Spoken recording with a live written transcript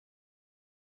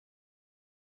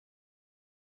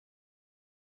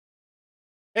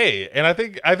Hey, and I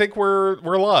think we're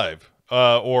live,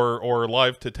 or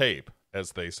live to tape,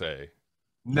 as they say.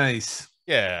 Nice.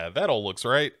 Yeah, that all looks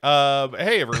right.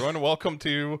 Hey everyone, welcome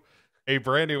to a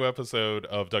brand new episode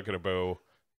of Duncan and Bo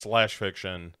slash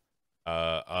fiction,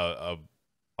 a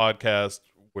podcast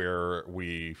where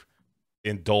we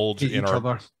indulge Hate in each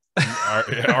other.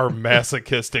 our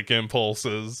masochistic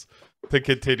impulses to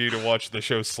continue to watch the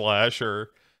show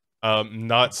Slasher.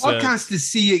 Not Podcast since to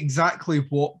see exactly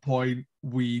what point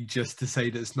we just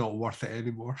decide it's not worth it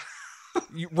anymore.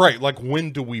 right, like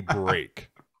when do we break?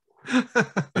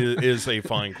 Is a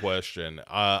fine question.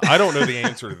 I don't know the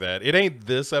answer to that. It ain't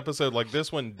this episode. Like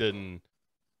this one didn't.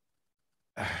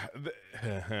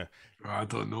 I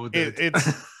don't know, it, dude.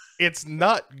 it's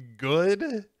not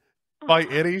good by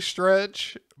any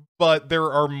stretch, but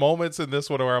there are moments in this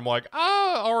one where I'm like,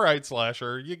 all right,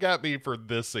 slasher, you got me for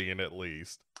this scene at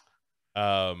least.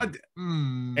 And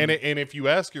if you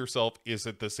ask yourself, is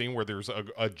it the scene where there's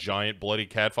a giant bloody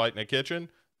cat fight in a kitchen?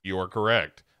 You are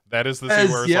correct. That is the scene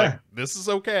where it's like, Yeah, this is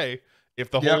okay. If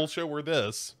the yeah. whole show were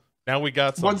this, now we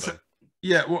got Once, something.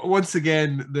 yeah. Once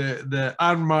again, the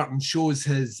Aaron Martin shows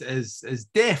his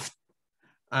depth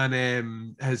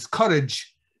and his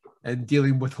courage in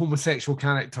dealing with homosexual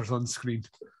characters on screen.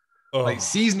 Like Oh,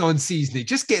 season on season, he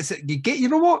just gets it. You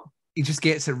know what? He just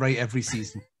gets it right every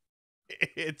season.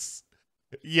 it's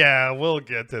yeah, we'll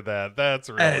get to that. That's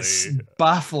It's really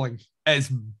baffling. It's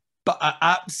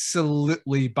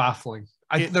absolutely baffling.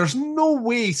 it. There's no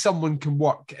way someone can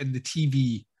work in the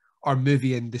TV or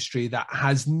movie industry that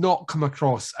has not come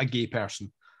across a gay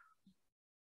person.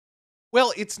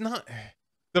 Well, it's not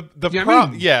the You know what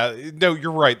I mean? yeah, no,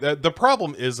 you're right. The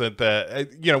problem isn't that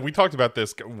we talked about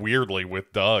this weirdly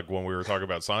with Doug when we were talking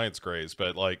about Science Craze,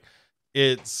 but like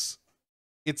it's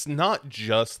not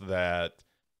just that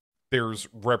there's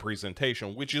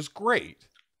representation, which is great.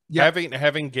 Yeah,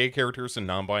 Having gay characters and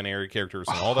non-binary characters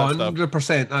and all that stuff,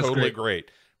 100%. That's totally great.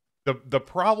 great. The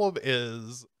problem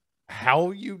is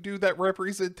how you do that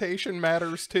representation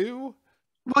matters too.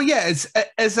 Well, yeah. Is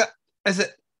it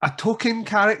a token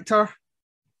character?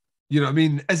 You know what I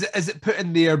mean? Is it put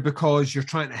in there because you're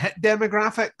trying to hit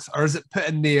demographics, or is it put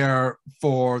in there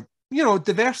for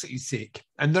diversity's sake?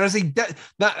 And there is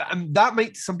that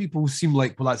might to some people seem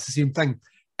like, well, that's the same thing.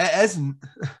 It isn't.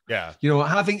 Yeah.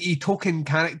 Having a token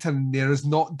character in there is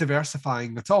not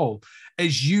diversifying at all.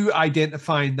 It's you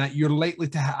identifying that you're likely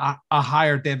to hit a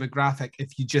higher demographic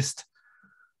if you just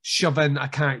shove in a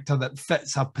character that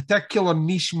fits a particular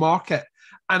niche market.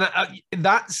 And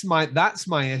that's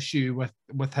my issue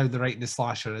with how the writing the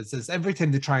slasher is every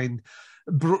time they try and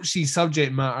broach these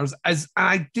subject matters, as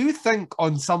I do think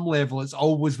on some level it's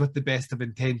always with the best of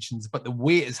intentions, but the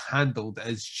way it's handled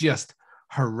is just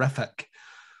horrific.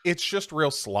 It's just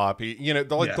real sloppy. Yeah.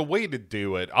 The way to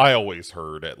do it, I always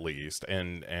heard at least,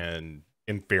 and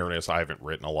in fairness, I haven't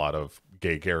written a lot of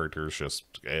gay characters, just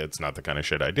it's not the kind of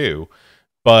shit I do.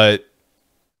 But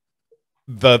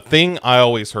the thing I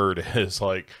always heard is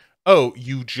like, oh,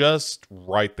 you just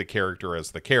write the character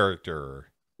as the character.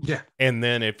 Yeah. And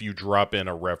then if you drop in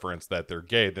a reference that they're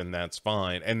gay, then that's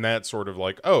fine. And that's sort of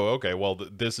like, oh, okay, well,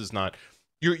 this is not,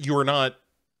 you're not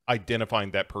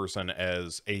identifying that person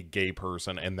as a gay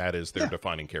person, and that is their Yeah.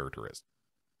 defining characteristic.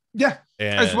 Yeah.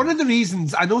 It's one And of the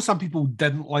reasons I know some people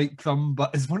didn't like them,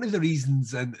 but it's one of the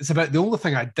reasons, and it's about the only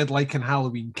thing I did like in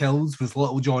Halloween Kills was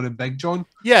Little John and Big John,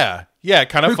 yeah,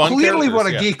 kind of who fun clearly characters. were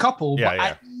a Yeah, gay couple, yeah, but yeah,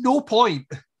 at no point,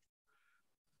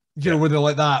 yeah. where they're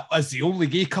like that as the only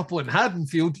gay couple in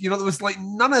Haddonfield. There was like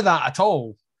none of that at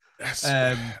all.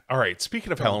 All right.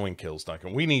 Speaking of So, Halloween Kills,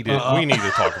 Duncan, we need to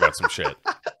talk about some shit.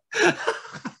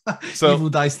 So, Evil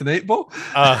dies tonight, Bo.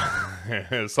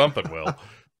 something will.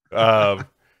 Um,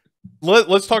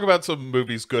 let's talk about some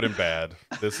movies, good and bad.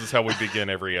 This is how we begin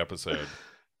every episode.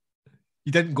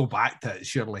 You didn't go back to it,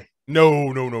 surely.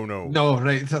 No. No,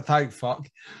 right? Thank fuck.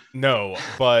 No,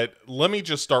 but let me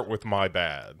just start with my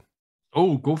bad,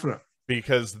 Oh, go for it.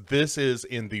 because this is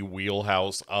in the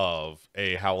wheelhouse of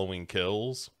a Halloween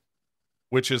Kills,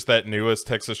 which is that newest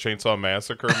Texas Chainsaw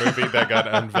Massacre movie that got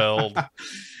unveiled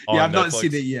on Yeah, I've Netflix. not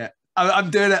seen it yet. I'm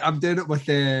doing it. I'm doing it with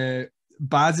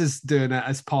Baz is doing it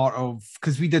as part of,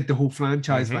 because we did the whole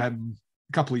franchise with him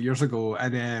a couple of years ago,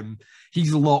 and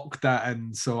he's locked that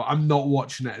in. So I'm not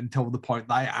watching it until the point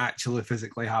that I actually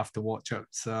physically have to watch it.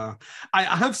 So I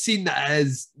have seen that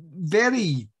as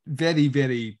very, very,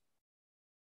 very.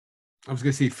 I was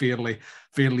going to say fairly.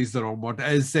 Fairly is the wrong word.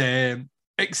 Is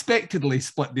expectedly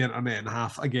split the internet in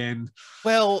half again.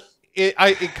 Well,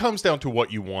 it comes down to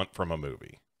what you want from a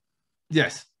movie.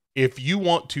 Yes. If you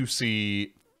want to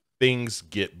see things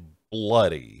get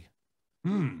bloody,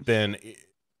 then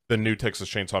the new Texas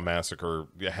Chainsaw Massacre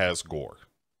has gore.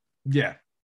 Yeah.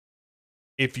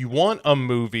 If you want a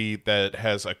movie that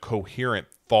has a coherent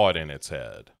thought in its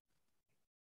head,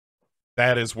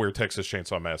 that is where Texas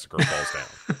Chainsaw Massacre falls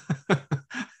down.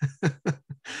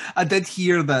 I did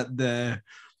hear that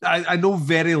I know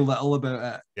very little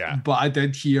about it, Yeah. but I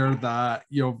did hear that,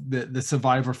 you know, the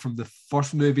survivor from the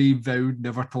first movie vowed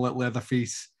never to let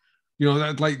Leatherface, you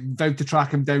know, like vowed to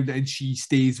track him down, and she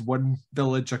stays one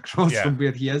village across from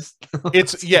where he is.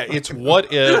 It's what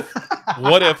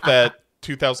if that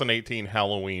 2018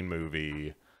 Halloween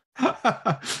movie,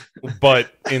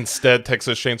 but instead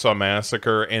Texas Chainsaw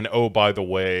Massacre, and oh, by the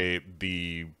way,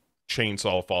 the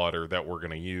chainsaw fodder that we're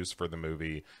going to use for the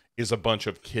movie is a bunch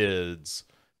of kids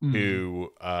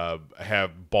who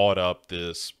have bought up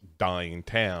this dying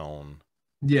town.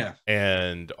 Yeah.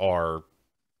 And are,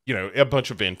 you know, a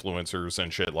bunch of influencers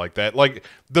and shit like that. Like,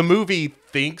 the movie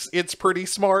thinks it's pretty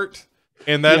smart,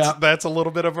 and that's a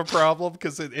little bit of a problem,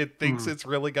 because it thinks it's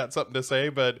really got something to say,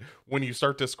 but when you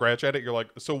start to scratch at it, you're like,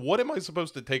 so what am I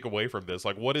supposed to take away from this?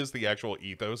 Like, what is the actual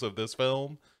ethos of this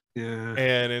film? Yeah.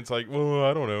 And it's like, well,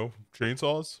 I don't know,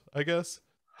 chainsaws, I guess.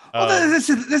 Well, this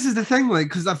is the thing, like,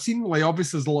 because I've seen, like,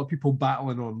 obviously there's a lot of people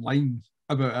battling online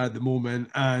about it at the moment,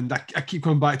 and I keep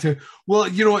coming back to, well,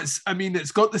 you know, it's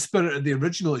got the spirit of the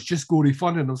original, it's just gory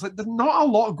fun, and I was like, there's not a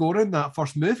lot of gore in that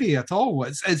first movie at all.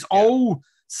 It's all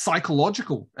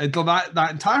psychological. And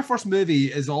that entire first movie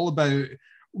is all about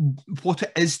what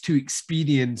it is to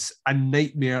experience a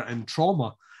nightmare and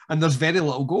trauma. And there's very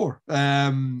little gore,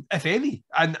 if any,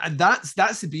 and that's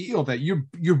the beauty of it.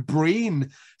 Your brain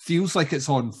feels like it's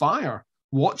on fire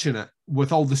watching it,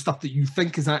 with all the stuff that you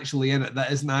think is actually in it that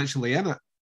isn't actually in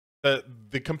it.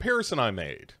 The comparison I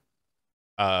made,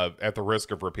 at the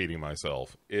risk of repeating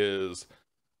myself, is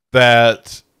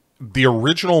that the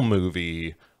original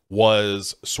movie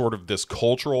was sort of this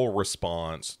cultural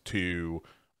response to,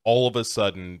 all of a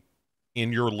sudden,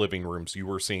 in your living rooms, you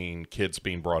were seeing kids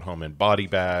being brought home in body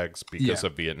bags because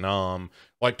of Vietnam.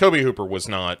 Like, Tobe Hooper was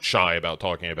not shy about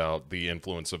talking about the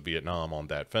influence of Vietnam on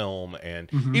that film. And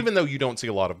even though you don't see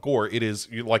a lot of gore, it is,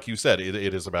 like you said,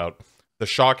 it is about the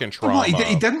shock and trauma. Well,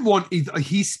 he didn't want,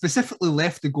 he specifically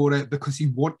left the gore out because he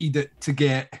wanted it to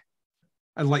get,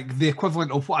 like, the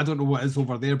equivalent of what, I don't know what is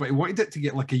over there, but he wanted it to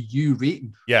get like a U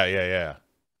rating. Yeah.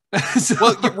 So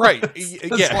well, right.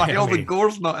 That's why all the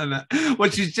gore's not in it,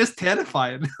 which is just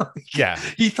terrifying.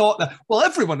 He thought that, well,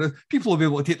 people will be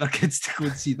able to take their kids to go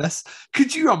and see this.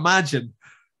 Could you imagine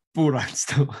Borat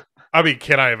still? I mean,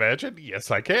 can I imagine?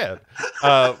 Yes, I can.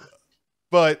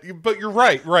 But you're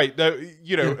right.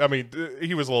 You know, I mean,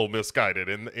 he was a little misguided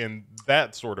in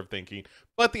that sort of thinking.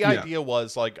 But the idea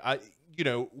was, like, you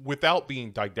know, without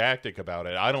being didactic about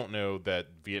it, I don't know that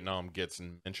Vietnam gets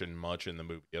mentioned much in the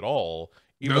movie at all.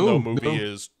 Even though the movie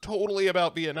is totally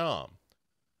about Vietnam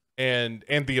and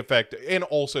the effect, and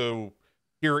also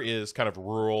here is kind of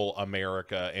rural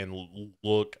America, and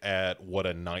look at what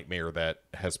a nightmare that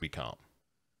has become.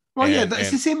 Well, it's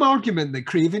the same argument that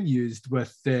Craven used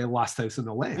with Last House on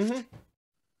the Left.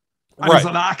 I was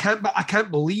like, I can't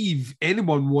believe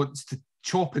anyone wants to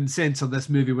chop and censor this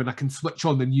movie when I can switch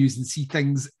on the news and see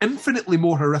things infinitely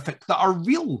more horrific that are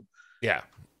real. Yeah.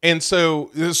 And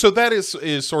so that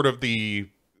is sort of the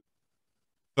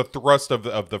thrust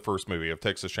of the first movie, of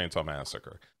Texas Chainsaw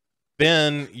Massacre.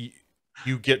 Then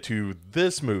you get to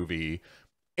this movie,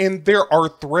 and there are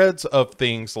threads of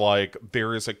things like,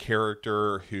 there is a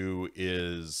character who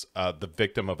is the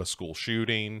victim of a school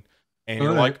shooting, and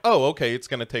you're like, oh, okay, it's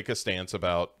going to take a stance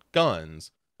about guns.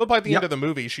 But by the end of the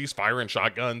movie, she's firing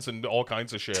shotguns and all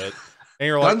kinds of shit. And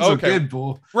you're like, guns okay, are good,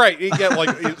 boy. Right? Yeah,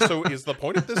 like, so is the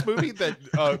point of this movie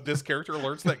that this character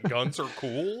learns that guns are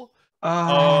cool,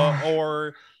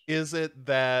 or is it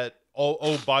that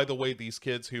by the way, these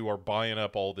kids who are buying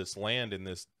up all this land in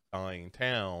this dying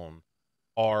town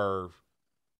are,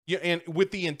 and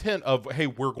with the intent of, hey,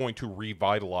 we're going to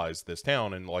revitalize this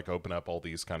town and, like, open up all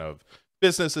these kind of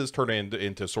businesses, turn it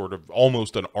into sort of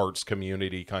almost an arts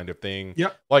community kind of thing.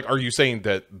 Yep. Like, are you saying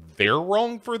that they're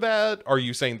wrong for that? Are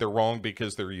you saying they're wrong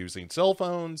because they're using cell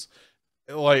phones?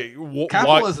 Like,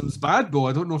 capitalism's bad, Bo.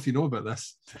 I don't know if you know about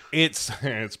this. It's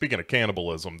speaking of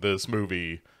cannibalism, this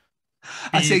movie.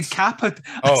 I said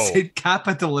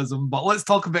capitalism, but let's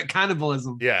talk about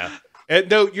cannibalism. Yeah.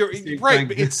 No, you're right.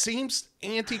 But it seems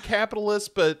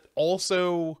anti-capitalist, but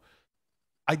also,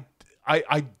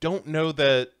 I don't know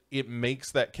that it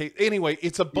makes that case. Anyway,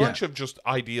 it's a bunch of just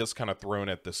ideas kind of thrown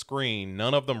at the screen.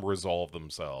 None of them resolve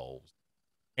themselves.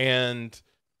 And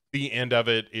the end of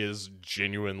it is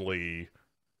genuinely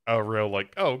a real,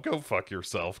 like, oh, go fuck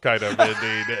yourself kind of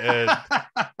ending.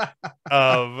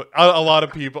 A lot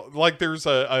of people like there's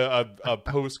a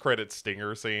post-credit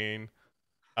stinger scene,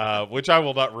 which I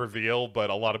will not reveal, but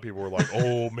a lot of people were like,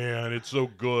 "Oh man, it's so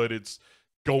good! It's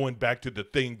going back to the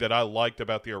thing that I liked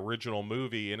about the original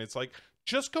movie," and it's like,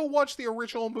 just go watch the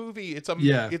original movie.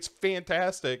 It's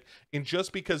fantastic, and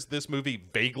just because this movie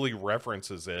vaguely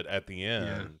references it at the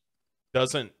end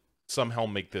doesn't somehow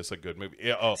make this a good movie.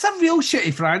 It's a real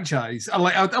shitty franchise.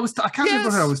 I can't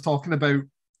remember who I was talking about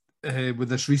with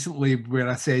this recently, where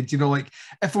I said, like,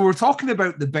 if we were talking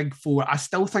about the big four, I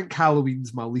still think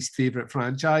Halloween's my least favorite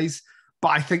franchise, but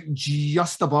I think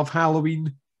just above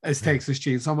Halloween is Texas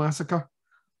Chainsaw Massacre.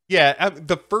 Yeah,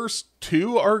 the first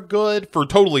two are good for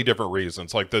totally different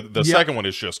reasons. Like the second one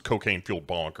is just cocaine fueled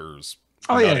bonkers.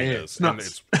 Oh yeah, it's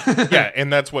nuts.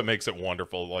 And that's what makes it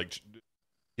wonderful. Like,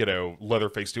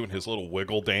 Leatherface doing his little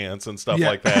wiggle dance and stuff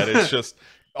like that. It's just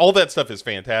all that stuff is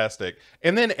fantastic,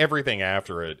 and then everything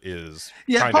after it is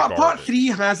part 3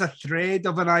 has a thread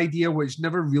of an idea which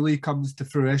never really comes to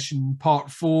fruition.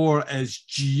 Part 4 is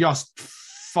just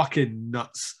fucking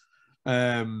nuts.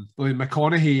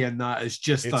 McConaughey and that is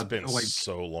just it's been like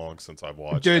so long since I've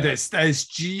watched dude that. it's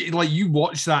like you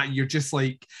watch that and you're just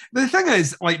like, the thing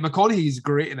is, like, McConaughey is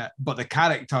great in it, but the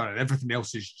character and everything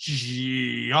else is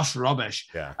just rubbish.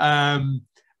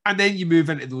 And then you move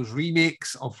into those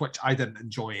remakes, of which I didn't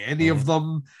enjoy any of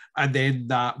them, and then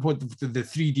the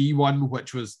 3D one,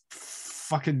 which was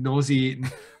fucking nauseating,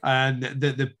 and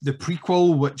the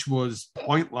prequel, which was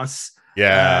pointless.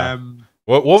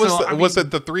 What was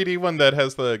it the 3D one that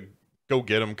has the go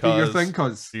get him cuz? Do your thing,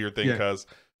 cuz. Do your thing, cuz.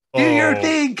 Do your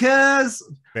thing, cuz.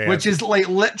 Which is like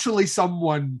literally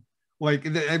someone, like,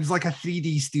 it was like a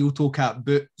 3D steel toe cap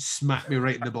boot smacked me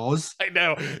right in the balls. I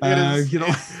know. It is,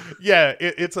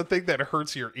 it's a thing that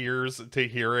hurts your ears to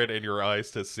hear it and your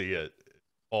eyes to see it.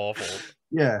 Awful.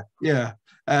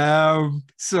 Oh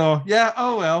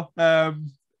well.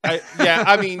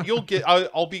 I mean, you'll get.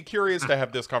 I'll be curious to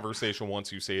have this conversation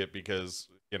once you see it, because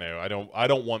I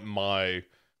don't want my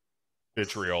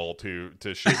vitriol to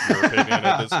shape your opinion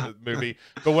of this movie.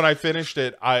 But when I finished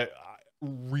it, I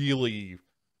really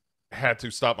had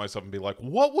to stop myself and be like,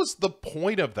 what was the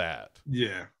point of that?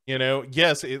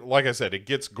 Yes, like I said, it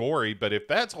gets gory, but if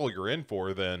that's all you're in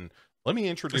for, then let me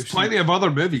introduce There's plenty of other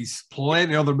movies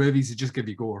that just give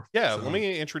you gore. Let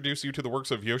me introduce you to the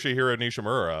works of Yoshihiro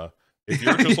Nishimura. If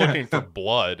you're just looking for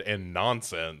blood and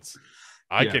nonsense,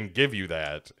 I can give you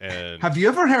that. And have you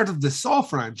ever heard of the Saw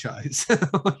franchise?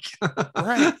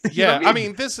 Right. Yeah. I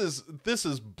mean, this is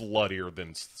bloodier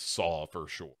than Saw for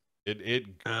sure.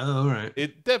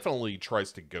 It definitely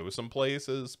tries to go some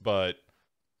places, but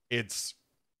it's,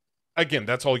 again,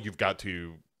 that's all you've got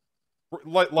to,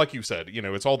 like you said,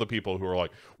 it's all the people who are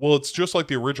like, well, it's just like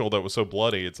the original that was so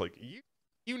bloody. It's like,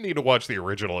 you need to watch the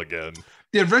original again.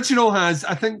 The original has,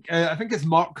 I think it's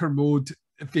Mark Kermode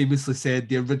famously said,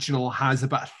 the original has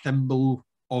about a thimble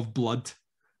of blood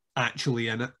actually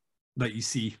in it that you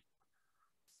see,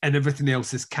 and everything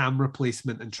else is camera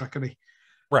placement and trickery.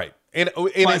 Right. And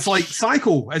it's like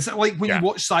Psycho. It's like when you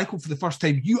watch Psycho for the first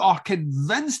time, you are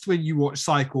convinced when you watch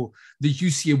Psycho that you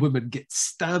see a woman get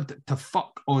stabbed to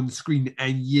fuck on screen,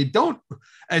 and you don't.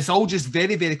 It's all just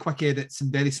very, very quick edits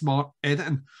and very smart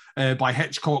editing by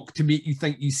Hitchcock to make you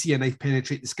think you see a knife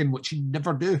penetrate the skin, which you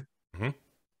never do.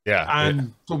 Yeah.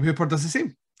 And Tom Hooper does the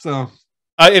same. So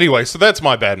anyway, so that's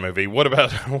my bad movie. What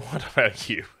about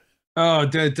you? Oh,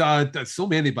 there's so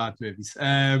many bad movies.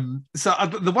 So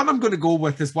the one I'm going to go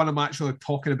with is one I'm actually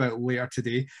talking about later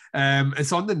today.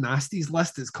 It's on the nasties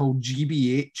list. It's called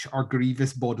GBH, or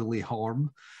Grievous Bodily Harm.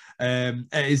 It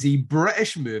is a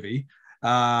British movie,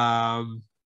 and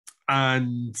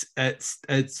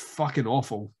it's fucking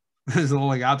awful. It's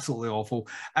like absolutely awful.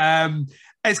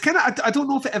 It's kind of, I don't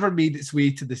know if it ever made its way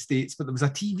to the States, but there was a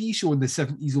TV show in the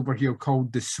 70s over here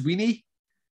called The S4e3.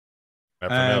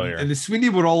 And the Sweeney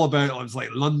were all about, it was like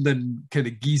London kind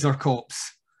of geezer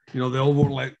cops. They all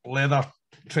wore like leather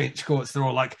trench coats. They're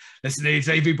all like, listen,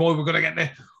 Ivy boy, we've got to get him.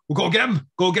 Go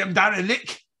get him down to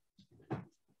Nick.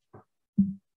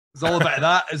 It's all about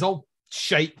that. It's all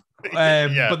shite. But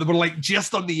they were like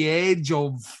just on the edge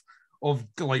of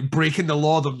like breaking the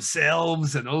law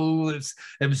themselves, and it was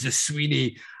the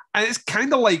Sweeney. And it's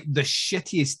kind of like the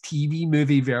shittiest TV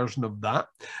movie version of that.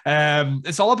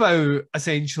 It's all about,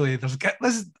 essentially,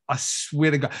 I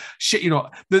swear to God, shit,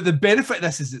 the benefit of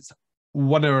this is it's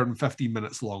 1 hour and 15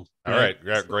 minutes long. All right,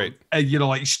 yeah, great. And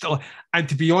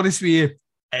to be honest with you,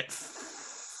 it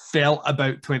felt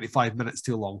about 25 minutes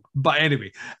too long. But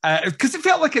anyway, because it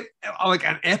felt like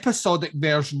an episodic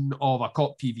version of a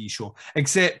cop TV show,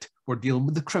 except we're dealing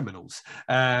with the criminals.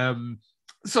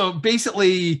 So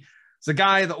basically, a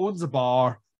guy that owns a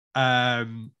bar,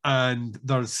 and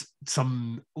there's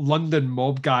some London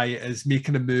mob guy is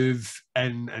making a move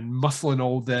and muscling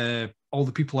all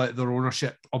the people out of their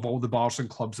ownership of all the bars and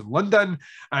clubs in London.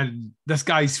 And this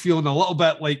guy's feeling a little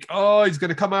bit like, oh, he's going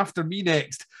to come after me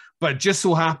next. But it just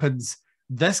so happens,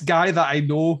 this guy that I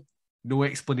know, no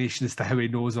explanation as to how he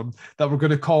knows him, that we're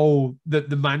going to call the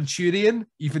Manchurian,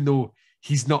 even though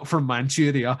he's not from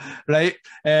Manchuria, right?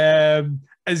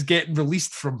 Is getting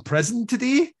released from prison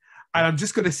today. And I'm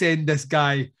just going to send this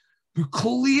guy who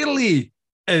clearly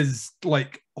is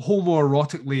like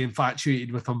homoerotically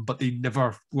infatuated with him, but they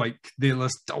never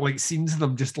there's like scenes of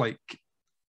them just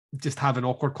having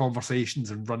awkward conversations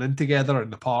and running together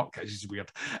in the park. It's just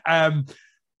weird.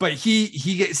 But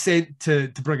he gets sent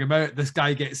to bring him out. This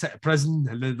guy gets out of prison,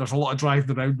 and then there's a lot of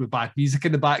driving around with bad music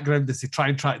in the background as they try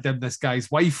and track down this guy's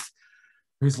wife,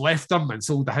 who's left him and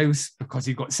sold the house because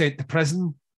he got sent to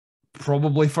prison,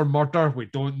 probably for murder. We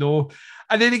don't know.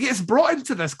 And then he gets brought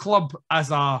into this club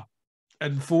as a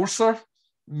enforcer,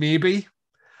 maybe,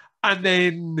 and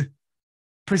then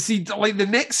proceeds, like, the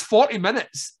next 40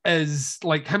 minutes is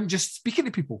like him just speaking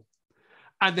to people.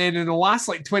 And then in the last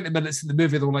 20 minutes in the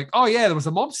movie, they were like, oh yeah, there was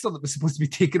a mobster that was supposed to be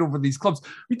taking over these clubs.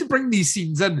 We need to bring these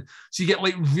scenes in. So you get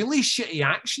really shitty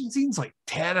action scenes,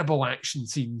 terrible action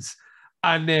scenes.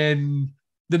 And then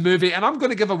the movie, and I'm going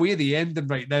to give away the ending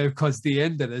right now because the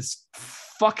ending is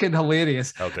fucking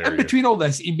hilarious. In between all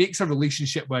this, he makes a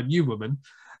relationship with a new woman,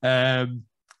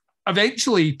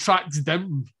 eventually tracks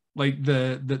down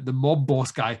the mob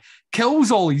boss guy,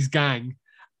 kills all his gang,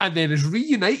 and then is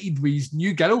reunited with his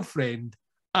new girlfriend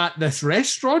at this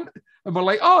restaurant. And we're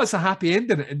like, oh, it's a happy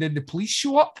ending. And then the police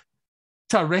show up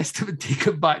to arrest him and take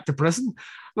him back to prison. And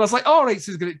I was like, all right,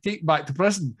 so he's going to take him back to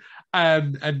prison.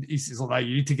 And he says, like,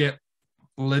 you need to get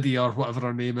Lydia or whatever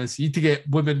her name is. You need to get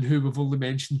women who we've only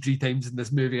mentioned 3 times in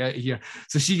this movie out of here.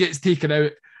 So she gets taken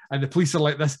out, and the police are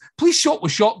like this. Police shot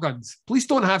with shotguns. Police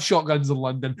don't have shotguns in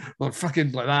London. They're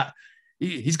fucking like that.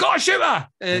 He's got a shooter.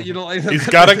 He's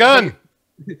got a gun.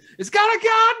 It's got a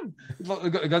gun.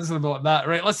 They've got the guns in them like that,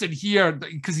 right? Listen here,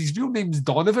 because his real name's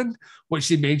Donovan, which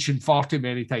they mentioned far too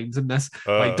many times in this.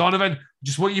 Like, Donovan,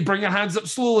 just want you to bring your hands up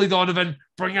slowly, Donovan.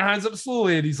 Bring your hands up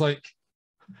slowly. And he's like,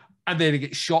 and then he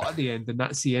gets shot at the end, and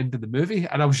that's the end of the movie.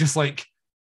 And I was just like,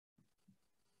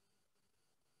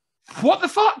 what the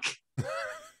fuck?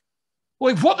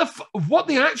 What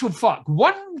the actual fuck?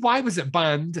 One, why was it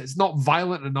banned? It's not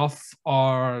violent enough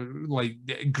or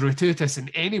gratuitous in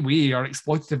any way or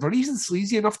exploitative or even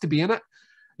sleazy enough to be in it.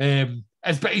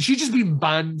 But it should just be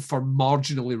banned for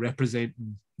marginally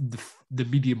representing the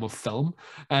medium of film.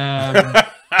 You know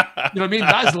what I mean?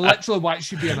 That's literally why it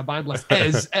should be on a banned list.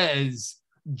 It is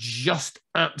just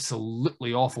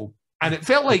absolutely awful. And it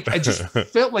felt like there's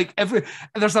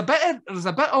a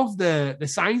bit of the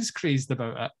science crazed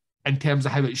about it in terms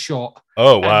of how it's shot.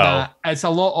 Oh, wow. It's a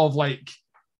lot of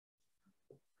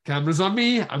cameras on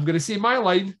me, I'm going to say my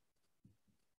line.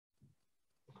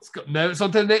 Now it's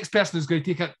on to the next person who's going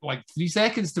to take 3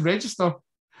 seconds to register.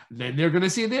 And then they're going to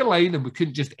say their line, and we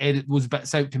couldn't just edit those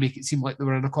bits out to make it seem like they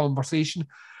were in a conversation.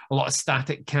 A lot of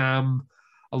static cam,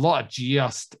 a lot of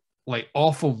just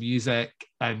awful music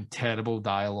and terrible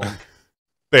dialogue.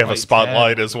 They have a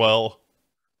spotlight as well.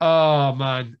 Oh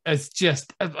man, it's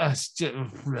just all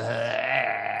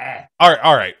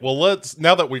right. Well,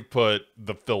 now that we've put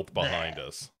the filth behind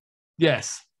us,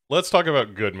 yes, let's talk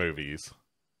about good movies.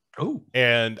 Oh,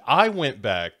 and I went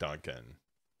back, Duncan,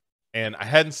 and I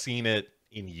hadn't seen it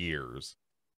in years,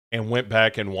 and went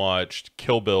back and watched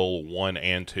Kill Bill 1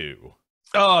 and 2.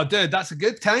 Oh, dude, that's a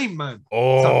good time, man.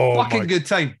 Oh, it's a fucking good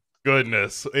time.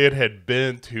 Goodness, it had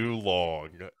been too long.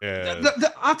 And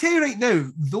I'll tell you right now,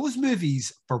 those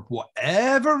movies, for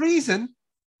whatever reason,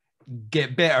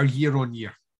 get better year on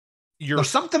year. There's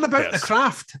something about the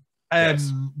craft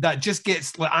that just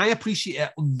gets I appreciate it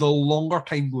the longer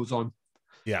time goes on.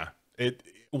 Yeah,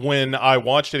 when I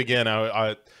watched it again,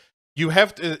 you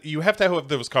have to have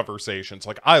those conversations.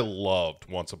 I loved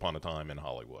Once Upon a Time in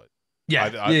Hollywood. Yeah,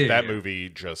 that movie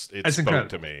just spoke incredible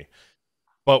to me.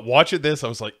 But watching this, I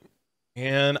was like,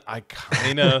 man, I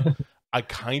kind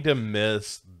of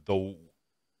miss the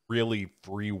really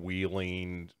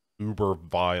freewheeling, uber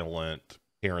violent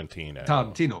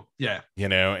Tarantino. Yeah.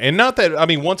 And not that,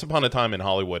 Once Upon a Time in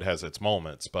Hollywood has its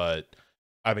moments, but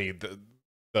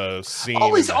the scene.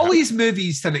 All these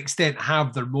movies, to an extent,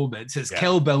 have their moments. It's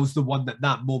Kill Bill's the one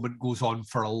that moment goes on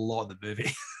for a lot of the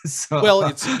movie. So. Well,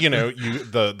 it's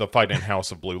the fight in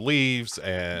House of Blue Leaves,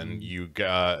 and you've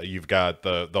got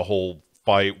the whole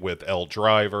fight with Elle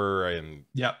Driver and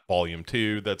Volume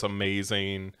 2. That's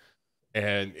amazing,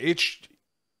 and it's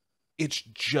it's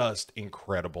just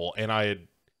incredible. And I had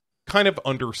kind of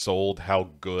undersold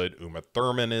how good Uma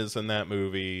Thurman is in that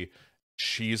movie.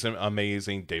 She's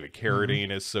amazing. David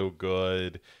Carradine is so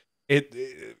good.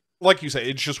 Like you say,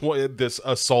 it's just this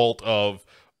assault of,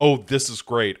 oh, this is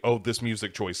great. Oh, this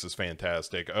music choice is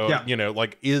fantastic. Oh, Yeah. you know,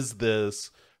 like, is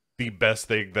this the best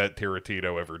thing that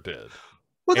Tarantino ever did?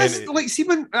 Well, this like, see,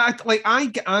 when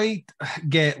I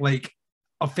get like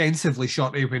offensively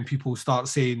shorty when people start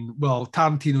saying, "Well,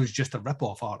 Tarantino's just a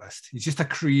rip-off artist. He's just a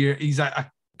career. He's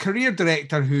a career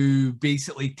director who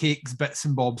basically takes bits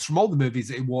and bobs from all the movies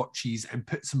that he watches and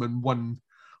puts them in one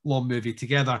long movie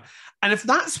together." And if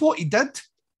that's what he did,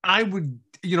 I would,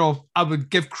 I would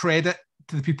give credit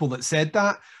to the people that said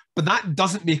that. But that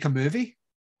doesn't make a movie,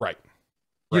 right?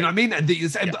 You know what I mean? And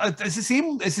it's the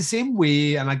same. It's the same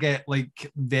way, and I get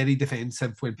like very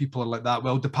defensive when people are like that.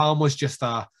 Well, De Palma's just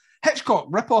a Hitchcock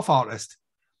rip-off artist,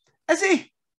 is he?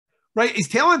 Right? He's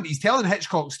telling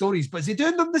Hitchcock stories, but is he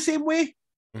doing them the same way?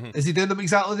 Is he doing them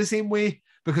exactly the same way?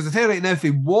 Because I tell you right now, if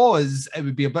he was, it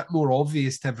would be a bit more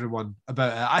obvious to everyone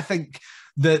about it. I think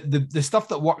the stuff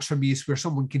that works for me is where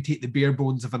someone can take the bare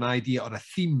bones of an idea or a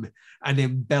theme and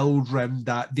then build around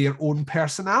that their own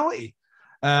personality.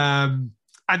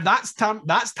 And that's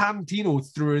Tarantino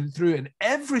through and through in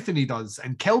everything he does.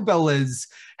 And Kill Bill is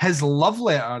his love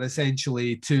letter,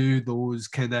 essentially, to those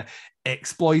kind of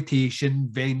exploitation,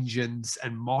 vengeance,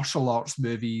 and martial arts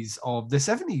movies of the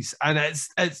 70s. And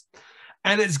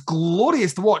it's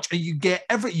glorious to watch. And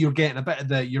you're getting a bit of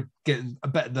the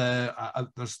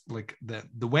there's like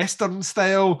the Western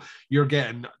style. You're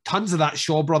getting tons of that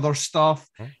Shaw Brothers stuff.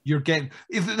 You're getting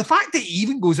the fact that he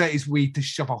even goes out his way to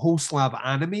shove a whole slab of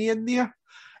anime in there.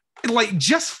 Like,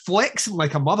 just flexing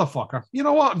like a motherfucker. You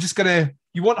know what?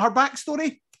 You want her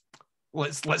backstory?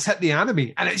 Let's hit the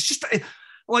anime. And it's just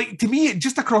like, to me,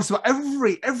 just across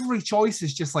every choice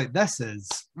is just like, this is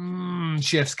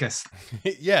chef's kiss.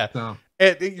 Yeah. So.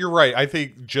 And you're right. I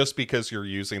think just because you're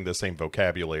using the same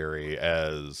vocabulary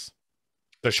as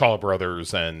the Shaw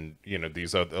Brothers and,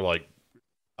 these other, like,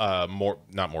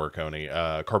 not Morricone,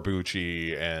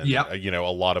 Carbucci, and a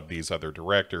lot of these other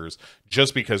directors,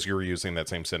 just because you're using that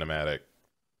same cinematic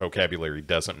vocabulary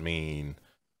doesn't mean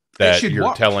that you're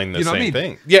work. Telling the same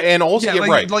thing. Yeah, and also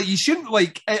right. Like, you shouldn't,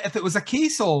 like, if it was a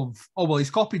case of, oh well, he's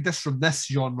copied this from this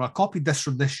genre,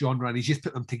 and he's just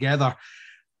put them together,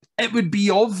 it would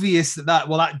be obvious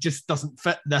that just doesn't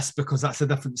fit this because that's a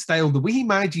different style. The way he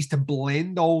manages to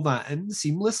blend all that in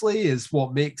seamlessly is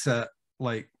what makes it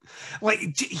like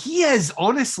he is,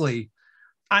 honestly.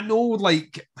 I know,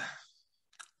 like,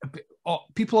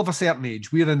 people of a certain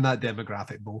age, we're in that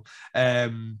demographic, Bo.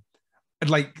 And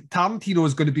like, Tarantino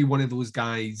is going to be one of those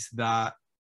guys that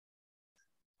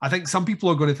I think some people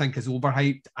are going to think is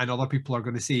overhyped, and other people are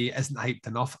going to say isn't hyped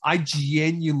enough. I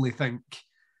genuinely think,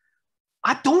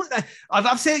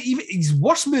 I've said even his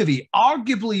worst movie,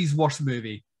 arguably his worst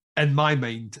movie in my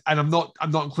mind, and I'm not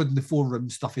including the 4 Room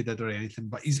stuff he did or anything,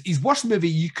 but his worst movie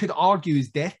you could argue is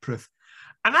Death Proof.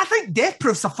 And I think Death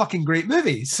Proof's a fucking great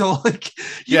movie. So, like,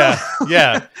 yeah,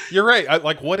 you're right.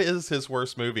 Like, what is his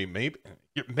worst movie? Maybe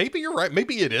you're right.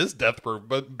 Maybe it is Death Proof,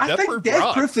 but I think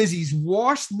Death Proof is his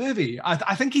worst movie.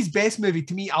 I think his best movie,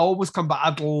 to me, I always come back.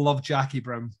 I love Jackie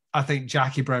Brown. I think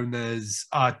Jackie Brown is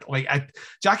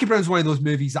Jackie Brown's one of those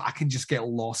movies that I can just get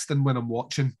lost in when I'm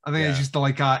watching. I think it's just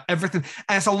like everything,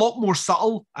 and it's a lot more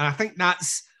subtle. And I think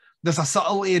there's a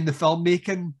subtlety in the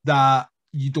filmmaking that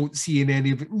you don't see in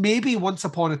any of it. Maybe Once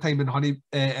Upon a Time in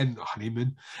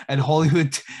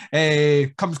Hollywood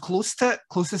comes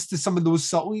closest to some of those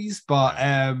subtleties, but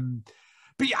yeah,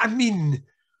 I mean,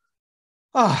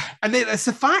 and then it's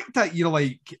the fact that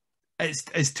like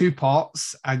it's 2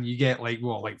 parts and you get like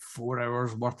 4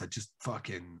 hours worth of just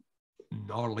fucking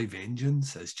gnarly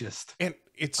vengeance. It's just, and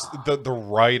it's the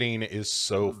writing is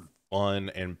so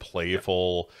fun and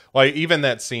playful. Like, even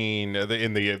that scene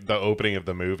in the opening of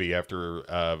the movie after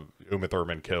Uma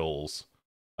Thurman kills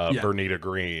Bernita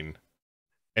Green,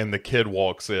 and the kid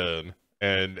walks in,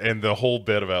 and the whole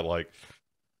bit about like,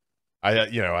 I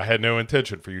had no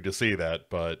intention for you to see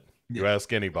that, but you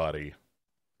ask anybody,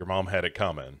 your mom had it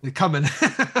coming.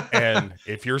 And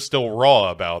if you're still raw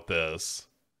about this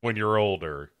when you're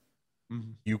older,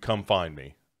 you come find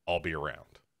me. I'll be around.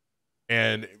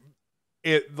 And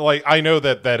it, like, I know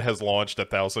that has launched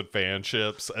 1,000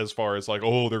 fanships as far as like,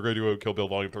 oh, they're going to do a Kill Bill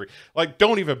Volume 3. Like,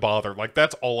 don't even bother. Like,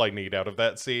 that's all I need out of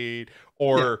that scene.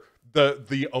 Or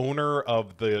the owner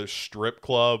of the strip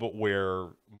club where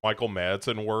Michael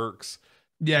Madsen works,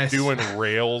 doing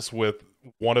rails with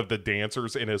one of the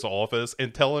dancers in his office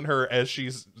and telling her as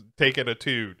she's taking a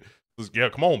toot, yeah,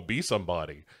 come on, be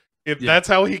somebody. That's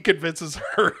how he convinces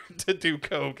her to do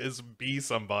coke, is be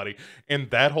somebody. And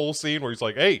that whole scene where he's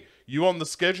like, "Hey, you on the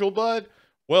schedule, bud?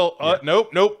 Well,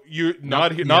 nope, you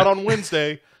not here, not on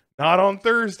Wednesday, not on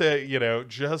Thursday." You know,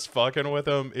 just fucking with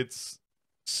him. It's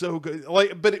so good.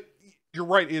 Like, but you're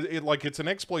right. It's an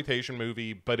exploitation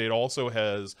movie, but it also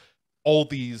has all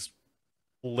these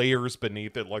layers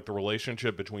beneath it, like the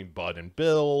relationship between Bud and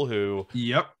Bill, who,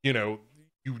 you know,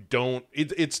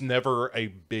 it's never a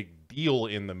big deal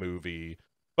in the movie,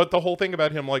 but the whole thing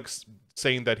about him like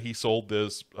saying that he sold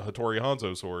this Hattori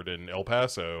Hanzo sword in El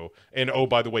Paso, and oh,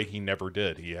 by the way, he never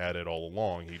did, he had it all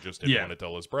along, he just didn't want to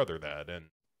tell his brother that. And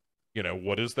you know,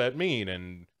 what does that mean?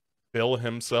 And Bill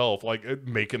himself, like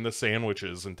making the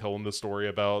sandwiches and telling the story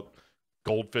about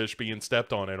goldfish being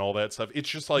stepped on and all that stuff. It's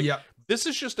just like, this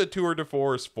is just a tour de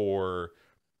force for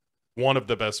one of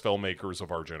the best filmmakers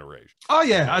of our generation. Oh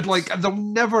yeah, there'll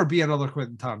never be another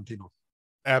Quentin Tarantino.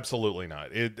 Absolutely not.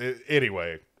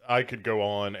 Anyway, I could go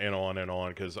on and on and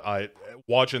on, because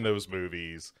watching those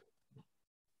movies,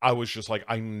 I was just like,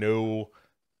 I know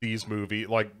these movies,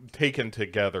 like, taken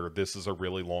together, this is a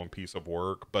really long piece of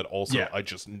work, but also I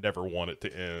just never want it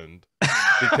to end,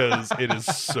 because it is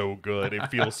so good.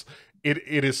 It feels,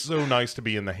 it is so nice to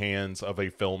be in the hands of a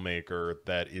filmmaker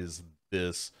that is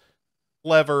this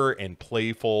clever and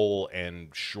playful and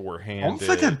sure-handed.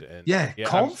 Confident. And,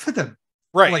 confident.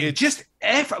 Right. Like, just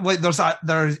like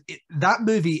that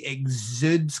movie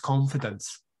exudes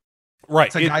confidence. Right.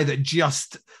 It's a guy that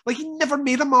just, like, he never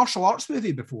made a martial arts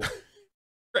movie before.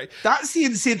 Right. That's the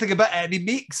insane thing about it. And he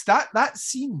makes that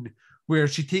scene where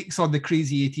she takes on the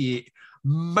Crazy 88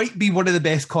 might be one of the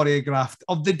best choreographed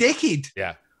of the decade.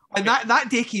 Yeah. And that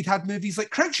decade had movies like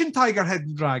Crouching Tiger,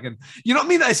 Hidden Dragon. You know what I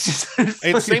mean? It's just...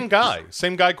 It's same guy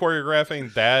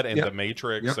choreographing that and The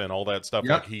Matrix and all that stuff.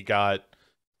 Like, I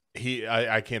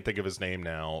can't think of his name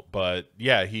now, but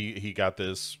yeah, he got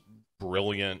this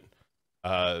brilliant,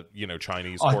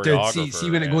 Chinese choreographer. Dude,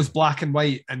 see when it goes black and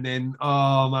white, and then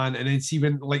and then see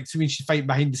when she's fighting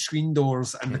behind the screen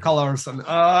doors and the colors, and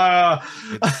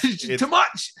it's too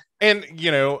much. And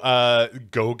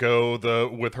Go-Go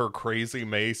with her crazy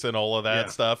mace and all of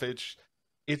that stuff. It's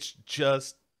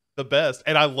just the best.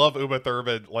 And I love Uma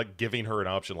Thurman like giving her an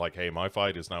option, like, "Hey, my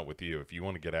fight is not with you. If you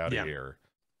want to get out of here,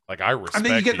 like, I respect." And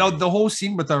then you get the whole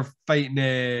scene with her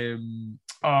fighting.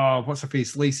 What's her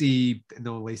face? Lacey.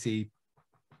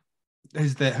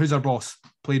 Who's her boss?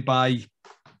 Played by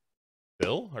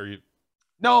Bill? Are you?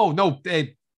 No.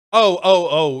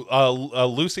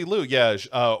 Lucy Liu. Yeah,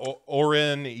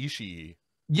 Oren Ishii.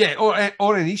 Yeah,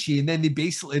 Oren Ishii, and then they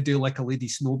basically do like a Lady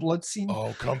Snowblood scene.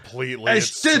 Oh, completely.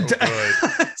 It's so good.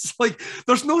 It's like,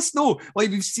 there's no snow.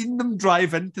 Like, we've seen them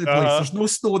drive into the place. There's no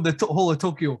snow in the whole of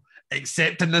Tokyo,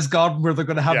 except in this garden where they're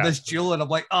going to have this duel. And I'm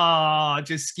like,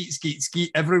 just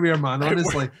skeet everywhere, man.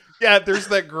 Honestly. Yeah, there's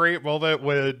that great moment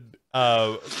when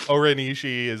Oren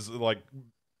Ishii is like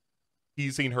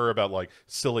teasing her about like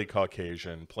silly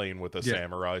Caucasian playing with a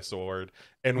samurai sword,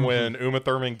 and when Uma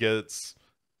Thurman gets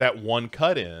that one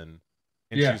cut in,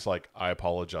 and she's like, "I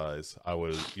apologize. I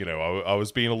was, I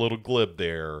was being a little glib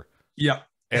there." Yeah.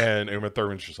 And Uma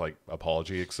Thurman's just like,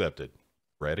 "Apology accepted.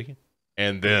 Ready?"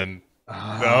 And then,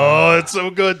 it's so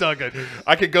good, Duncan.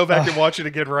 I could go back and watch it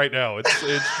again right now.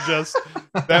 It's just,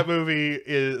 that movie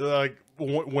is like,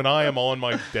 when I am on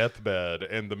my deathbed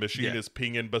and the machine is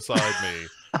pinging beside me,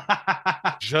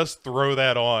 just throw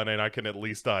that on and I can at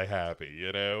least die happy,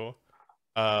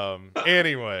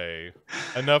 Anyway,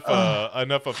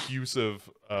 enough effusive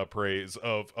praise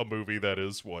of a movie that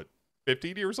is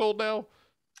 15 years old now.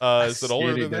 Is it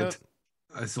older than that?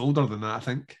 It's older than that, I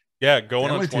think. Yeah,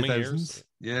 going on 20 years.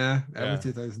 Yeah, early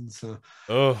 2000s. So.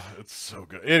 Oh, it's so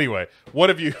good. Anyway, what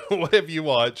have you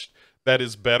watched that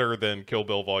is better than Kill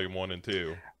Bill Volume 1 and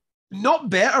 2? Not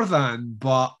better than,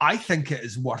 but I think it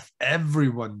is worth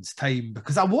everyone's time,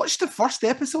 because I watched the first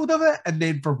episode of it and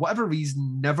then for whatever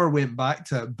reason never went back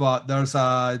to it. But there's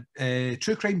a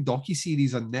true crime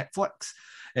docuseries on Netflix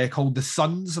called The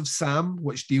Sons of Sam,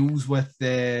 which deals with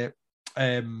Summer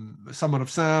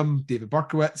of Sam, David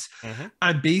Berkowitz,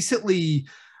 and basically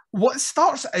what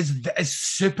starts is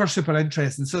super, super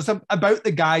interesting. So it's about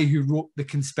the guy who wrote the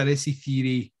conspiracy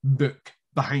theory book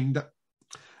behind it.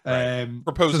 Right.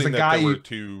 Proposing so that there were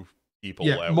two people.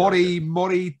 Yeah,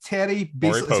 Maury Terry,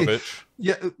 basically. Maury Povich.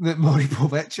 Yeah, Maury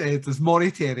Povich. There's Maury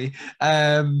Terry,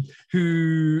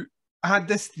 who had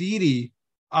this theory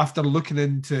after looking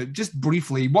into, just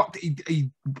briefly, what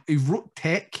he wrote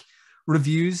tech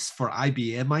reviews for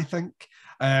IBM, I think,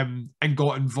 and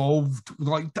got involved,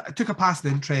 took a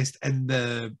passing interest in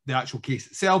the actual case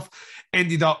itself,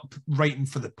 ended up writing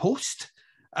for the Post,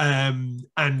 and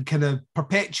kind of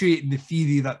perpetuating the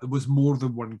theory that there was more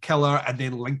than one killer, and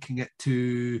then linking it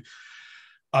to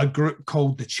a group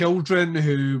called the Children,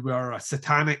 who were a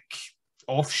satanic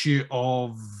offshoot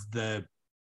of the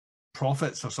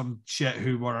Prophets or some shit,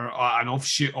 who were an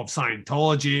offshoot of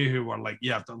Scientology, who were like,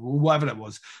 yeah, whatever it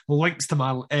was, links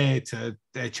to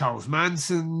Charles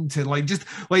Manson, to like, just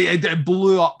like it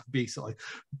blew up basically.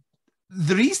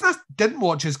 The reason I didn't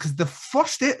watch is because the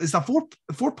first is a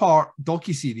four-part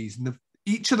docuseries, and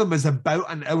each of them is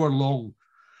about an hour long.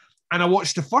 And I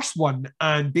watched the first one,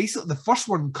 and basically the first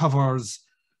one covers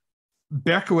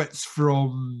Berkowitz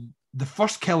from the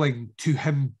first killing to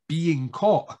him being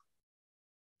caught.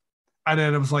 And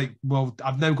then I was like, well,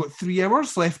 I've now got 3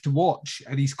 hours left to watch,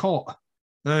 and he's caught.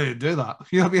 No, I didn't do that.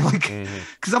 You know what I mean? Like,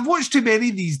 because I've watched too many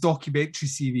of these documentary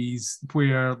series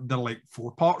where they're like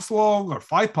 4 parts long or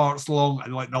 5 parts long,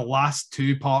 and like the last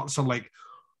 2 parts are like,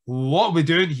 what are we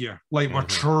doing here? Like, we're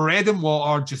treading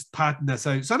water, just padding this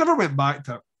out. So I never went back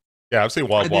to it. Yeah, I've seen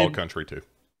Wild Country too.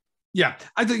 Yeah,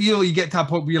 I think you get to a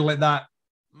point where you're like that.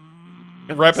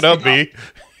 Wrap it up, B.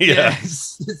 Yeah,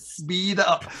 speed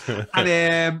up.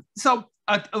 And so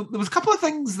there was a couple of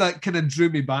things that kind of drew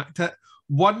me back to it.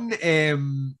 One,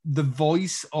 the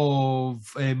voice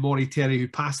of Maury Terry, who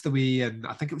passed away in,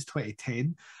 I think it was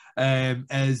 2010,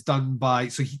 is done by,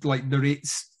 so he like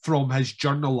narrates from his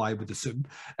journal, I would assume,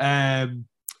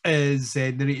 is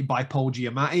narrated by Paul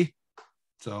Giamatti.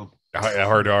 So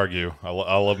hard to argue. I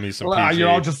love me some PG.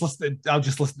 I'll just listen to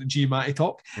Giamatti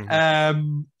talk.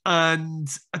 And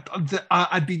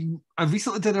I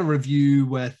recently did a review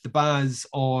with the Baz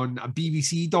on a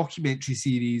BBC documentary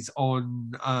series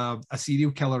on a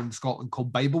serial killer in Scotland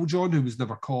called Bible John, who was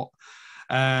never caught.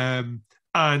 And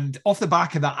off the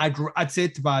back of that, I'd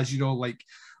said to Baz, you know, like,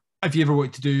 if you ever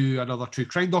wanted to do another true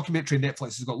crime documentary,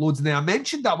 Netflix has got loads in there. I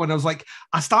mentioned that when I was like,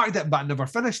 I started it, but I never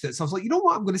finished it. So I was like, you know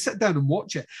what? I'm going to sit down and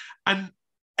watch it. And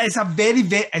it's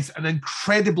it's an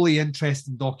incredibly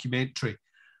interesting documentary,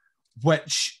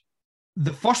 which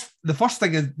the first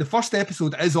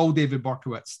episode is all David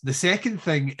Berkowitz. The second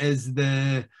thing is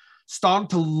the starting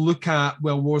to look at,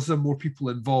 well, was there more people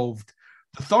involved?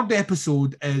 The third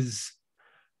episode is,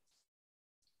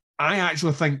 I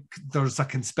actually think there's a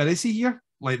conspiracy here.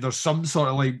 Like, there's some sort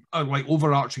of like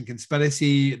overarching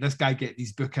conspiracy. This guy getting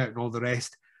his book out and all the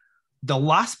rest. The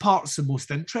last part's the most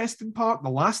interesting part. The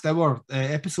last hour,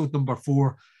 episode number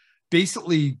 4,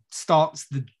 basically starts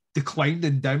the decline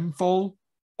and downfall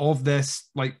of this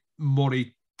like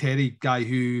Maury Terry guy,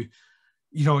 who,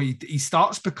 you know, he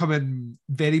starts becoming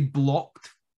very blocked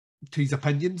to his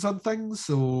opinions on things.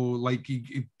 So like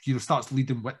he you know, starts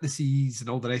leading witnesses and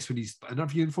all the rest when he's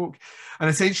interviewing folk, and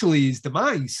essentially his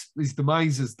demise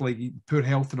is like poor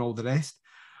health and all the rest.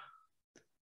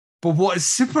 But what is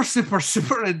super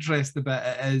interesting about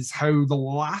it is how the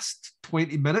last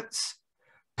 20 minutes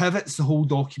pivots the whole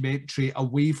documentary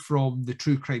away from the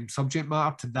true crime subject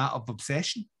matter to that of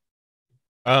obsession.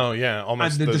 Oh yeah,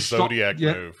 almost the Zodiac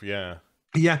move.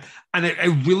 Yeah, and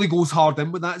it really goes hard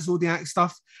in with that Zodiac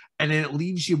stuff, and then it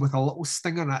leaves you with a little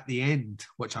stinger at the end,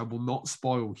 which I will not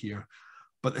spoil here.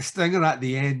 But the stinger at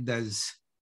the end is,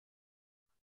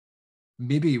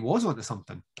 maybe he was onto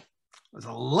something. There's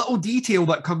a little detail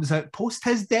that comes out post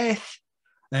his death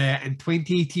in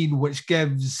 2018, which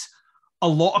gives a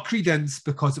lot of credence,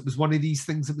 because it was one of these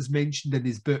things that was mentioned in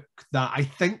his book that I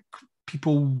think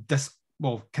people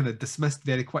kind of dismissed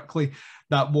very quickly,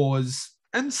 that was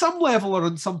in some level or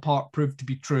in some part proved to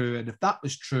be true. And if that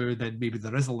was true, then maybe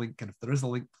there is a link. And if there is a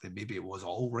link, then maybe it was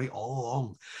all right all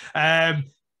along. A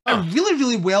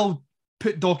really well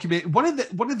put document. One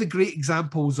of the great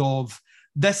examples of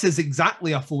this is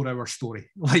exactly a 4-hour story.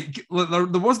 Like, there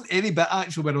wasn't any bit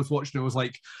actually when I was watching it. I was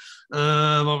like, what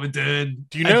are we doing?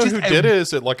 Do you know who did it?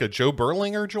 Is it like a Joe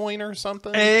Berlinger joint or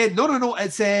something? No.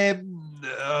 It's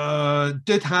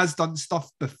dude has done stuff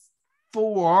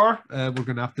before. We're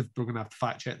gonna have to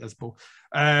fact check this, Paul.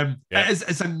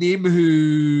 It's a name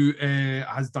who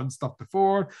has done stuff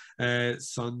before.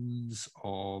 Sons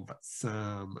of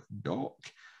Sam Doc.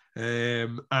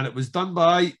 And it was done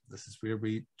by, this is where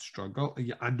we struggle.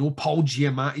 I know Paul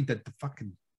Giamatti did the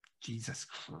fucking, Jesus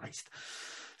Christ.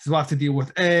 This is what I have to deal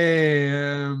with.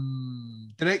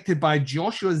 Directed by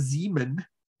Joshua Zeman,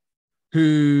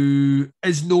 who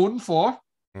is known for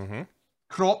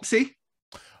Cropsy.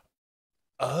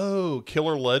 Oh,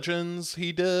 Killer Legends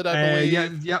he did, I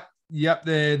believe. Yep.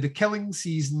 The Killing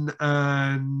Season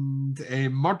and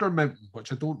Murder Mountain,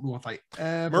 which I don't know if I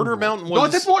ever Murder watched. Mountain was... No, I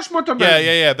did watch Murder Mountain.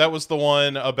 Yeah. That was the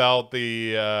one about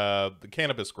the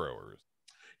cannabis growers.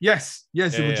 Yes,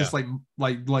 yes, they Yeah, were yeah, just like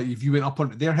if you went up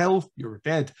onto their hill, you were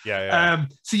dead. yeah.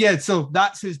 So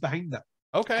that's who's behind it.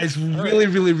 Okay. It's All really,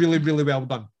 right. really, really, really well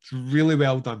done. It's really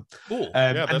well done. Cool. Yeah,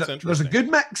 And that's there's a interesting. good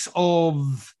mix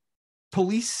of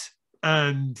police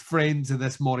and friends of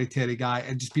this Maury Terry guy,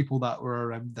 and just people that were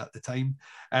around at the time.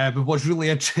 But what's really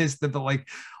interesting that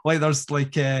there's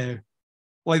like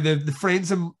the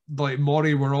friends of like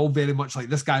Maury were all very much like,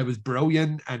 this guy was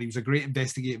brilliant and he was a great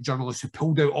investigative journalist who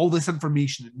pulled out all this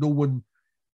information that no one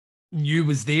knew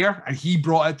was there, and he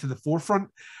brought it to the forefront.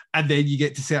 And then you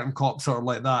get to certain cops sort of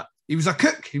like that. He was a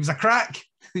cook. He was a crack.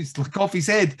 He's like off his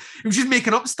head. He was just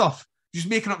making up stuff. Just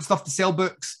making up stuff to sell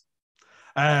books.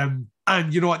 And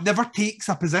you know, it never takes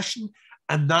a position,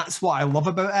 and that's what I love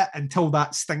about it until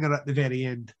that stinger at the very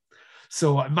end.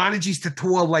 So it manages to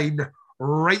toe a line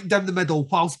right down the middle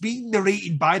whilst being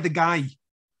narrated by the guy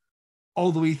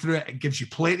all the way through it. It gives you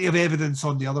plenty of evidence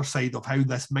on the other side of how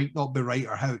this might not be right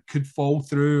or how it could fall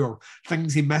through or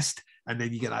things he missed. And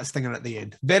then you get that stinger at the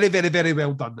end. Very, very, very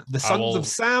well done. The Sons of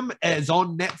Sam is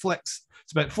on Netflix.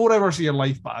 It's about 4 hours of your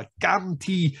life, but I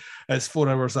guarantee it's 4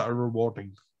 hours that are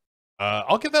rewarding.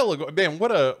 I'll give that a look. Man,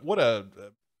 what a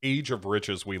age of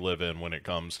riches we live in when it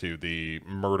comes to the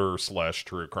murder /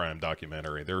 true crime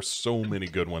documentary. There's so many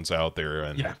good ones out there,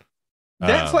 and yeah.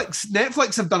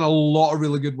 Netflix have done a lot of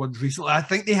really good ones recently. I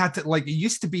think they had to, like, it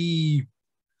used to be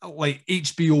like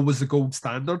HBO was the gold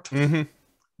standard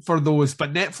for those,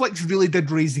 but Netflix really did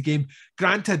raise the game.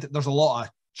 Granted, there's a lot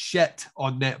of shit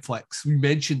on Netflix. We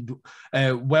mentioned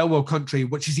Well Country,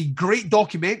 which is a great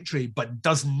documentary, but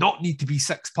does not need to be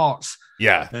 6 parts.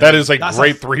 Yeah, that is a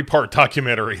great 3-part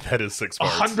documentary. That is 6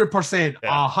 parts. 100%.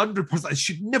 100%. It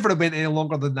should never have been any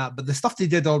longer than that. But the stuff they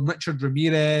did on Richard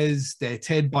Ramirez, the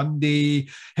Ted Bundy,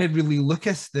 Henry Lee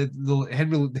Lucas, the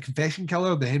Confession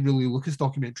Killer, the Henry Lee Lucas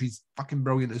documentary is fucking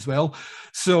brilliant as well.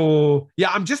 So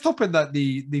yeah, I'm just hoping that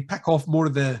they pick off more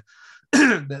of the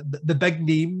the big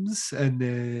names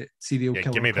and serial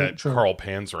killer. Give me that Carl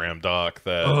Panzram doc.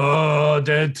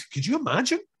 Dude, could you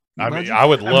imagine? I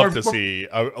would love to see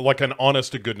like an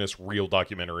honest to goodness real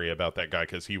documentary about that guy,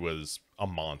 because he was a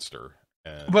monster.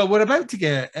 Well, we're about to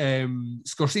get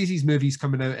Scorsese's movies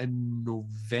coming out in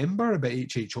November about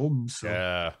H.H. Holmes. So.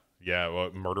 Yeah.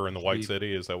 Well, Murder in the White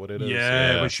City, is that what it is?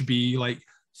 Yeah, which should be like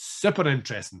super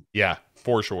interesting. Yeah,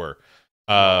 for sure.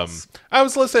 I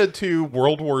was listening to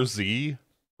World War Z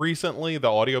recently, the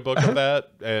audiobook of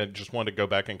that, and just wanted to go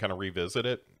back and kind of revisit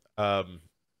it.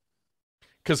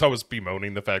 Because I was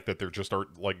bemoaning the fact that there just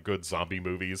aren't like good zombie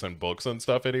movies and books and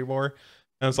stuff anymore.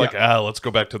 And I was like, let's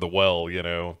go back to the well, you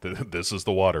know, this is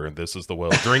the water and this is the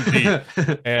well. Drink deep.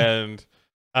 And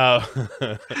I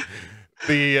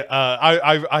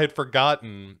had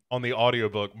forgotten on the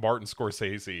audiobook, Martin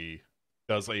Scorsese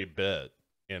does a bit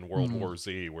in World War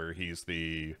Z where he's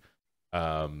the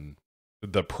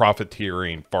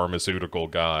profiteering pharmaceutical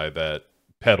guy that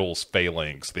peddles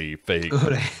phalanx, the fake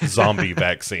zombie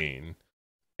vaccine.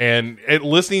 And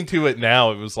listening to it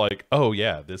now, it was like, oh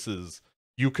yeah, this is,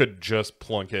 you could just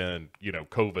plunk in, you know,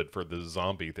 COVID for the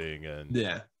zombie thing, and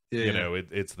you know,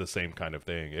 it's the same kind of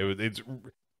thing. It's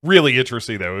really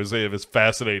interesting though. It was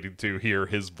fascinating to hear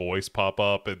his voice pop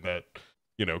up in that,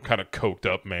 you know, kind of coked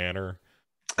up manner.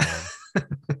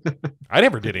 I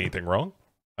never did anything wrong.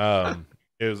 It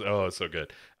was it's so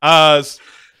good.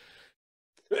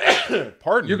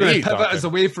 Pardon me. You're going to pivot us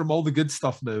away from all the good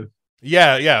stuff now.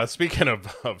 Yeah. Speaking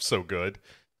of so good,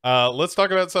 let's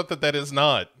talk about something that is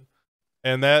not,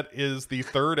 and that is the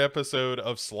 3rd episode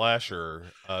of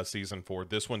Slasher, season 4.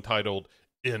 This one titled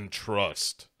 "In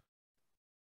Trust."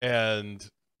 And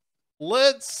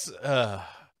let's.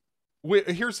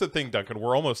 Here's the thing, Duncan.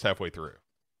 We're almost halfway through.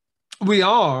 We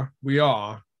are.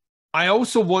 I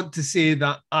also want to say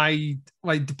that I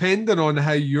like, depending on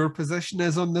how your position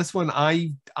is on this one,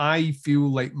 I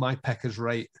feel like my pick is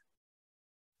right.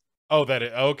 Oh,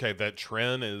 that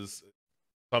Trin is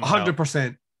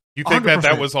 100%. You think 100%.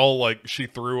 That was all like she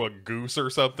threw a goose or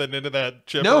something into that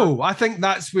chipper? No, I think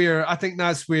that's where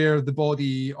the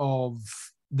body of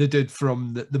the dude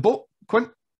from the boat, Quint.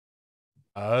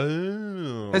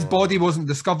 Oh. His body wasn't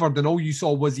discovered, and all you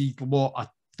saw was a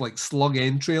slug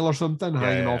entrail or something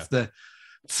hanging off the.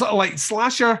 So, like,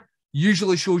 Slasher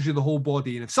usually shows you the whole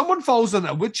body, and if someone falls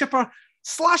into a wood chipper,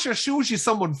 Slasher shows you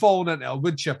someone falling into a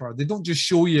wood chipper. They don't just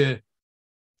show you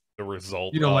the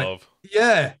result,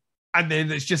 and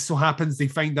then it just so happens they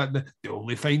find out they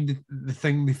only find the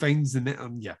thing they find's in it,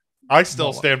 and I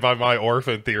still stand by my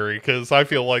orphan theory, because I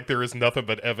feel like there is nothing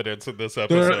but evidence in this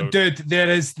episode. There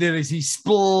is a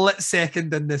split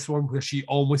second in this one where she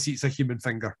almost eats a human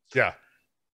finger. Yeah.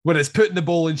 when it's put in the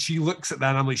bowl and she looks at that,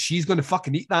 and I'm like, she's going to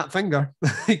fucking eat that finger.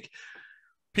 Like,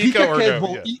 Pika Kid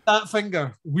will eat that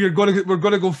finger. We're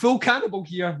gonna go full cannibal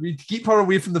here. We keep her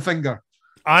away from the finger.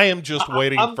 I am just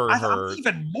waiting for her. I'm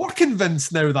even more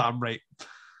convinced now that I'm right.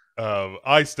 I'm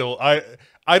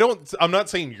not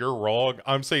saying you're wrong.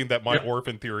 I'm saying that my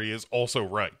orphan theory is also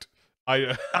right.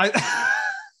 I've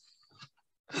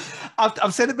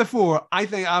said it before. I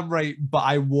think I'm right, but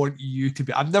I want you to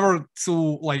be. I've never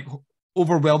so like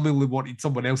overwhelmingly wanted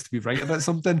someone else to be right about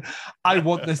something. I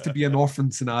want this to be an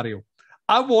orphan scenario.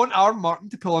 I want our Martin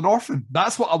to pull an orphan.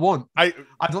 That's what I want. I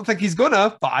don't think he's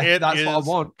gonna, but that's what I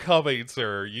want. Coming,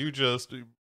 sir. You just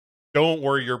don't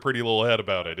worry your pretty little head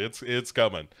about it. It's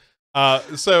coming.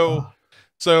 So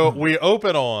we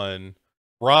open on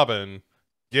Robin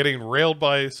getting railed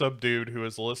by some dude who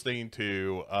is listening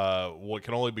to what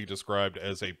can only be described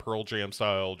as a Pearl Jam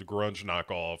styled grunge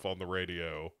knockoff on the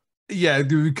radio. Yeah,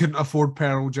 we couldn't afford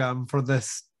Pearl Jam for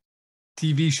this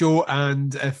TV show,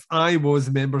 and if I was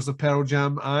members of Pearl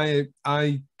Jam, I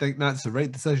think that's the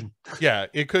right decision. Yeah,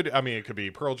 it could. I mean, it could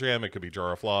be Pearl Jam. It could be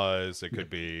Jar of Flies. It could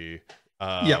be.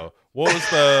 What was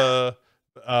the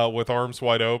with Arms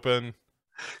Wide Open?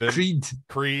 Creed.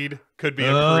 Creed could be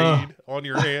a Creed on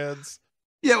your hands.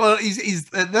 Yeah, well, he's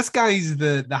this guy's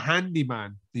the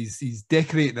handyman. He's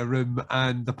decorating a room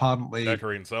and apparently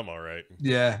decorating some, all right.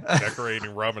 Yeah,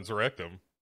 decorating Robin's rectum.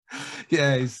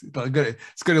 Yeah, it's going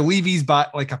to leave his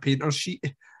back like a painter's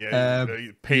sheet. Yeah,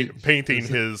 painting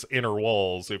his inner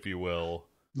walls, if you will.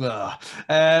 But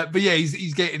yeah,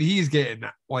 he's getting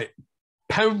like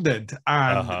pounded,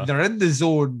 and they're in the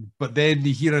zone. But then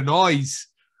they hear a noise.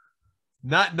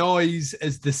 And that noise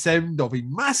is the sound of a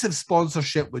massive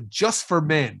sponsorship with Just for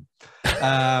Men.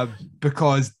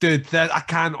 Because, dude, I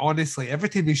can't honestly. Every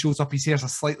time he shows up, his hair's a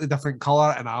slightly different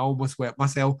color, and I almost wet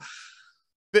myself.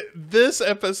 This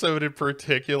episode in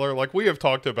particular, like we have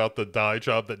talked about the dye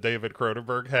job that David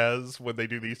Cronenberg has when they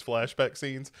do these flashback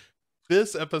scenes.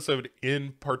 This episode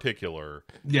in particular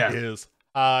is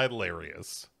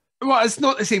hilarious. Well, it's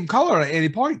not the same color at any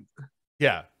point.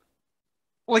 Yeah.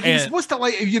 Like, he's supposed to,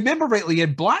 like, if you remember rightly, he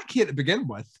had black hair to begin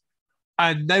with.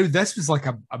 And now this was like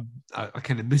a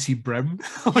kind of messy brim.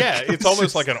 Like, yeah, it's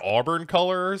almost like an auburn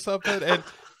color or something. And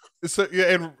so,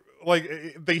 yeah, and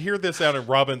like they hear this out, and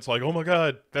Robin's like, "Oh my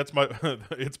god, that's my,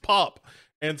 it's Pop."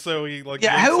 And so he like,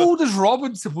 yeah. How old is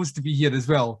Robin supposed to be here as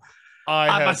well?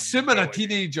 I'm assuming a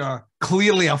teenager,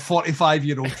 clearly a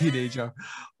 45-year-old teenager.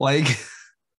 Like,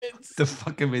 the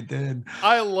fuck am I doing?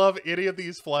 I love any of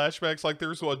these flashbacks. Like,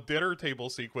 there's a dinner table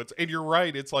sequence, and you're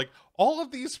right. It's like all of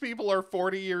these people are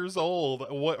 40 years old.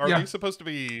 What are they supposed to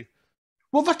be?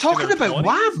 Well, they're talking about 20s?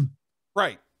 Wham,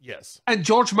 right? Yes, and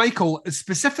George Michael,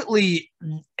 specifically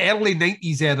early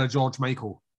 90s era George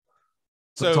Michael.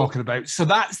 We're talking about. So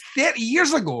that's 30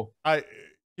 years ago.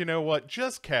 You know what?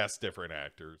 Just cast different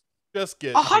actors. Just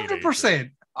get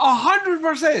 100%.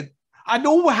 100%. I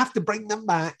know we have to bring them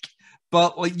back.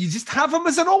 But, like, you just have him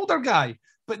as an older guy.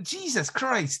 But Jesus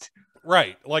Christ.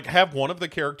 Right. Like, have one of the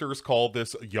characters called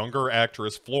this younger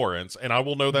actress Florence, and I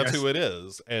will know that's who it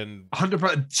is. And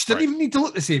 100%. She doesn't even need to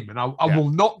look the same. And I will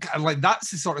not, like,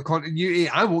 that's the sort of continuity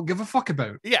I won't give a fuck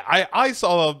about. Yeah, I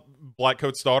saw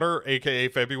Blackcoat's Daughter, a.k.a.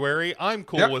 February. I'm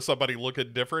cool with somebody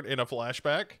looking different in a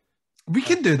flashback. We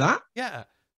can do that. Yeah.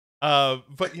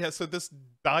 But, yeah, so this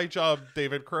dye job,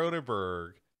 David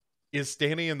Cronenberg, is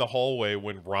standing in the hallway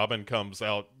when Robin comes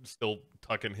out, still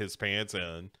tucking his pants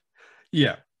in.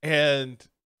 Yeah. And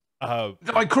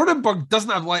like Cronenberg doesn't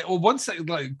have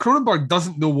Cronenberg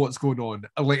doesn't know what's going on.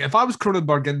 Like, if I was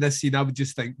Cronenberg in this scene, I would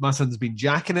just think my son's been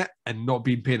jacking it and not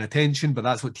been paying attention, but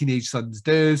that's what teenage sons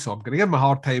do, so I'm gonna give him a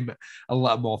hard time and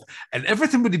let him off. And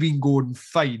everything would have been going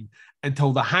fine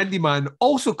until the handyman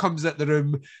also comes at the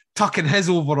room tucking his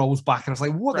overalls back, and it's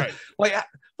like, what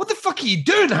the fuck are you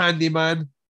doing, handyman?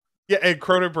 Yeah, and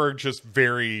Cronenberg just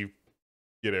very,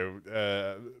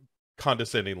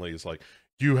 condescendingly is like,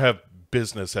 "You have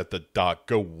business at the dock.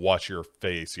 Go wash your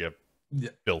face, you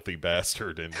filthy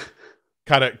bastard," and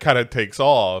kind of takes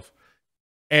off.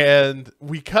 And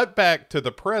we cut back to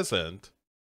the present,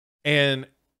 and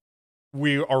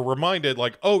we are reminded,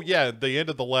 like, oh yeah, at the end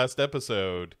of the last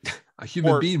episode, a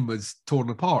human being was torn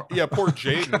apart. Yeah, poor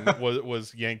Jaden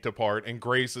was yanked apart, and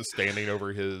Grace is standing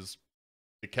over his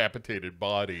decapitated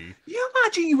body. You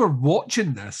imagine you were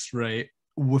watching this, right,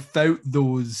 without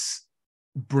those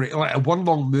breaks, like a one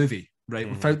long movie, right,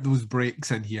 without those breaks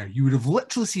in here. You would have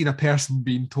literally seen a person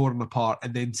being torn apart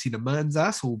and then seen a man's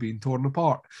asshole being torn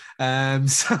apart.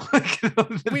 So like,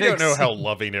 we don't know how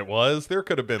loving it was. There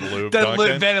could have been lube. Didn't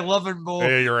look very loving, Bo.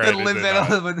 Yeah, you're right. Didn't look very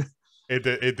loving.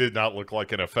 It did not look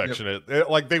like an affectionate,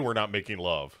 like they were not making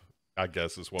love, I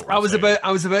guess is what we're saying.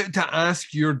 I was about to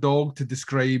ask your dog to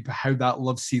describe how that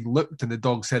love scene looked, and the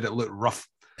dog said it looked rough.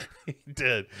 He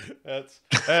did.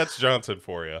 That's Johnson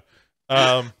for you.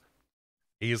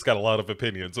 He's got a lot of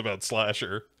opinions about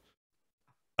slasher.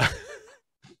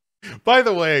 By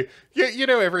the way, you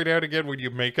know, every now and again when you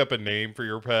make up a name for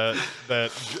your pet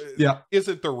that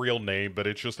isn't the real name, but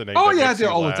it's just a name. Oh yeah, I do it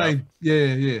all the time.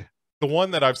 Yeah. The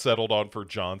one that I've settled on for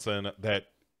Johnson that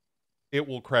it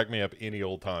will crack me up any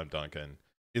old time, Duncan,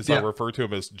 is I refer to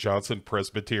him as Johnson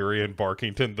Presbyterian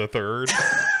Barkington III.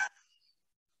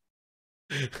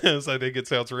 Because I think it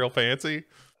sounds real fancy.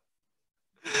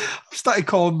 I've started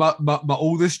calling my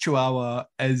oldest chihuahua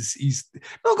he's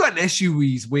not got an issue with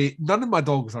his weight. None of my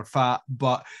dogs are fat,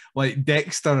 but like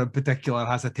Dexter in particular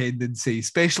has a tendency,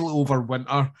 especially over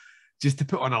winter, just to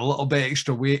put on a little bit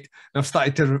extra weight. And I've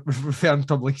started to refer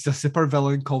to him like he's a super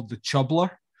villain called the Chubbler.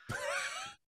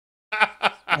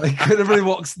 Like whenever he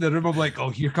walks in the room, I'm like, oh,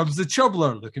 here comes the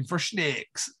Chubbler looking for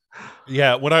snakes.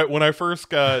 Yeah, when I first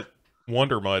got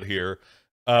Wonder Mud here,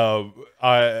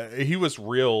 he was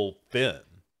real thin.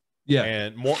 Yeah,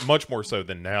 and much more so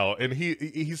than now. And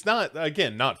he's not,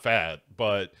 again, not fat,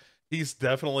 but he's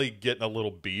definitely getting a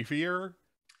little beefier.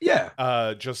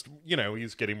 Yeah. Just, you know,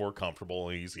 he's getting more comfortable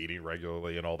and he's eating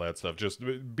regularly and all that stuff. Just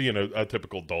being a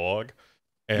typical dog.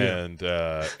 And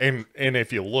and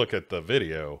if you look at the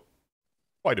video,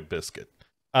 quite a biscuit.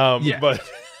 But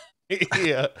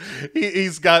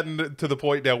he's gotten to the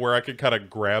point now where I can kind of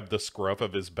grab the scruff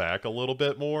of his back a little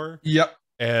bit more. Yep.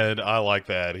 And I like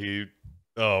that.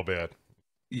 Oh man.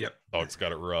 Yep. Dog's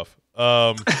got it rough.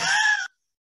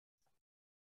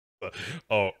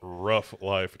 Rough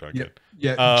life, Duncan.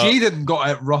 Yeah. Jaden got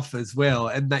it rough as well,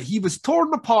 and that he was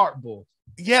torn apart, Bo.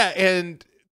 Yeah, and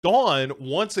Dawn,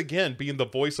 once again, being the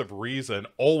voice of reason,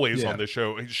 always on the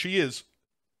show. She's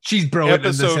brilliant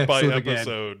episode by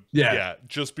episode. Yeah,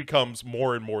 just becomes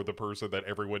more and more the person that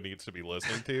everyone needs to be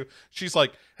listening to. She's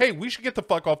like, hey, we should get the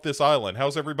fuck off this island.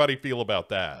 How's everybody feel about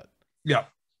that? Yeah.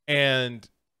 And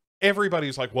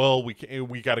everybody's like, well, we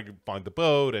got to find the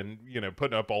boat and, you know,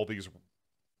 putting up all these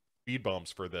speed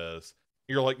bumps for this.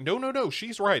 You're like, no,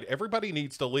 she's right. Everybody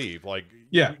needs to leave. Like,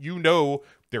 you know,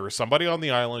 there is somebody on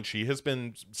the island. She has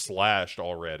been slashed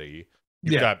already.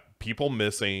 You've got people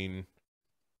missing.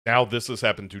 Now this has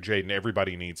happened to Jaden.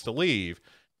 Everybody needs to leave.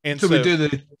 And so we do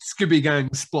the Scooby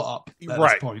Gang split up at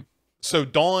this point. So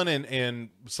Dawn and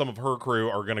some of her crew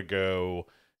are going to go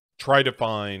try to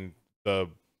find the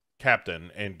captain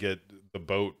and get the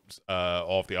boat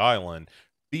off the island.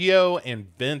 Theo and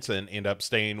Vincent end up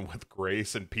staying with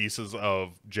Grace and pieces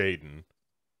of Jaden.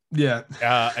 Yeah.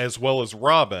 As well as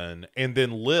Robin. And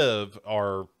then Liv,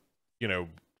 our, you know,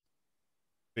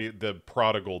 the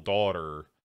prodigal daughter,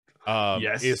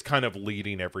 is kind of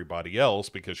leading everybody else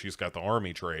because she's got the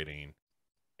army training.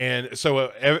 And so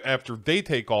after they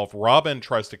take off, Robin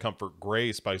tries to comfort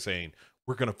Grace by saying,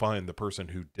 we're going to find the person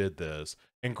who did this.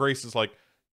 And Grace is like,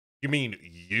 you mean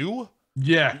you?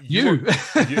 Yeah, you're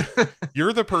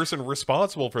the person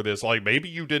responsible for this. Like, maybe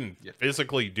you didn't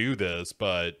physically do this,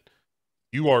 but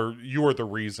you are the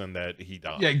reason that he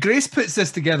died. Yeah, Grace puts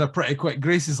this together pretty quick.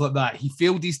 Grace is like that. He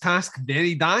failed his task, then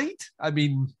he died. I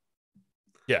mean...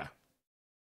 Yeah.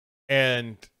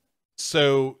 And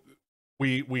so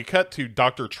we cut to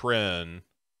Dr. Trin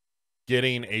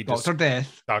getting a... Dr.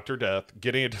 Death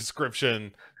getting a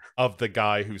description of the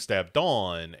guy who stabbed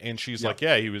Dawn, and she's like,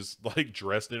 yeah, he was like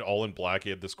dressed all in black. He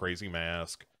had this crazy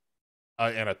mask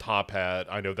and a top hat.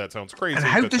 I know that sounds crazy. And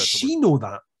how does she know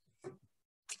that?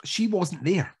 She wasn't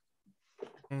there.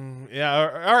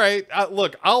 Yeah, all right.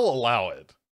 Look, I'll allow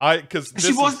it. Because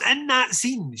she wasn't in that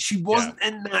scene. She wasn't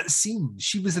in that scene.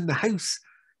 She was in the house.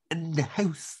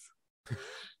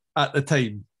 At the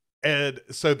time. And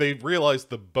so they realized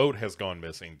the boat has gone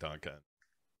missing, Duncan.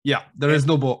 Yeah, there is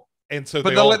no boat. And so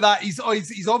they're like that. He's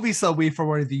obviously away for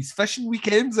one of these fishing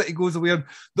weekends that he goes away on.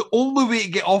 The only way to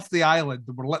get off the island,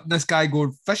 and we're letting this guy go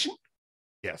fishing.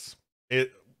 Yes.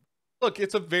 It's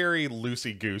a very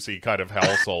loosey-goosey kind of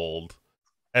household,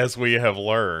 as we have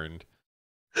learned.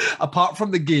 Apart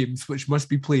from the games, which must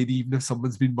be played even if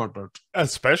someone's been murdered.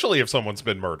 Especially if someone's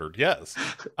been murdered, yes.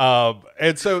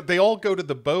 And so they all go to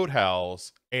the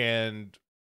boathouse, and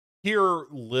here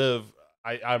Liv...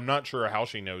 I'm not sure how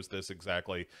she knows this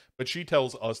exactly, but she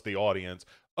tells us, the audience,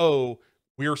 oh,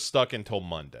 we're stuck until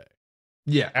Monday.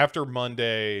 Yeah. After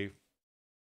Monday,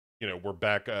 you know, we're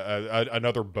back.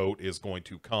 Another boat is going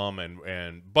to come,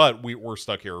 but we're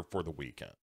stuck here for the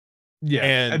weekend. Yeah.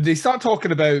 And they start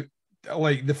talking about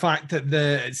like the fact that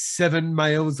it's 7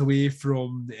 miles away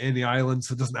from any island,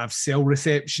 so it doesn't have cell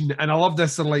reception. And I love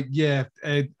this. They're like, yeah,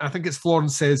 I think it's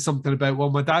Florence says something about, well,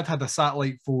 my dad had a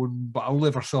satellite phone, but I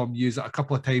never saw him use it a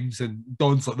couple of times. And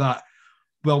Dawn's like that.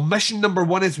 Well, mission number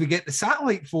 1 is we get the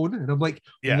satellite phone. And I'm like,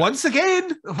 once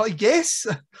again, I'm like, yes.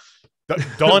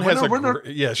 Dawn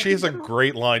has she has a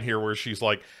great line here where she's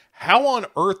like, how on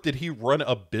earth did he run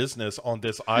a business on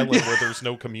this island where there's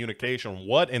no communication?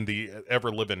 What in the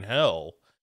ever-living hell?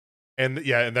 And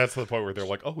and that's the point where they're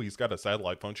like, oh, he's got a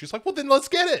satellite phone. She's like, well, then let's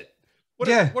get it.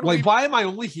 Why am I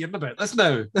only hearing about this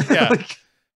now? Yeah.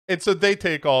 And so they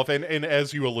take off, and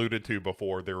as you alluded to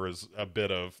before, there is a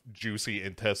bit of juicy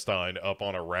intestine up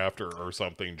on a rafter or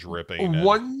something dripping.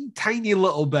 One tiny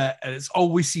little bit, and it's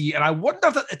all we see. And I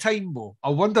wondered at the time, I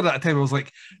was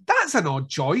like, that's an odd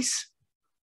choice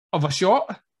of a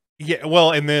shot. Yeah,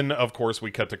 well, and then, of course,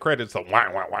 we cut to credits, the wah,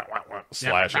 wah, wah, wah, wah,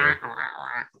 slasher.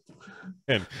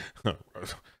 And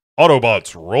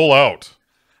Autobots, roll out.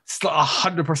 It's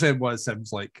 100% what it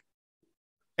sounds like.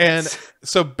 And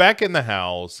so back in the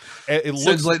house, it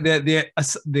looks like the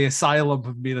Asylum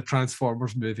have made a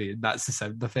Transformers movie, and that's the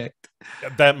sound effect.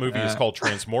 That movie is called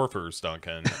Transmorphers,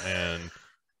 Duncan, and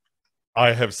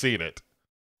I have seen it.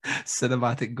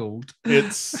 Cinematic gold.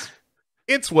 It's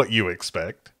what you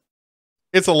expect.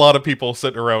 It's a lot of people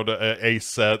sitting around a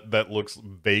set that looks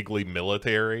vaguely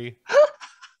military,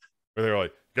 where they're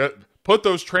like, put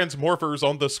those Transmorphers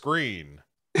on the screen.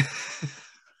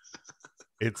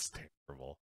 It's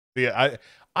terrible. Yeah,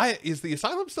 is the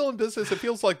Asylum still in business? It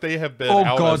feels like they have been. Oh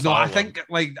God, no! I think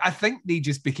they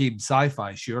just became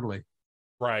Sci-Fi. Surely,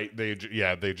 right? They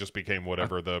just became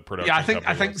whatever the production. Yeah,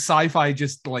 I think Sci-Fi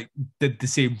just did the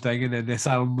same thing, and then the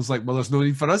Asylum was like, well, there's no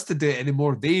need for us to do it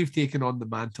anymore. They've taken on the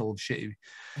mantle of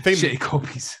shitty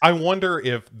copies. I wonder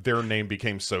if their name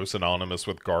became so synonymous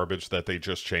with garbage that they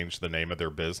just changed the name of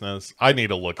their business. I need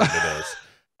to look into this.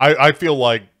 I feel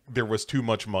like there was too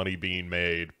much money being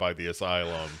made by the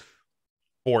Asylum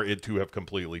for it to have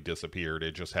completely disappeared.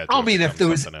 It just had to if there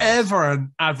was ever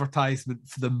an advertisement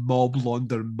for the mob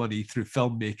laundering money through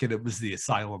filmmaking, it was the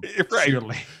Asylum. Right.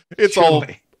 Surely. It's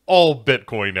all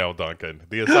Bitcoin now, Duncan.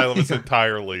 The Asylum is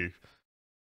entirely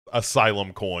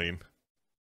Asylum coin.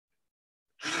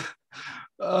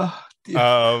 But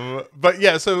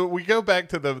yeah, so we go back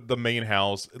to the main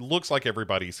house. It looks like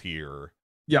everybody's here.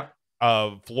 Yeah.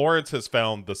 Florence has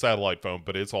found the satellite phone,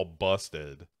 but it's all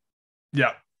busted.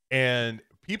 Yeah. And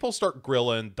people start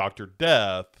grilling Dr.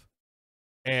 Death,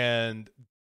 and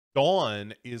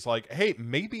Dawn is like, hey,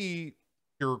 maybe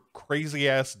your crazy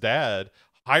ass dad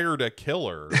hired a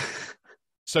killer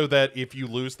so that if you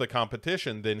lose the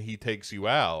competition, then he takes you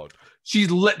out.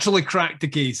 She's literally cracked the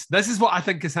case. This is what I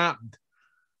think has happened.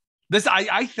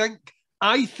 I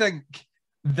think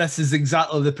this is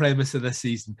exactly the premise of this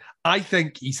season. I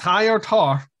think he's hired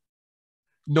her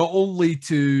not only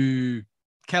to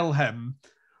kill him,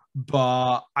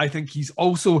 but I think he's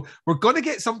also... We're going to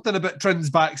get something about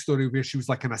Trin's backstory where she was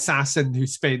like an assassin who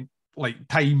spent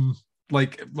time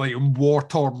like in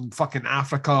war-torn fucking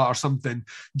Africa or something,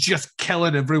 just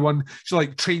killing everyone. She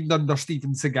trained under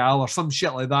Steven Seagal or some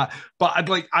shit like that. But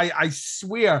I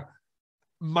swear...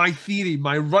 My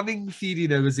running theory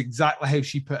now is exactly how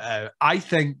she put it out. I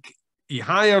think he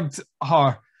hired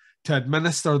her to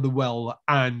administer the will,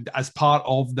 and as part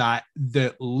of that,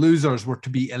 the losers were to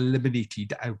be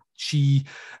eliminated out.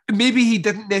 Maybe he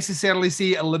didn't necessarily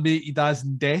say eliminated as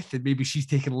in death, and maybe she's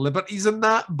taking liberties in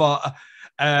that, but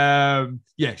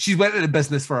she went into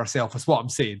business for herself, is what I'm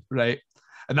saying, right?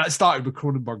 And that started with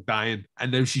Cronenberg dying,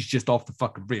 and now she's just off the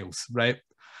fucking rails, right?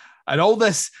 And all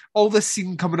this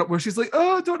scene coming up where she's like,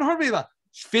 oh, don't hurt me. That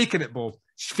she's faking it, Bo.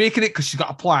 She's faking it because she's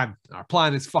got a plan. Our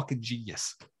plan is fucking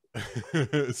genius.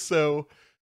 So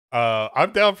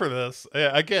I'm down for this.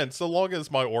 Again, so long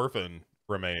as my orphan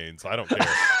remains, I don't care.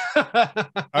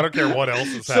 I don't care what else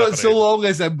is happening. So long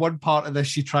as in one part of this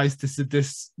she tries to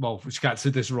seduce, well, she can't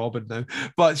seduce Robin now,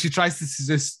 but she tries to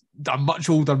seduce a much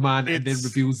older man and then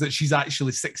reveals that she's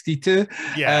actually 62.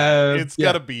 Yeah, it's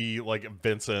got to be like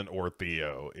Vincent or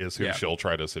Theo is who she'll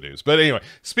try to seduce. But anyway,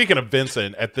 speaking of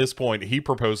Vincent, at this point, he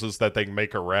proposes that they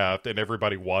make a raft, and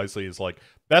everybody wisely is like,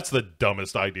 that's the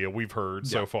dumbest idea we've heard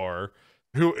so far.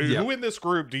 Who in this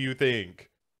group do you think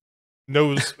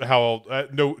knows how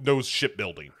knows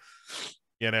shipbuilding?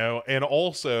 You know, and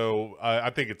also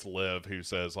I think it's Liv who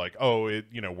says like, oh,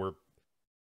 we're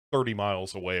 30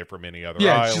 miles away from any other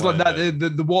island. She's like that.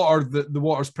 The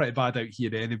water's pretty bad out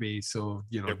here anyway, so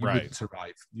you wouldn't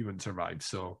survive. You wouldn't survive.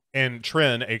 So, and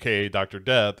Trin, aka Dr.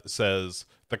 Death, says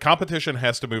the competition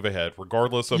has to move ahead,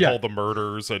 regardless of all the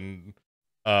murders and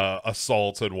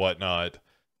assaults and whatnot.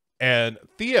 And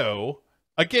Theo,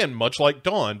 again, much like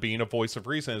Dawn, being a voice of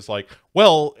reason, is like,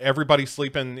 well, everybody's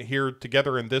sleeping here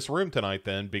together in this room tonight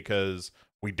then, because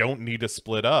we don't need to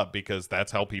split up, because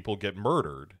that's how people get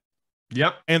murdered.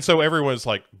 Yep. And so everyone's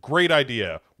like, great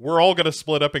idea. We're all going to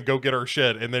split up and go get our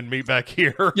shit and then meet back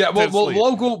here. Yeah, we'll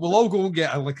all go and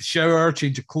get a shower,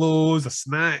 change of clothes, a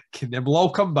snack, and then we'll all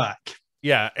come back.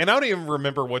 Yeah, and I don't even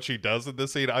remember what she does in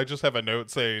this scene. I just have a note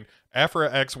saying,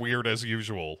 Afra acts weird as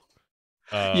usual.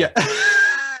 Yeah.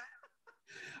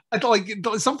 I'd like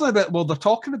something about, well, they're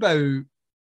talking about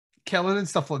killing and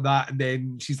stuff like that, and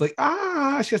then she's like,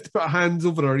 she has to put her hands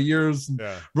over her ears, and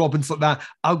Robin's like that.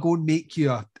 I'll go and make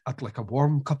you a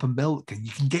warm cup of milk, and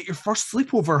you can get your first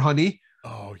sleepover, honey.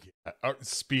 Oh yeah.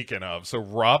 Speaking of, so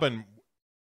Robin,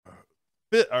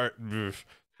 Duncan.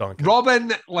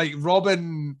 Robin,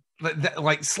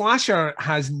 like Slasher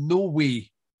has no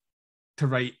way to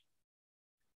write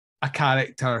a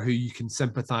character who you can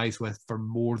sympathize with for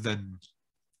more than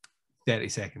 30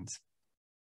 seconds.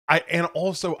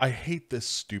 I hate this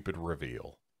stupid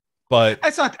reveal, but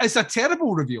it's a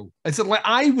terrible reveal. It's like,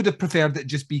 I would have preferred it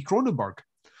just be Cronenberg.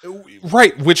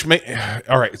 Right,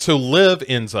 all right, so Liv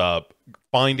ends up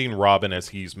finding Robin as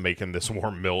he's making this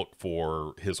warm milk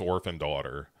for his orphan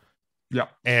daughter. Yeah.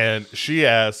 And she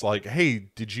asks, like,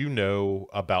 hey, did you know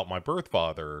about my birth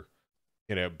father,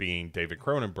 being David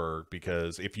Cronenberg?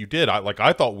 Because if you did,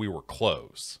 I thought we were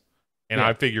close. And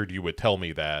I figured you would tell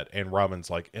me that. And Robin's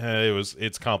like,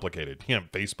 it's complicated.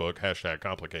 Facebook,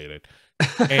 #complicated.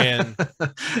 And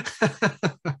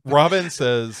Robin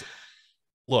says,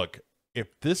 look,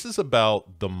 if this is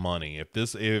about the money,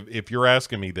 if you're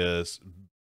asking me this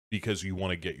because you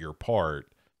want to get your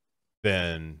part,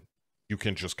 then you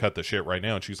can just cut the shit right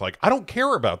now. And she's like, I don't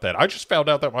care about that. I just found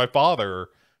out that my father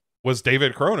was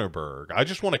David Cronenberg. I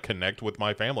just want to connect with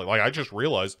my family. Like, I just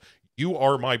realized you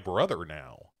are my brother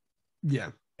now.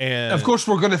 Yeah. And of course,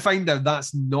 we're going to find out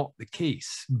that's not the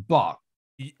case, but.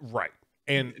 Right.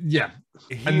 And yeah.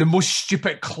 In the most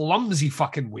stupid, clumsy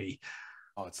fucking way.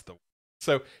 Oh,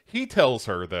 so he tells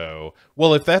her, though,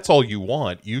 well, if that's all you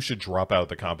want, you should drop out of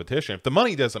the competition. If the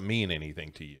money doesn't mean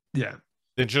anything to you,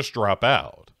 then just drop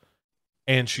out.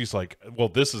 And she's like, well,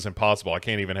 this is impossible. I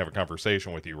can't even have a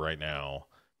conversation with you right now.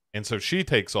 And so she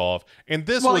takes off. And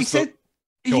this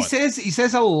he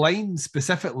says a line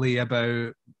specifically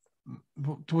about,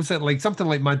 was it like something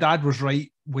like, my dad was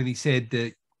right when he said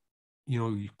that,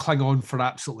 you cling on for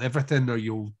absolutely everything, or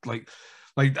you'll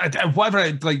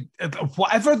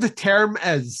whatever the term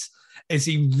is a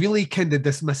really kind of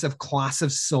dismissive,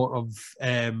 classist sort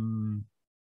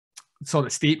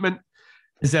of statement,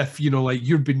 as if,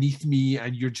 you're beneath me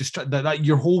and you're just that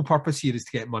your whole purpose here is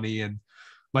to get money, and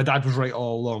my dad was right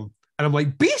all along. And I'm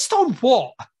like, based on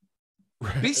what?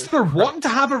 Based on her wanting to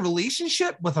have a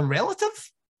relationship with a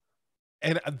relative?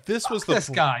 And this was this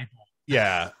guy.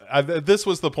 Yeah, this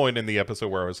was the point in the episode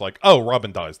where I was like, "Oh,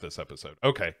 Robin dies this episode."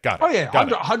 Okay, got it. Oh yeah,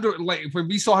 100. Like when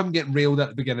we saw him getting railed at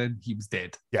the beginning, he was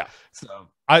dead. Yeah, so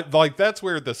that's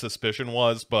where the suspicion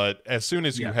was. But as soon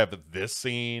as you have this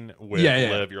scene with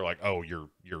Liv, you're like, "Oh, you're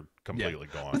completely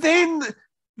gone." But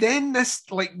then this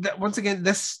once again,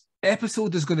 this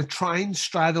episode is going to try and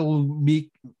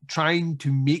trying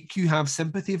to make you have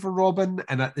sympathy for Robin,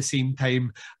 and at the same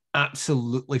time,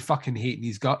 absolutely fucking hating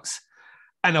his guts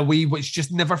in a way which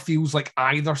just never feels like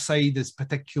either side is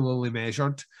particularly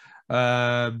measured.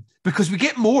 Because we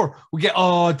get more. We get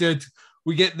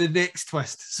the next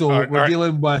twist. So we're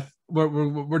dealing with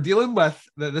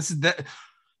this is that.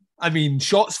 I mean,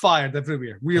 shots fired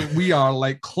everywhere. We are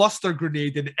like cluster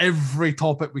grenade in every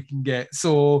topic we can get.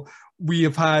 So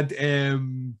we've had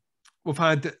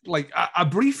like a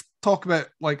brief talk about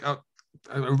like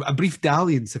a brief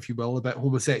dalliance, if you will, about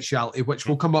homosexuality, which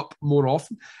will come up more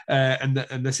often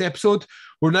in this episode.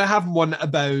 We're now having one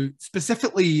about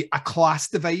specifically a class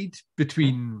divide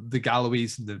between the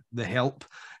Galloways and the Help.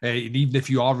 And even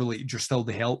if you are related, you're still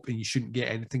the Help, and you shouldn't get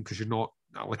anything because you're not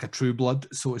like a true blood,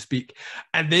 so to speak.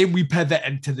 And then we pivot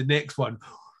into the next one.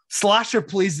 Slasher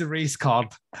plays the race card,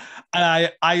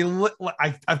 and I'm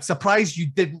surprised you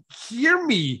didn't hear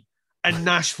me in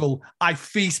Nashville. I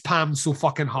face palmed so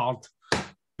fucking hard.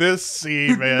 This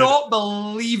scene, man. I could not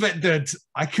believe it, dude.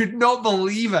 I could not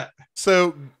believe it.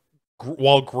 So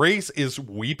while Grace is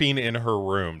weeping in her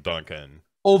room, Duncan,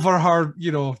 over her,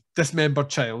 dismembered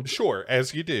child. Sure,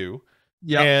 as you do.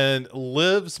 Yeah. And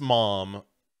Liv's mom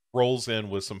rolls in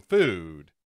with some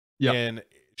food. Yeah. And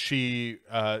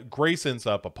Grace ends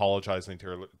up apologizing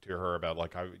to her about,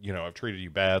 like, I've treated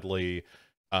you badly.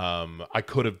 I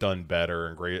could have done better.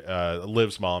 And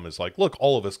Liv's mom is like, look,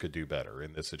 all of us could do better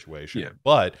in this situation. Yeah.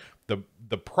 But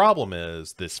the problem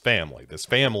is this family. This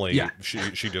family, Yeah.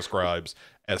 she describes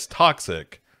as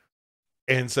toxic,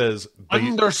 and says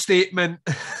understatement.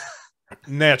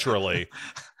 Naturally.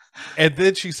 And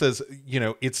then she says,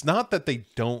 it's not that they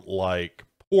don't like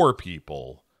poor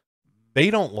people. They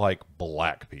don't like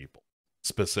black people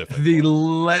specifically. They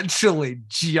literally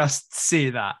just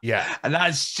say that. Yeah. And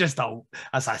that's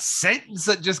a sentence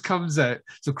that just comes out.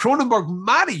 So Cronenberg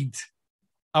married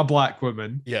a black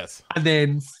woman. Yes. And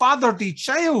then fathered a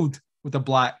child with a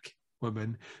black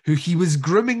woman who he was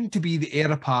grooming to be the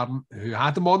heir apparent, who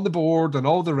had him on the board and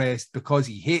all the rest because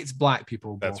he hates black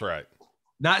people. That's right.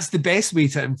 That's the best way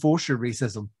to enforce your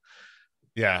racism.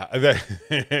 Yeah.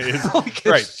 Like,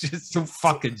 right. It's just so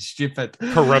fucking stupid.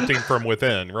 Corrupting from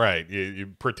within, right.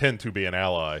 You pretend to be an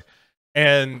ally.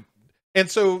 And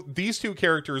so these two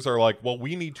characters are like, well,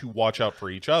 we need to watch out for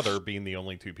each other, being the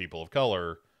only two people of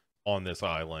color on this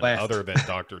island, other than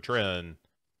Dr. Trin,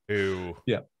 who,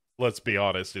 let's be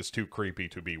honest, is too creepy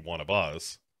to be one of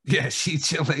us. Yeah, she is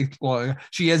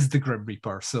the Grim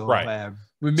Reaper, so right.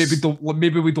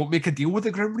 maybe we don't make a deal with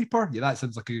the Grim Reaper. Yeah, that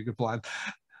sounds like a good plan.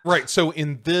 Right. So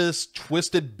in this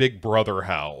twisted Big Brother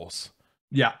house,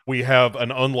 we have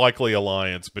an unlikely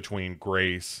alliance between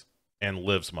Grace and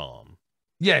Liv's mom.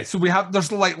 Yeah, so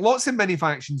there's like lots of mini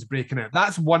factions breaking out.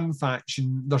 That's one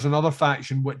faction. There's another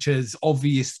faction which is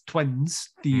obvious twins,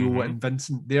 Theo and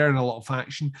Vincent. They're in a little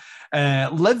faction.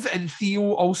 Liv and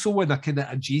Theo also in a kind of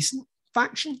adjacent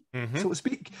faction, so to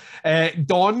speak.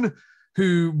 Dawn,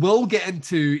 who will get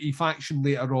into a faction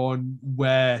later on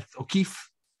with O'Keefe.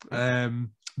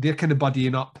 They're kind of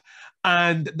buddying up,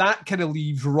 and that kind of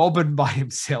leaves Robin by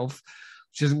himself,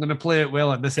 which isn't going to play it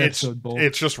well in this episode.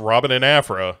 It's just Robin and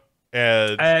Afra.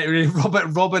 And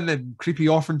Robin and creepy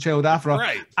orphan child Afra,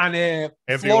 right? And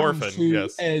the Florence, orphan, who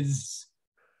is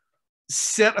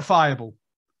certifiable.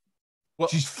 Well,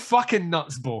 she's fucking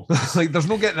nuts, Bo. Like, there's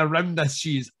no getting around this.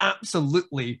 She is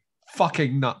absolutely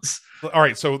fucking nuts. All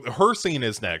right, so her scene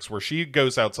is next, where she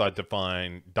goes outside to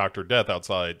find Dr. Death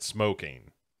outside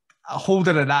smoking.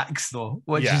 Holding an axe, though,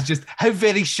 which is just how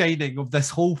very shining of this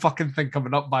whole fucking thing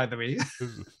coming up, by the way.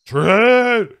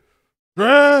 Trin!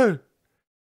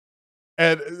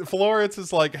 And Florence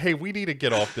is like, hey, we need to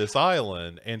get off this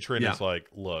island. And Trin is like,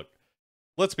 look,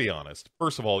 let's be honest.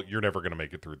 First of all, you're never going to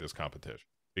make it through this competition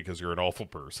because you're an awful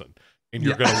person. And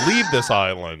you're going to leave this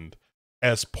island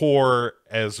as poor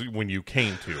as when you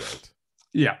came to it.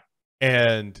 Yeah.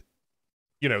 And,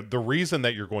 the reason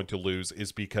that you're going to lose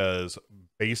is because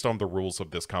based on the rules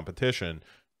of this competition,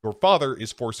 your father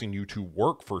is forcing you to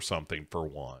work for something for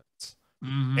once.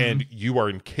 And you are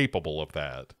incapable of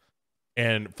that.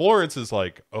 And Florence is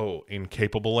like, oh,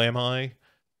 incapable am I?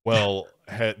 Well,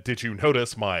 did you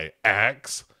notice my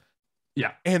axe?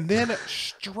 Yeah. And then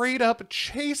straight up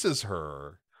chases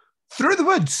her. Through the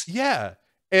woods. Yeah.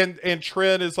 And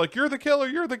Trin is like, you're the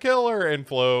killer. And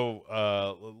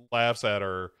Flo laughs at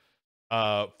her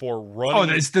for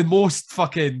running. Oh, it's the most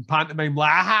fucking pantomime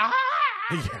laugh.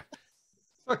 Yeah.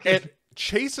 Okay. And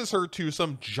chases her to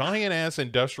some giant-ass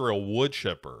industrial wood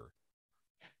chipper.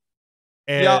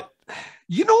 And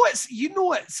You know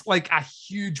it's like a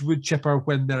huge wood chipper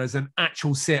when there is an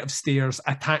actual set of stairs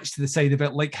attached to the side of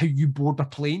it, like how you board a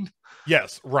plane.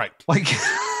 Yes, right. Like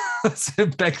that's how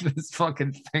big this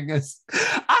fucking thing is.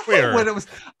 I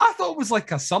thought it was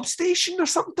like a substation or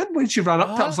something when she ran up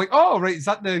to it. I was like, oh right, is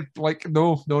that the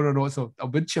no, it's a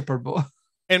wood chipper, but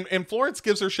and Florence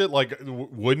gives her shit like,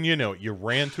 wouldn't you know, you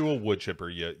ran to a wood chipper,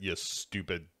 you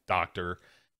stupid doctor.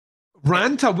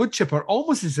 Ran to a wood chipper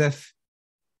almost as if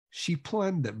she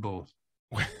planned it, Bo.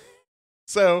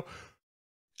 So,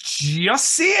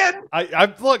 just saying.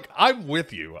 Look, I'm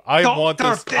with you. I want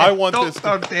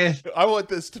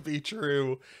this to be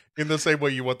true in the same way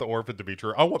you want the orphan to be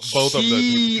true. I want both of them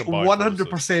to combine.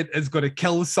 100% is going to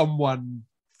kill someone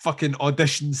fucking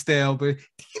audition style, but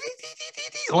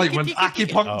like when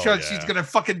acupuncture, she's going to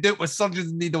fucking do it with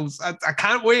surgeon's needles. I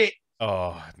can't wait.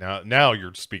 Oh, now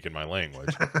you're speaking my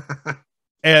language.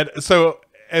 And so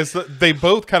as they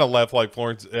both kind of left, like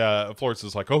Florence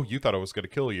is like, oh, you thought I was going to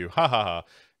kill you. Ha ha ha.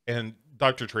 And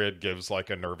Dr. Trin gives like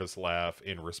a nervous laugh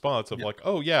in response of like,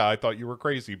 oh yeah, I thought you were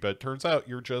crazy, but turns out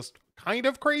you're just kind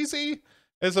of crazy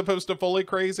as opposed to fully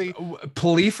crazy.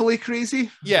 Playfully crazy?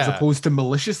 Yeah. As opposed to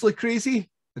maliciously crazy?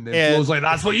 And then Flo's like,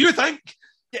 that's what you think?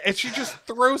 Yeah, and she just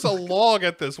throws a log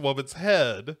at this woman's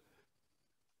head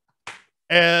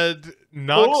and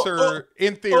knocks her,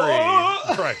 in theory,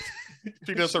 right.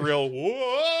 She does a real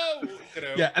whoa,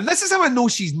 Yeah, and this is how I know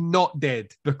she's not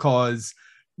dead, because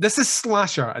This is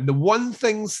slasher, and the one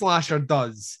thing slasher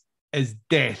does is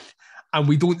death. And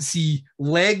we don't see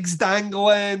legs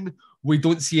dangling. We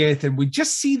don't see anything. We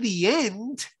just see the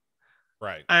end.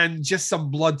 Right. And just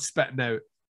some blood spitting out.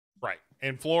 Right.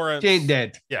 And Florence... She ain't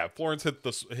dead. Yeah, Florence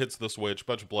hits the switch.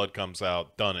 Bunch of blood comes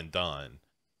out. Done and done.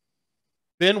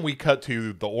 Then we cut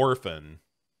to the orphan,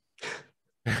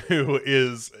 who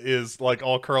is like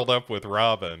all curled up with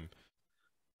Robin.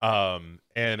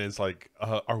 And is like,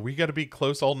 are we going to be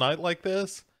close all night like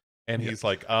this? And he's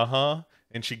like, uh-huh.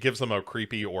 And she gives him a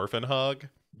creepy orphan hug.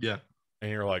 Yeah. And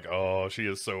you're like, oh, she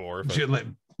is so orphan. She's like,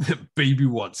 baby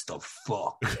wants to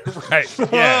fuck. Right.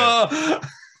 Yeah.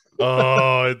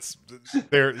 Oh, it's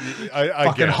there. I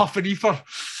fucking get huff and ether.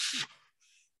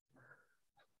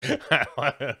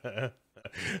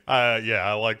 Yeah,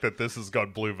 I like that this has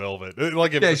got blue velvet.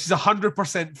 Like if, yeah, she's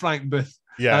 100% Frank Booth.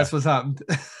 Yeah. That's what's happened.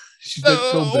 She's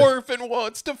the orphan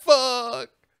wants to fuck.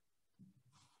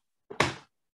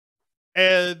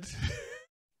 And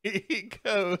he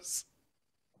goes.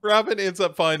 Robin ends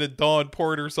up finding Dawn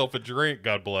poured herself a drink.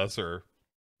 God bless her.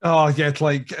 Oh, yeah,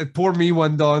 like, pour me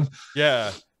one, Dawn.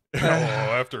 Yeah. Oh,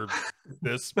 after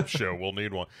this show, we'll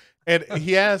need one. And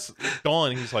he asks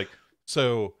Dawn, he's like,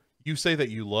 so you say that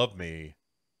you love me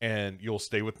and you'll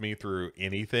stay with me through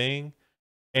anything?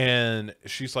 And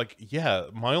she's like, yeah,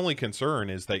 my only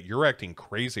concern is that you're acting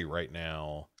crazy right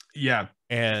now. Yeah.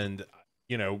 And,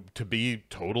 you know, to be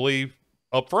totally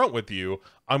upfront with you,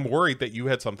 I'm worried that you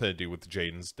had something to do with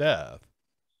Jaden's death.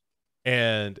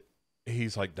 And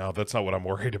he's like, no, that's not what I'm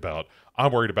worried about.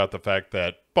 I'm worried about the fact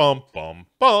that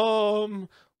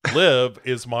Liv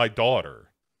is my daughter.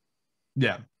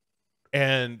 Yeah.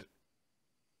 And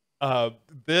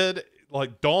then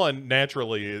like Dawn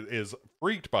naturally is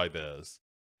freaked by this.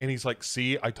 And he's like,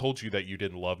 see, I told you that you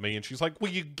didn't love me. And she's like, will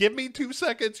you give me 2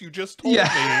 seconds? You just told me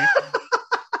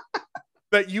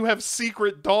that you have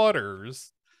secret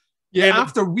daughters. Yeah, and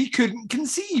after we couldn't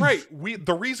conceive. Right.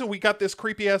 The reason we got this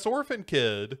creepy ass orphan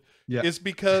kid is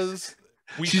because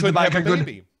she's couldn't have a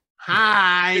baby. Going,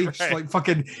 hi. Right. She's like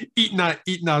fucking eating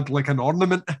that like an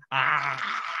ornament.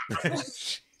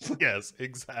 Yes,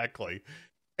 exactly.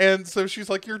 And so she's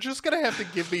like, you're just going to have to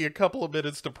give me a couple of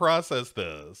minutes to process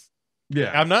this.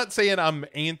 Yeah. I'm not saying I'm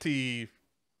anti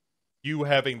you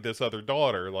having this other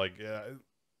daughter. Like,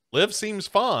 Liv seems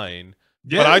fine.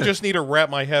 Yeah. But I just need to wrap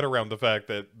my head around the fact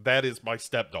that that is my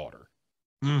stepdaughter.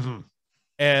 Mm-hmm.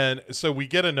 And so we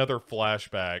get another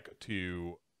flashback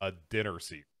to a dinner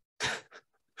scene.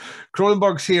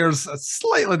 Cronenberg's hair's a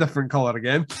slightly different color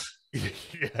again.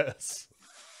 Yes.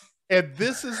 And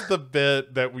this is the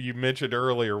bit that you mentioned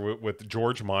earlier with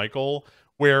George Michael,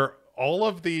 where all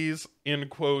of these, in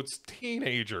quotes,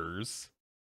 teenagers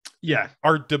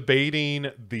are debating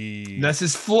the... This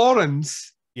is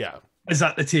Florence. Yeah. Is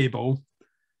at the table.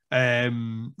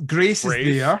 Grace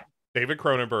is there. David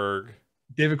Cronenberg,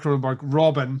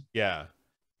 Robin. Yeah.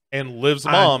 And Liv's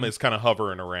mom is kind of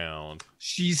hovering around.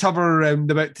 She's hovering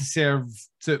around about to serve,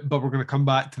 but we're going to come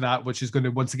back to that, which is going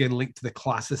to once again link to the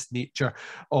classist nature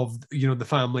of, you know, the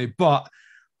family. But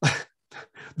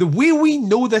the way we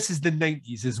know this is the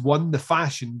 90s is one, the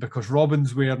fashion, because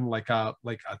Robin's wearing like a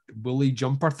woolly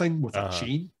jumper thing with a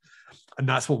chain. And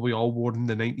that's what we all wore in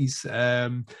the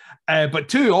 90s. But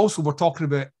two, also, we're talking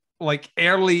about like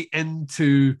early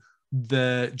into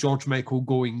the George Michael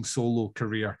going solo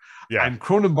career. Yeah. And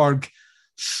Cronenberg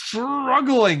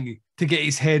struggling to get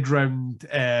his head around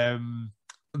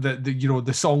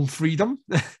the song Freedom.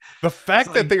 The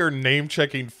fact that they are name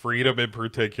checking Freedom in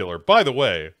particular, by the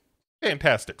way,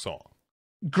 fantastic song.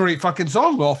 Great fucking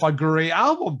song off a great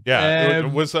album. Yeah,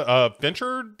 it was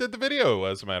Fincher did the video,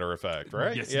 as a matter of fact,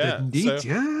 right? Yes, yeah, indeed. So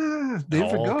yeah, they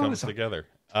all comes together.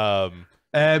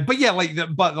 But yeah,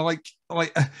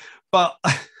 but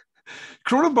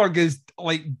Cronenberg is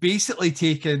like basically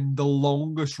taking the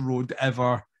longest road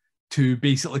ever to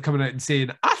basically coming out and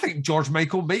saying, "I think George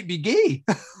Michael might be gay."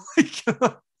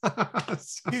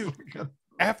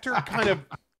 After kind of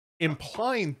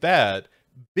implying that,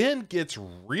 Ben gets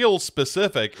real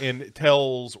specific and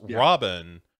tells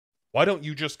Robin, why don't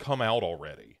you just come out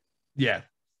already? Yeah.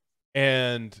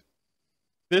 And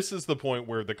this is the point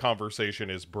where the conversation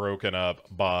is broken up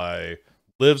by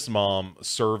Liv's mom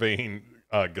serving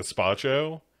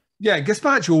gazpacho. Yeah,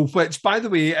 gazpacho, which, by the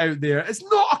way, out there, is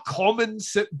not a common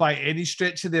soup by any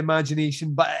stretch of the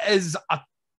imagination, but it is a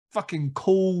fucking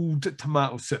cold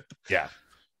tomato soup. Yeah.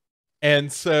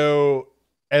 And so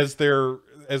as they're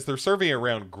serving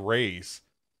around, Grace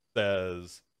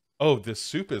says, oh, this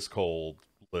soup is cold,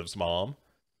 Liv's mom.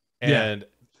 And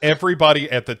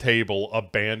everybody at the table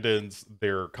abandons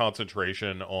their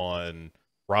concentration on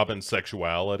Robin's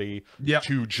sexuality Yep.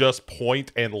 to just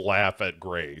point and laugh at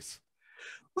Grace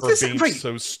Well, for this, being right.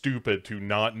 so stupid to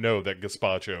not know that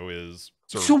gazpacho is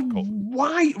served So cold.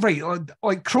 why, right?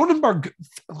 Like Cronenberg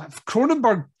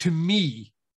to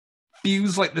me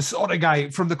feels like the sort of guy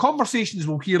from the conversations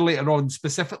we'll hear later on,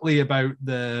 specifically about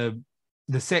the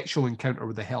sexual encounter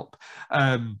with the help,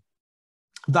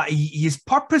 that he is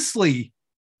purposely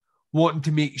wanting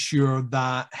to make sure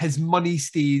that his money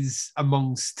stays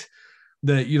amongst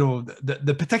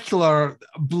the particular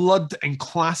blood and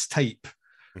class type,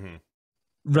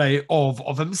 right,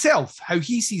 of himself, how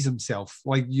he sees himself,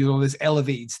 like, this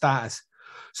elevated status.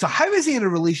 So how is he in a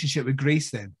relationship with Grace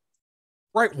then?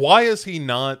 Right. Why is he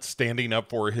not standing up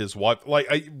for his wife? Like,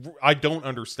 I don't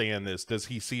understand this. Does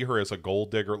he see her as a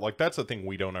gold digger? Like, that's the thing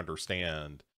we don't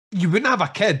understand. You wouldn't have a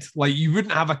kid. Like, you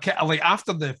wouldn't have a kid. Like,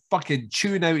 after the fucking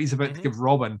tune out he's about to give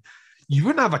Robin, you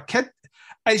wouldn't have a kid.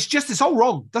 It's all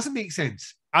wrong. Doesn't make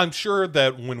sense. I'm sure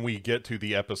that when we get to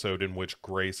the episode in which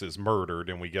Grace is murdered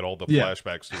and we get all the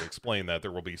flashbacks to explain that,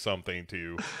 there will be something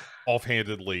to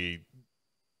offhandedly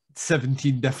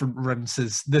 17 different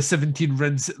rinses. The 17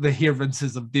 hair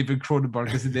rinses of David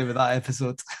Cronenberg is the name of that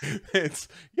episode. It's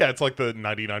like the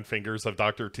 99 fingers of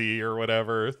Dr. T or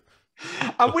whatever.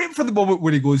 I'm waiting for the moment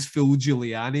where he goes full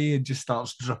Giuliani and just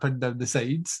starts dripping down the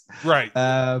sides. Right.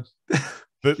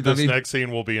 This next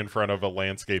scene will be in front of a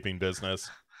landscaping business.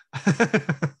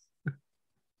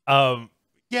 And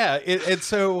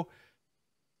so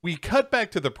we cut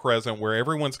back to the present where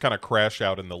everyone's kind of crashed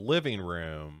out in the living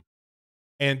room.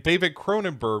 And David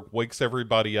Cronenberg wakes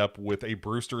everybody up with a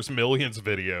Brewster's Millions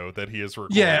video that he has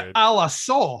recorded. Yeah, a la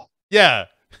Saw. Yeah.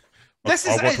 This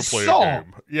is a Saw.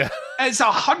 Yeah. It's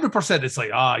 100%. It's like,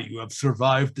 you have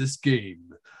survived this game.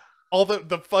 Although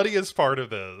the funniest part of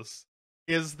this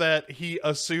is that he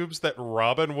assumes that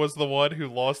Robin was the one who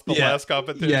lost the last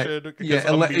competition.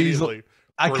 Immediately.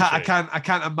 I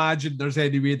can't imagine there's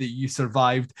any way that you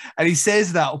survived. And he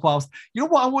says that whilst, you know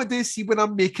what I want to see when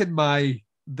I'm making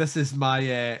this is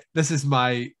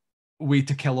my way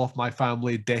to kill off my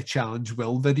family death challenge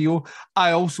video.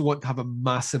 I also want to have a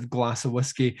massive glass of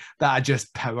whiskey that I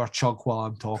just power chug while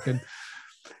I'm talking.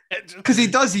 Because he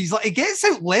does, he gets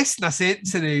out less than a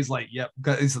sentence and he's like, yep,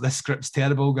 this script's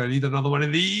terrible, gonna need another one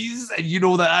of these. And you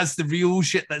know that's the real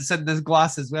shit that's in this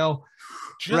glass as well.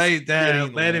 Just right there,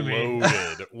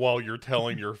 loaded while you're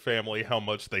telling your family how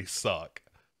much they suck.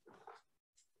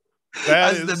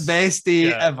 That's the best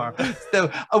day ever.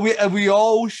 So we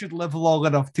all should live long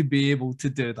enough to be able to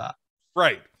do that.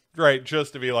 Right.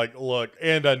 Just to be like, look,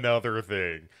 and another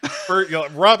thing.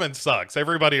 Robin sucks.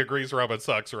 Everybody agrees Robin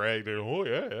sucks, right? Oh,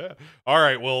 yeah. All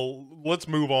right, well, let's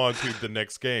move on to the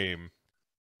next game,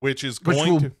 which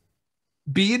will to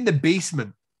be in the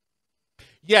basement.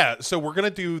 Yeah, so we're going to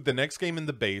do the next game in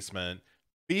the basement.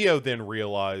 Theo then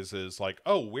realizes, like,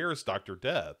 oh, where's Dr.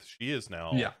 Death? She is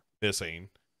now missing.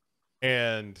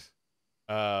 And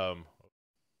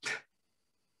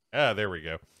there we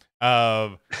go.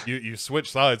 You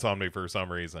switch sides on me for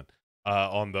some reason.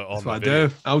 On the I do.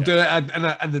 I'll do it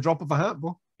and the drop of a hat,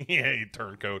 bro. Yeah, you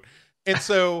turncoat. And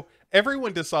so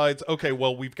everyone decides, okay,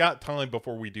 well, we've got time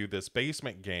before we do this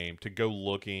basement game to go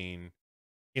looking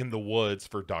in the woods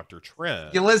for Dr.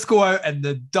 Trent. Yeah, let's go out in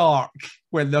the dark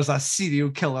when there's a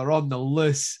serial killer on the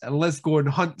loose, and let's go and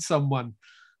hunt someone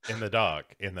in the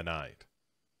dark in the night.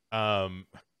 You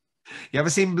ever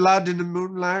seen blood in the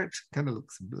moonlight? Kind of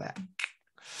looks black.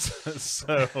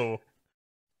 So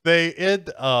they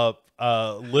end up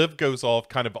Liv goes off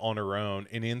kind of on her own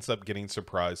and ends up getting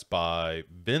surprised by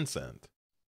Vincent.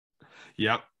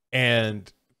 Yep.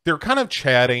 And they're kind of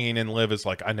chatting and Liv is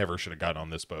like, I never should have gotten on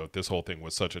this boat. This whole thing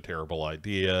was such a terrible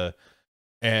idea.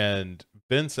 And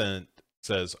Vincent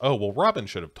says, oh, well, Robin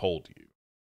should have told you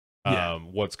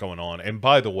what's going on. And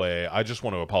by the way, I just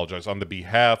want to apologize on the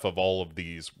behalf of all of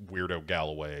these weirdo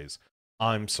Galloways.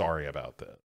 I'm sorry about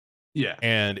this. Yeah.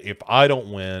 And if I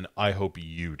don't win, I hope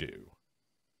you do.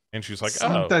 And she's like,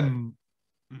 something.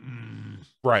 Oh.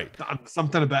 Right.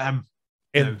 Something about him.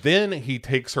 And then he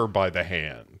takes her by the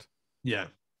hand. Yeah.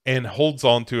 And holds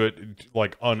on to it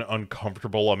like an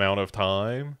uncomfortable amount of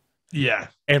time. Yeah.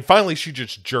 And finally she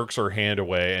just jerks her hand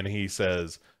away and he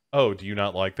says, oh, do you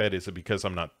not like that? Is it because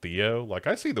I'm not Theo? Like,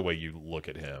 I see the way you look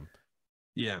at him.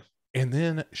 Yeah. And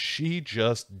then she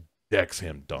just decks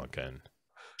him, Duncan.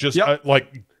 Just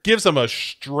like gives him a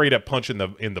straight up punch in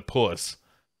the puss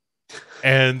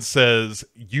and says,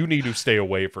 you need to stay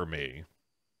away from me.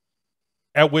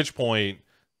 At which point,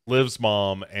 Liv's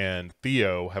mom and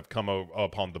Theo have come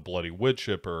upon the bloody wood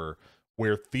chipper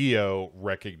where Theo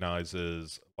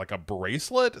recognizes like a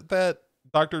bracelet that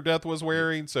Dr. Death was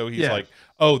wearing. So he's Yeah. like,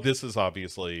 oh, this is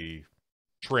obviously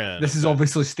trend. This is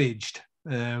obviously staged.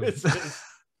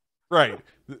 Right.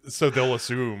 So they'll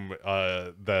assume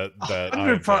that I'm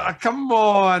dead. Come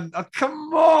on. Oh,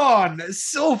 come on. It's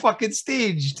so fucking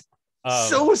staged.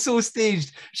 So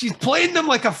staged. She's playing them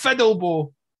like a fiddle,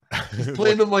 Bo. She's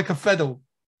playing them like a fiddle.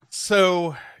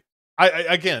 So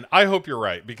I hope you're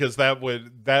right, because that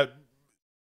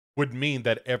would mean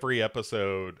that every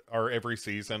episode or every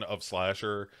season of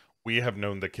Slasher, we have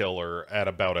known the killer at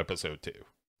about episode 2.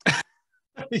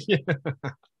 Yeah.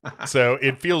 So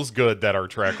it feels good that our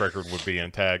track record would be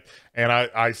intact, and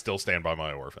I still stand by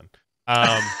my orphan.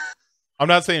 I'm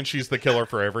not saying she's the killer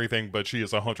for everything, but she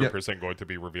is 100% going to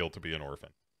be revealed to be an orphan.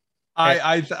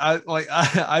 I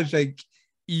think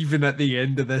even at the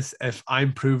end of this, if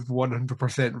I'm proved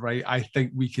 100% right, I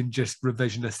think we can just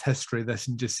revisionist history this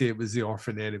and just say it was the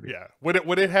orphan enemy. Yeah,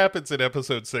 when it happens in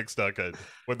episode 6, Duncan,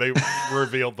 when they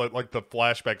revealed the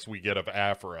flashbacks we get of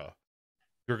Afra,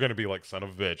 you're going to be like, son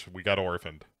of a bitch, we got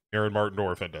orphaned. Aaron Martin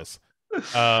orphaned us.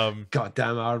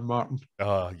 Goddamn Aaron Martin.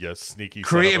 Yes, sneaky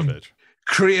creative, son of a bitch.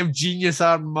 Creative genius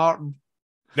Aaron Martin.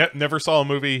 Never saw a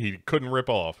movie he couldn't rip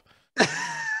off.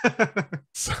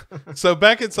 So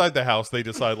back inside the house, they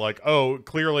decide like, oh,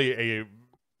 clearly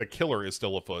the killer is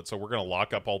still afoot, so we're going to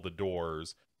lock up all the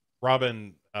doors.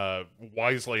 Robin,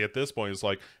 wisely at this point, is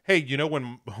like, hey, you know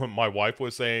when my wife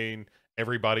was saying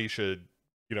everybody should,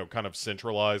 kind of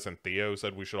centralize, and Theo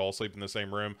said we should all sleep in the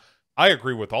same room? I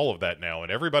agree with all of that now,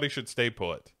 and everybody should stay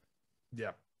put.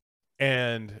 Yeah.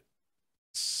 And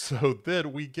so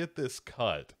then we get this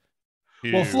cut.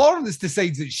 Well, Florence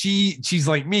decides that she's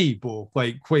like me, Bo.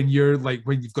 Like when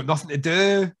you've got nothing to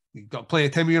do, you've got plenty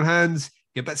of time on your hands,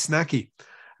 you're a bit snacky.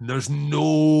 And there's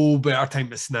no better time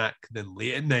to snack than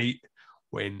late at night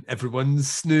when everyone's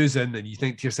snoozing and you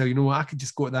think to yourself, you know what, I could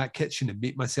just go to that kitchen and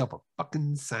make myself a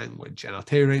fucking sandwich. And I'll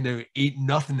tell you right now, ain't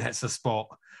nothing hits the spot.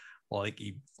 Like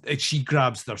she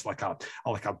grabs, there's like a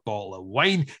bottle of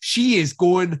wine. She is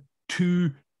going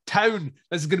to town.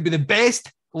 This is going to be the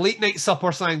best late night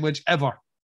supper sandwich ever.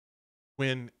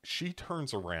 When she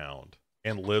turns around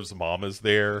and Liv's mom is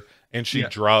there, and she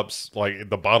drops like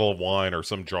the bottle of wine or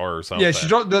some jar or something. Yeah, she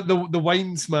dropped the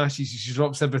wine smashes. She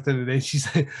drops everything, and then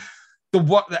she's like,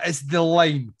 it's the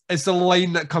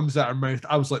line that comes out her mouth.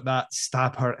 I was like, that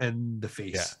stab her in the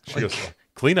face. Yeah, she goes,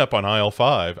 clean up on aisle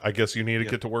 5. I guess you need to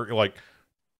get to work. Like,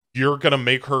 you're gonna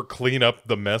make her clean up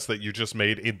the mess that you just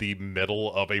made in the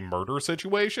middle of a murder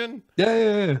situation?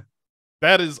 Yeah.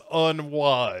 That is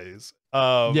unwise.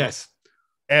 Yes.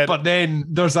 But then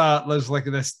there's like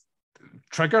this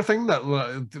trigger thing that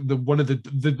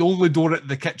the only door at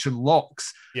the kitchen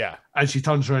locks. Yeah. And she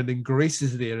turns around and Grace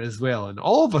is there as well. And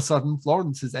all of a sudden,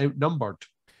 Florence is outnumbered.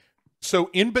 So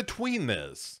in between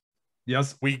this,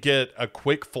 yes, we get a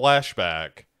quick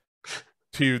flashback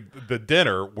to the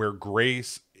dinner where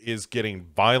Grace is getting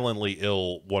violently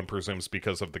ill, one presumes,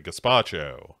 because of the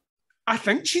gazpacho. I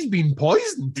think she's been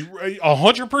poisoned.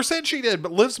 100% she did,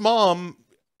 but Liv's mom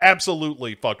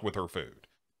absolutely fucked with her food.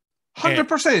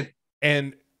 100%.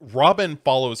 And Robin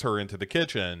follows her into the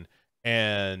kitchen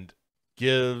and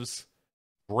gives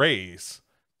Grace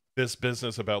this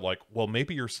business about like, well,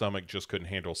 maybe your stomach just couldn't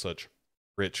handle such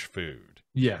rich food.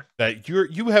 Yeah. That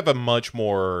you have a much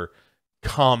more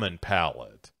common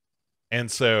palate. And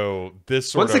so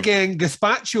this once again,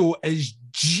 gazpacho is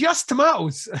just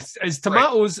tomatoes. It's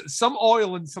tomatoes, right, some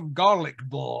oil and some garlic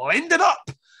blended up.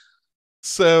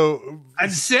 So and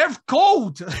served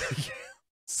cold.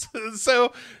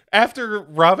 So after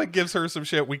Robin gives her some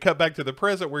shit, we cut back to the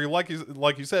present where, like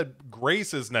you said,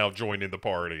 Grace is now joining the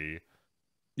party.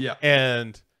 Yeah.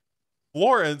 And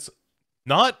Florence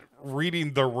not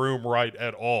reading the room right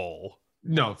at all.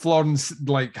 No, Florence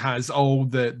like has all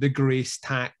the Grace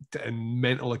tact and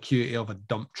mental acuity of a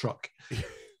dump truck.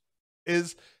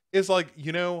 is like,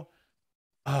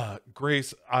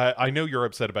 Grace, I know you're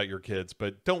upset about your kids,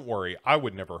 but don't worry, I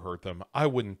would never hurt them. I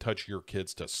wouldn't touch your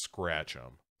kids to scratch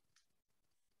them.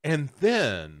 And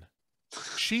then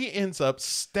she ends up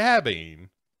stabbing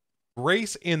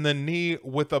Grace in the knee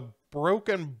with a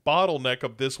broken bottleneck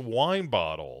of this wine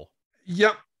bottle.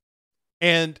 Yep.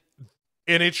 And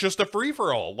it's just a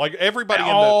free-for-all. Like, everybody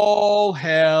all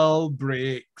hell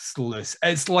breaks loose.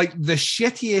 It's like the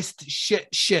shittiest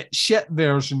shit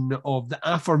version of the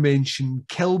aforementioned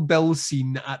Kill Bill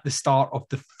scene at the start of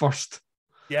the first.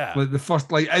 Yeah. Like the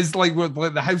first, like, it's like with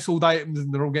like the household items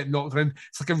and they're all getting knocked around.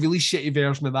 It's like a really shitty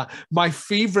version of that. My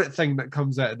favorite thing that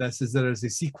comes out of this is there is a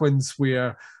sequence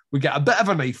where we get a bit of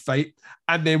a knife fight,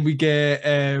 and then we get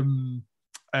the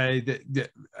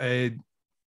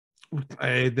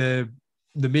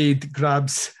maid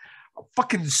grabs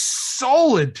fucking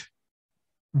solid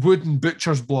wooden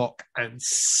butcher's block and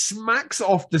smacks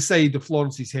off the side of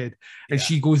Florence's head, and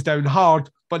she goes down hard,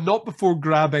 but not before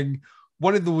grabbing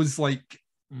one of those like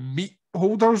meat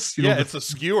holders. You know, it's a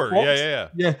skewer. Blocks.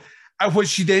 Yeah. And which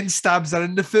she then stabs her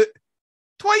in the foot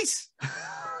twice,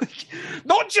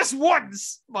 not just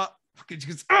once, but fucking she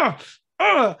goes,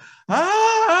 my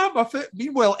foot.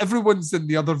 Meanwhile, everyone's in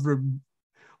the other room,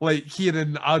 like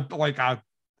hearing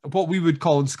what we would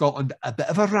call in Scotland a bit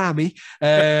of a rammy,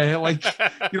 like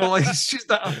she's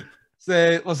that.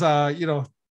 Was a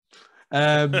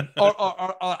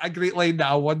or a great line that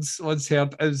I once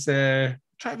heard is trying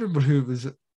to remember who it was.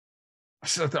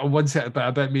 I once heard, but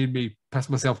I bet made me piss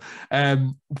myself.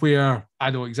 Where I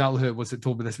know exactly who it was that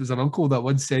told me this. It was an uncle that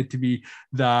once said to me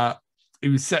that he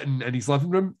was sitting in his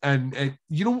living room, and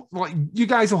like you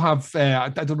guys will have. I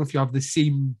don't know if you have the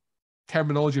same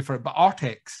terminology for it, but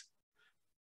Artex.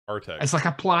 It's like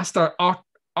a plaster.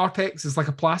 Artex is like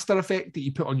a plaster effect that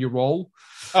you put on your wall.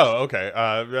 Oh, okay.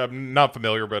 I'm not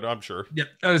familiar, but I'm sure. Yeah,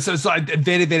 so it's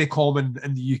very, very common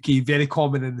in the UK, very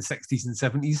common in the 60s and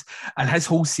 70s. And his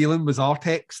whole ceiling was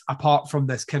Artex, apart from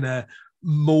this kind of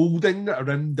molding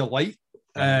around the light,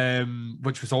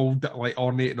 which was all like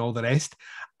ornate and all the rest.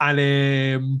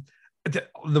 And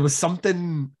there was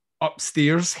something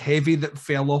upstairs heavy that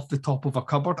fell off the top of a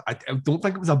cupboard. I don't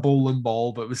think it was a bowling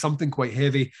ball, but it was something quite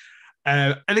heavy.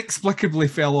 Inexplicably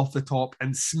fell off the top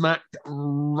and smacked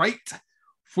right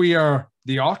where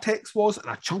the Artex was, and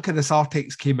a chunk of this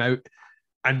Artex came out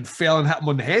and fell and hit him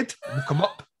on the head and come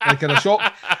up like in a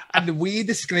shock. And the way he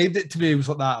described it to me was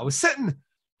like that. I was sitting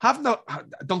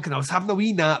Duncan, I was having a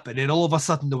wee nap, and then all of a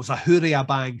sudden there was a hooray a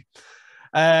bang.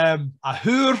 A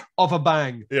whore of a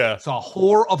bang. Yeah. So a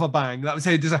whore of a bang. That was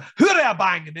how there's a hooray a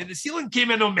bang, and then the ceiling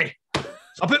came in on me. So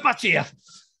I put my chair.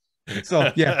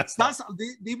 So yeah, so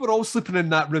they were all sleeping in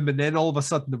that room, and then all of a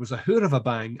sudden there was a whore of a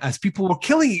bang as people were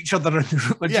killing each other in the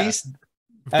room adjacent.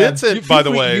 Vincent, by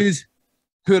the way, use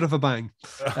whore of a bang.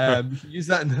 Use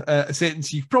that in a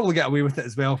sentence. You probably get away with it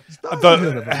as well.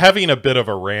 Having a bit of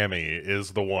a rammy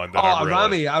is the one that a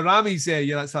rammy's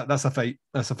that's a fight.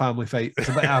 That's a family fight. It's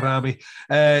a bit of a rammy.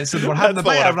 So they were having a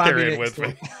bit of a rammy with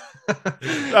me.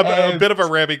 A bit of a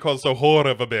rammy caused a whore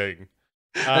of a bang.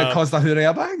 It caused a hooray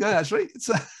a bang. That's right.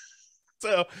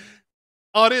 So,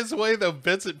 on his way, though,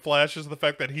 Vincent flashes the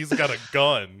fact that he's got a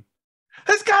gun.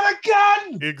 He's got a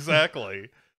gun! Exactly.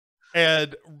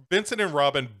 And Vincent and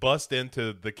Robin bust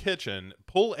into the kitchen,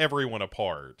 pull everyone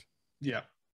apart. Yeah.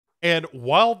 And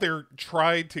while they're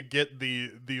trying to get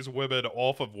these women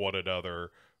off of one another,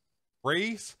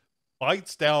 Grace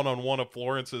bites down on one of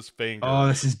Florence's fingers. Oh,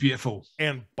 this is beautiful.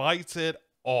 And bites it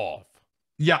off.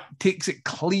 Yeah, takes it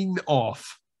clean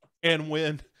off. And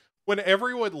when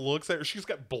everyone looks at her, she's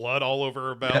got blood all over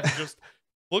her mouth. Just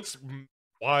looks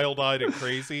wild-eyed and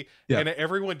crazy. Yeah. And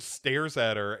everyone stares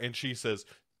at her, and she says,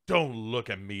 "Don't look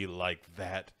at me like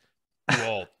that. You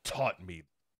all taught me."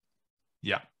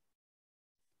 Yeah.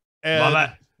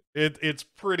 And it's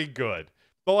pretty good.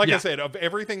 But like I said, of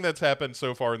everything that's happened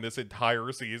so far in this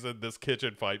entire season, this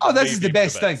kitchen fight. Oh, this is the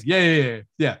best thing. Yeah.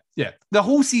 The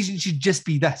whole season should just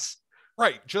be this.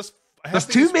 Right. Just there's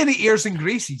too many airs and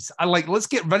graces. I like, let's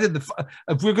get rid of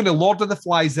if we're going to Lord of the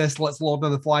Flies this, let's Lord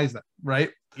of the Flies it,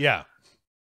 right? Yeah.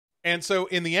 And so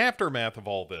in the aftermath of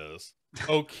all this,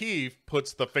 O'Keefe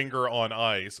puts the finger on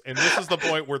ice, and this is the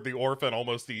point where the orphan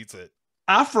almost eats it.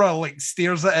 Afra like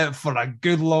stares at it for a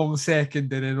good long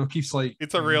second, and then O'Keefe's like,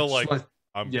 it's a real like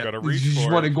I'm gonna reach. You just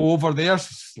want to go over there,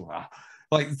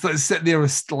 like sitting there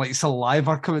with like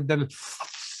saliva coming down.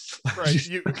 Right,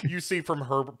 you see from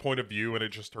her point of view, and it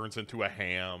just turns into a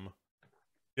ham,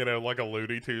 like a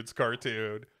Looney Tunes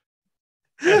cartoon.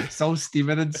 It's all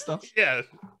steaming and stuff. Yeah,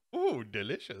 ooh,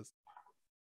 delicious.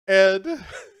 And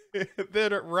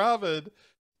then Robin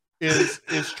is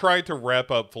trying to wrap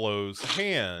up Flo's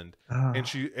hand, and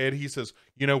he says,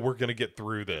 "We're gonna get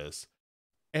through this."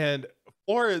 And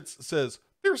Florence says,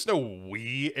 "There's no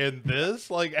we in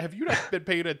this. Like, have you not been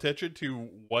paying attention to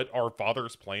what our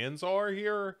father's plans are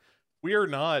here? We are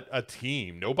not a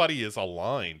team. Nobody is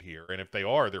aligned here. And if they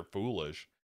are, they're foolish."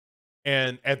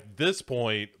 And at this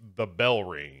point, the bell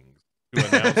rings to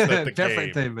announce that the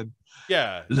Perfect timing.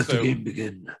 Yeah. Let the game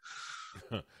begin.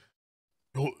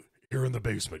 Here in the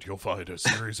basement, you'll find a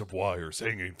series of wires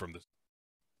hanging from the...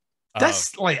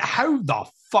 This, how the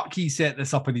fuck he set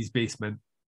this up in his basement?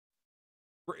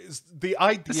 The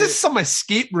idea... This is some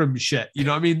escape room shit, you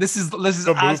know what I mean? This is the as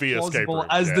movie plausible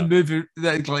as the movie,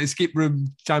 like escape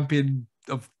room champion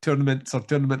of tournaments or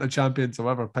tournament of champions or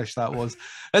whatever pish that was.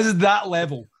 This is that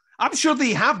level. I'm sure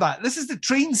they have that. This is the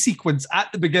train sequence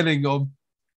at the beginning of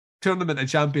Tournament of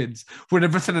Champions, where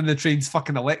everything in the train's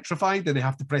fucking electrified and they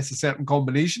have to press a certain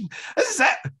combination. This is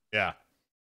it. Yeah.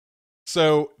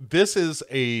 So this is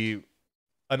an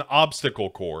obstacle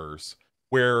course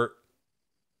where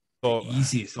the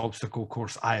easiest obstacle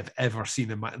course I have ever seen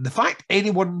in my. The fact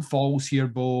anyone falls here,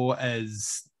 Bo,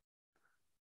 is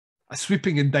a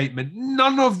sweeping indictment.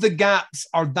 None of the gaps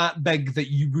are that big that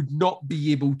you would not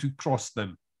be able to cross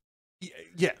them.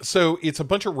 Yeah, so it's a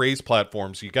bunch of raised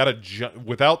platforms. You got to jump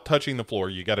without touching the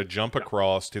floor. You got to jump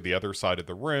across to the other side of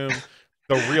the room.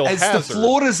 The real hazard. The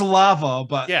floor is lava,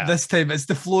 but this time it's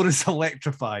the floor is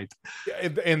electrified.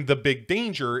 And the big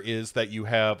danger is that you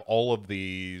have all of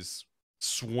these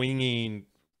swinging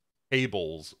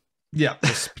cables,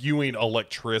 spewing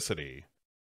electricity.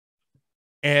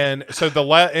 And so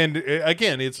and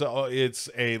again, it's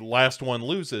a last one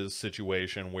loses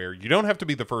situation where you don't have to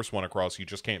be the first one across. You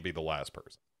just can't be the last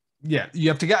person. Yeah, you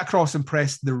have to get across and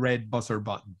press the red buzzer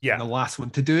button. Yeah. And the last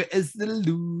one to do it is the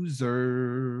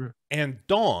loser. And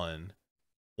Dawn,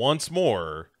 once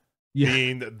more,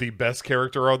 being the best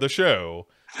character on the show,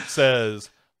 says,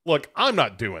 look, I'm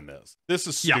not doing this. This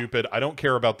is stupid. I don't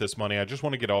care about this money. I just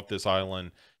want to get off this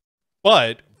island.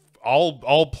 But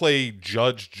I'll play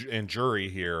judge and jury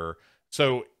here.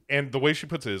 So, and the way she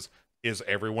puts it is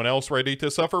everyone else ready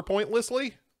to suffer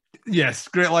pointlessly? Yes,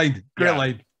 great line. Great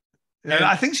line. And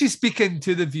I think she's speaking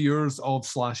to the viewers of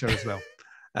Slasher as well.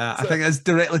 I think it's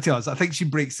directly to us. I think she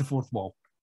breaks the fourth wall.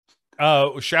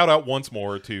 Shout out once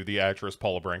more to the actress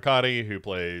Paula Brancotti, who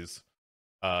plays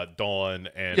Dawn.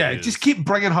 And just keep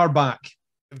bringing her back.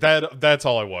 That's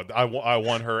all I want. I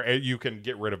want her. You can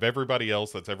get rid of everybody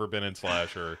else that's ever been in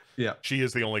Slasher. Yeah, she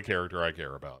is the only character I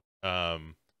care about.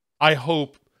 I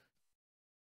hope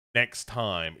next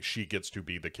time she gets to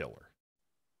be the killer,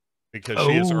 because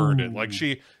she has earned it. Like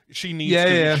she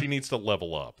needs she needs to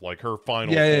level up. Like her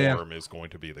final form is going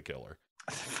to be the killer.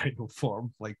 Final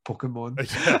form, like Pokemon.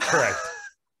 Yeah, right.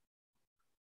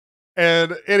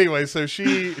 And anyway, so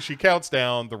she counts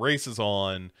down. The race is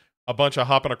on. A bunch of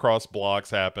hopping across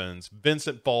blocks happens.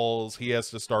 Vincent falls. He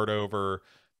has to start over.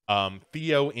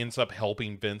 Theo ends up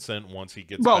helping Vincent once he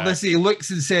gets back. He looks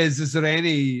and says, is there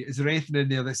anything in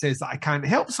there that says that I can't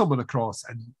help someone across?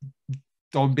 And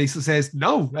Dawn basically says,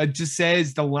 no, it just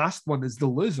says the last one is the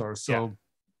loser. So,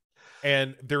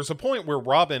 and there's a point where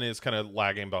Robin is kind of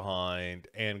lagging behind,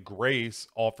 and Grace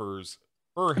offers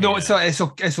her hand. No, it's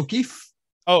O'Keefe.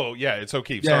 Oh, yeah, it's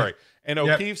O'Keefe. Sorry. And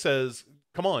O'Keefe says,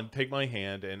 come on, take my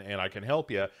hand and I can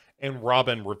help you. And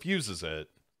Robin refuses it.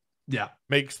 Yeah.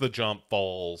 Makes the jump,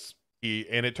 falls.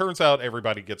 And it turns out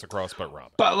everybody gets across but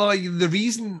Robin. But like the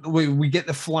reason we get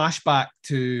the flashback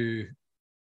to,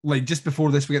 like just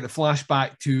before this, we get the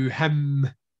flashback to him.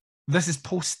 This is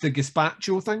post the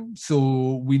gazpacho thing.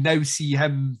 So we now see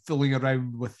him fooling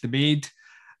around with the maid.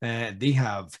 They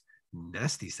have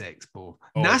nasty sex, Bo.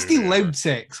 Nasty loud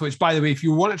sex, which by the way, if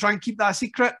you want to try and keep that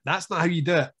secret, that's not how you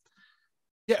do it.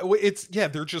 Yeah,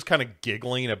 they're just kind of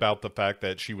giggling about the fact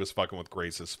that she was fucking with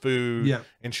Grace's food. Yeah.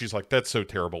 And she's like, that's so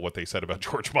terrible what they said about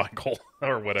George Michael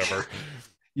or whatever.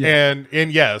 And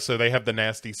so they have the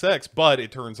nasty sex, but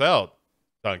it turns out,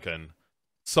 Duncan,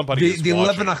 they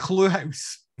live in a Clue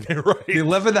house. Right. They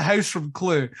live in the house from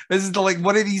Clue. This is like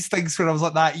one of these things where I was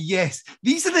like that. Yes,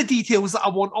 these are the details that I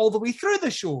want all the way through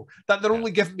the show that they're only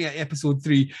giving me at episode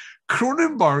 3.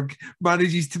 Cronenberg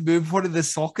manages to move one of the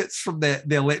sockets from the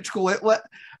electrical outlet,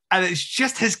 and it's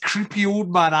just his creepy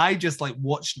old man eye just like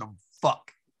watching him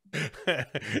fuck.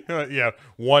 Yeah,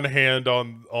 one hand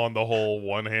on the hole,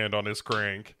 one hand on his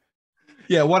crank.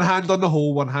 Yeah, one hand on the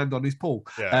hole, one hand on his pole.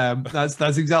 Yeah. That's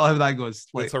exactly how that goes.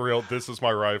 Like, it's a real, this is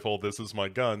my rifle, this is my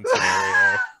gun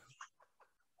scenario.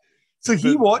 So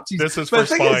he watches. This is for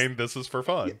spine, this is for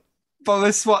fun. But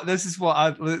this is what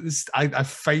I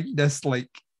find this, like,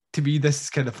 to me, this is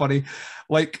kind of funny.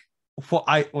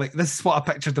 This is what I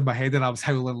pictured in my head, and I was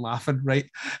howling laughing, right?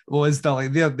 Was that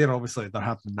like they're obviously they're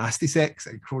having nasty sex,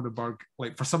 and Cronenberg,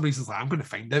 like, for some reason, is like, I'm going to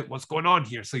find out what's going on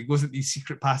here. So he goes into the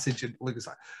secret passage and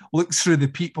looks through the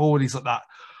peephole, and he's like that.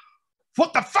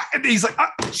 What the fuck? And he's like,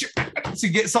 shit. So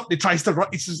he gets up and he tries to run.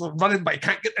 He's just like running, but he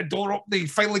can't get the door open. He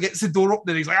finally gets the door open,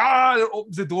 and he's like,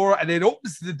 opens the door, and then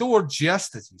opens the door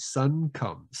just as his son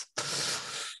comes.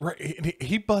 Right, and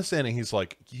he busts in and he's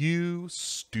like, "You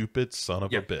stupid son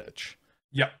of a bitch."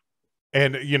 Yep.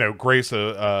 And Grace,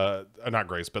 not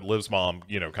Grace, but Liv's mom,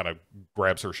 kind of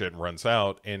grabs her shit and runs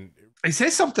out. And he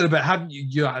says something about haven't we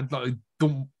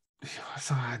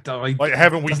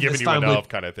given you enough,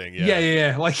 kind of thing.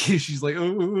 Yeah. Like she's like,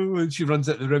 oh, and she runs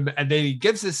out the room, and then he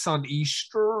gives his son a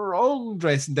strong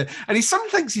dressing down, and his son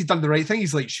thinks he's done the right thing.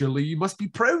 He's like, surely you must be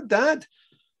proud, Dad.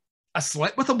 I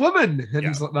slept with a woman. And Yeah.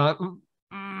 he's like that.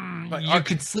 Like, You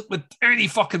could sleep with any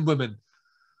fucking woman.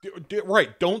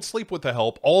 Right. Don't sleep with the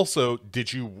help. Also,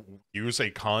 did you use a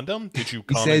condom? Did you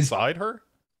come says, inside her?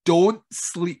 Don't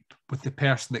sleep with the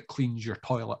person that cleans your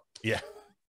toilet. Yeah.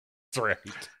 That's right.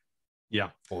 Yeah.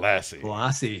 Lassie.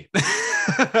 But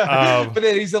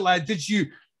then he's like, did you...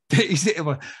 He said,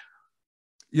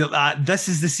 this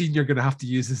is the scene you're going to have to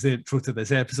use as the intro to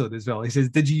this episode as well. He says,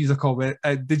 did you use a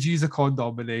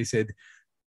condom? And they said,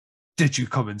 did you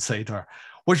come inside her?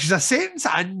 Which is a sentence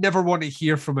I never want to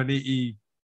hear from an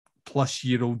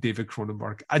 80-plus-year-old David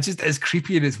Cronenberg. It's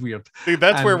creepy and it's weird. Dude,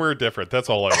 that's where we're different. That's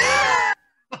all I want to hear.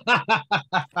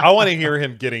 I want to hear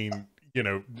him getting,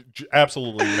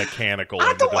 absolutely mechanical.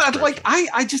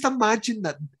 I just imagine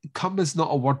that cum is not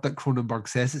a word that Cronenberg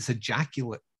says. It's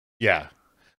ejaculate. Yeah.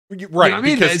 Right. You know what I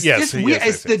mean? Because, it's weird.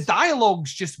 The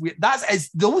dialogue's just weird. It's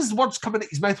those words coming out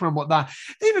his mouth when I'm like that.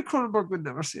 David Cronenberg would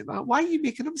never say that. Why are you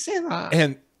making him say that?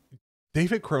 And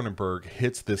David Cronenberg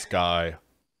hits this guy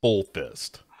full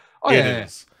fist. Oh,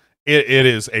 it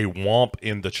is a womp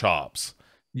in the chops.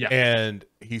 Yeah. And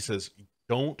he says,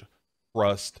 don't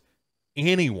trust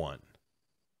anyone.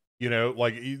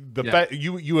 Fact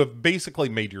you have basically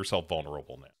made yourself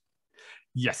vulnerable now.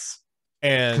 Yes.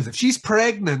 And because if she's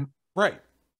pregnant. Right.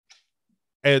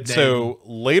 And so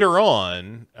later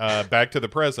on, back to the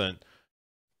present,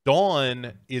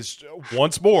 Dawn is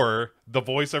once more the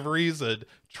voice of reason,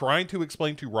 trying to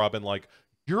explain to Robin, like,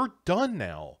 you're done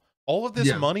now. All of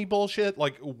this money bullshit,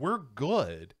 like, we're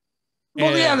good.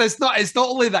 Well, it's not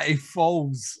only that he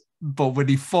falls, but when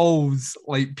he falls,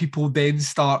 like, people then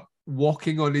start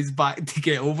walking on his back to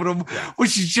get over him,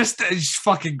 which is it's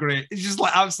fucking great. It's just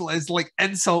like absolutely, it's like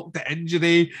insult to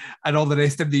injury and all the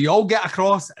rest of them. They all get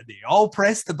across and they all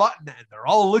press the button and they're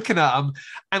all looking at him.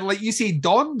 And like you say,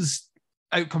 Dawn's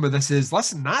outcome of this is,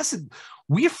 listen,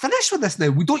 we're finished with this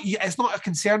now. It's not a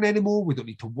concern anymore. We don't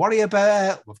need to worry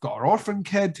about it. We've got our orphan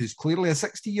kid who's clearly a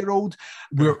 60-year-old.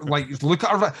 We're like, look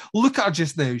at her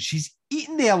just now. She's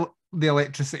eating the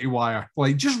electricity wire.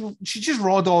 Like, she's just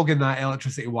raw dogging that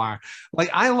electricity wire. Like,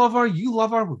 I love her, you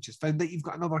love her. We've just found out you've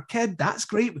got another kid. That's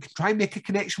great. We can try and make a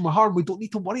connection with her. We don't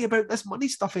need to worry about this money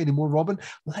stuff anymore, Robin.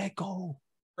 Let it go.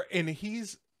 And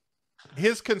his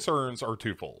concerns are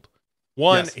twofold.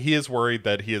 One, he is worried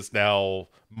that he is now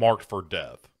marked for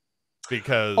death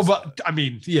because... Oh, but I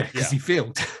mean, because he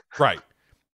failed. Right.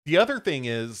 The other thing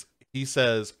is, he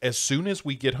says, as soon as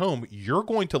we get home, you're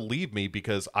going to leave me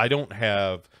because I don't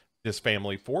have this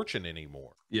family fortune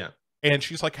anymore. Yeah. And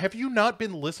she's like, have you not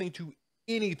been listening to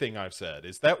anything I've said?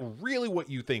 Is that really what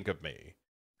you think of me?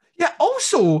 Yeah.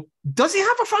 Also, does he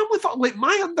have a family? Like,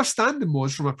 my understanding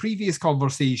was from a previous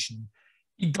conversation,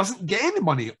 he doesn't get any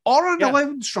money or an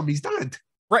allowance from his dad.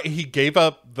 Right. He gave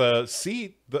up the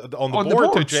seat on the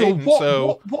board to Jaden.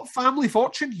 So what family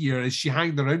fortune here is she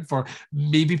hanging around for?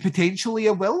 Maybe potentially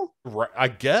a will? Right, I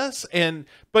guess.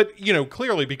 But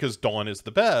clearly because Dawn is the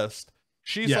best,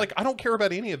 she's like, I don't care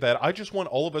about any of that. I just want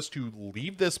all of us to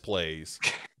leave this place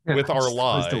with our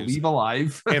lives. To leave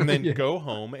alive. And then go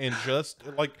home and just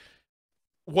like...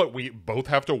 What, we both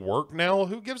have to work now?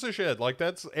 Who gives a shit? Like,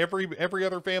 that's every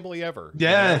other family ever.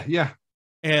 Yeah, yeah.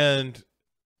 And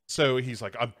so he's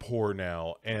like, I'm poor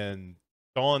now. And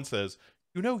Dawn says,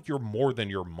 you're more than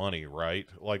your money, right?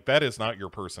 Like, that is not your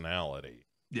personality.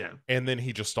 Yeah. And then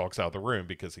he just stalks out the room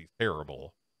because he's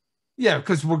terrible. Yeah,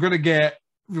 because we're going to get,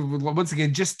 once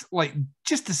again, just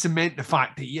to cement the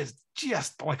fact that he is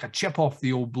just like a chip off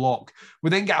the old block.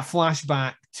 We then get a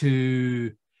flashback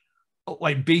to...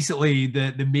 like basically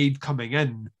the maid coming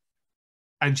in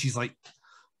and she's like,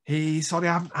 hey, sorry,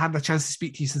 I haven't had a chance to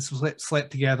speak to you since we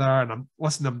slept together, and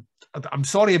I'm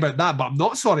sorry about that, but I'm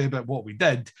not sorry about what we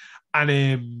did.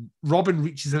 And Robin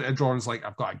reaches into a drawer and is like,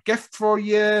 I've got a gift for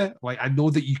you. Like, I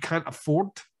know that you can't afford.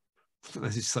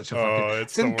 This is such a fucking...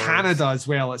 It's in Canada as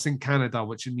well. It's in Canada,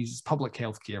 which means it's public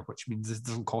health care, which means this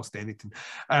doesn't cost anything.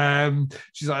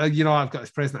 She's like, I've got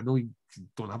this present. I know you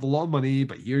don't have a lot of money,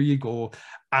 but here you go.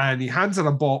 And he hands her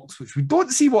a box, which we don't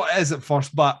see what it is at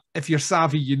first, but if you're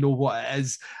savvy, you know what it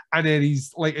is. And then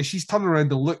he's like, as she's turning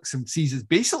around and looks and sees it's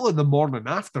basically the morning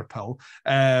after pill.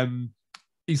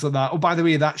 He's like that. Oh, by the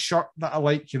way, that shirt that I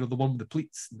like, the one with the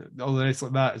pleats, all the rest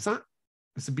like that.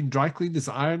 Has it been dry cleaned? Is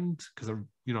it ironed? Because I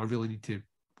really need to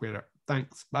wear it.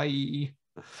 Thanks. Bye.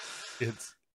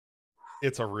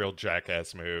 It's a real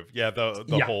jackass move. Yeah,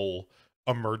 the whole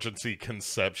emergency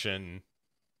conception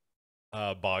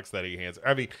box that he hands.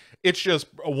 I mean, it's just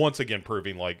once again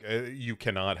proving like you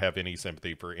cannot have any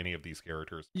sympathy for any of these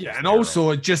characters. Yeah, and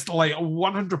also just like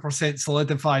 100%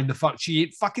 solidifying the fact she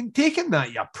ain't fucking taking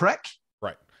that, you prick.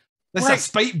 Right. This is a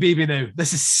spite baby now.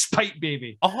 This is spite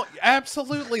baby. Oh,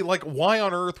 absolutely. Like, why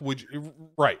on earth would you...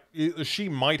 Right. She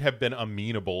might have been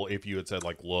amenable if you had said,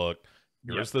 like, look,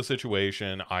 here's the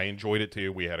situation. I enjoyed it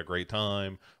too. We had a great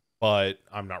time, but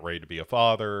I'm not ready to be a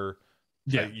father.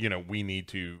 Yeah. You know, we need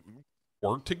to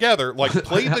work together. Like,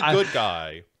 play the good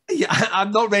guy. Yeah,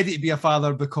 I'm not ready to be a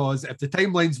father because if the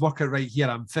timelines work out right here,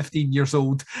 I'm 15 years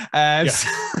old. So,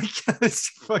 this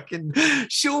fucking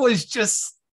show is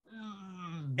just...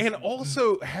 And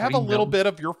also have a little bit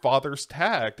of your father's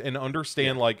tact and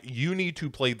understand, like, you need to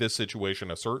play this situation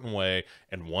a certain way.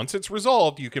 And once it's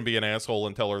resolved, you can be an asshole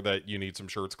and tell her that you need some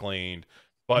shirts cleaned.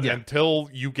 But until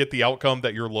you get the outcome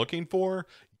that you're looking for,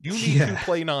 you need to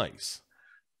play nice.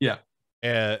 Yeah.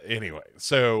 Anyway,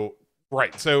 so,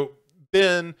 right. So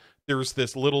then there's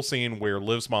this little scene where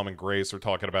Liv's mom and Grace are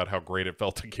talking about how great it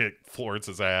felt to kick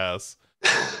Florence's ass.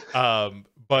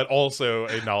 But also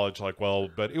acknowledge, like, well,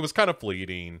 but it was kind of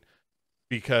fleeting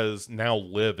because now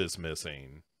Liv is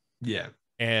missing. Yeah.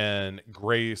 And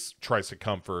Grace tries to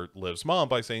comfort Liv's mom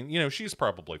by saying, you know, she's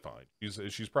probably fine.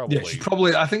 She's probably... Yeah, she's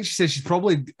probably... I think she says she's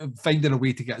probably finding a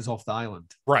way to get us off the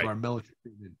island. Right. Our military.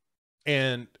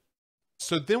 And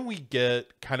so then we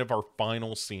get kind of our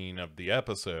final scene of the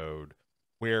episode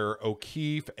where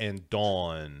O'Keefe and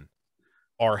Dawn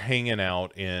are hanging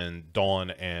out in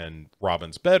Dawn and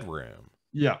Robin's bedroom.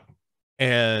 Yeah.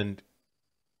 And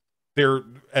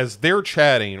as they're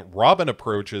chatting, Robin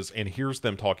approaches and hears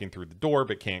them talking through the door,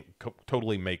 but can't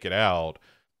totally make it out.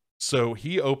 So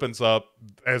he opens up,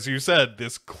 as you said,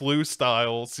 this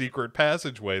Clue-style secret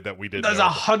passageway that we didn't know. There's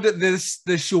 100. This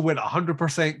show went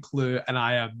 100% Clue, and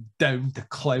I am down to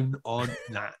clown on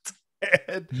that.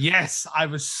 And yes, I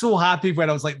was so happy when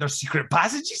I was like, "There's secret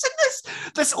passages in this.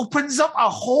 This opens up a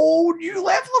whole new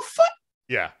level of fun."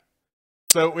 Yeah.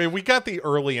 So we got the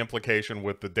early implication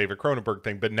with the David Cronenberg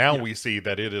thing, but now we see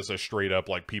that it is a straight up,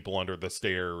 like, people under the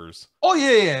stairs. Oh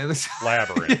yeah.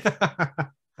 Labyrinth.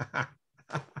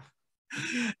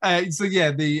 So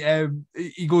yeah,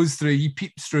 he goes through. He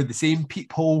peeps through the same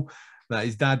peephole that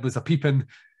his dad was a peeping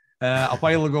a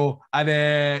while ago, and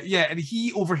and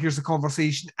he overhears the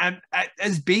conversation, and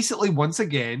is basically once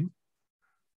again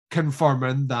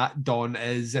confirming that Dawn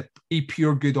is a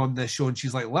pure good on this show, and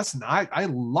she's like, "Listen, I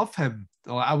love him.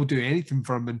 I will do anything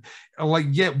for him," and like,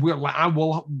 I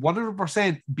will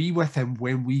 100% be with him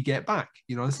when we get back.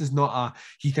 You know, this is not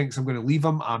he thinks I'm going to leave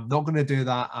him. I'm not going to do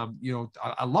that. You know,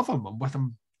 I love him. I'm with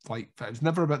him. Like, it's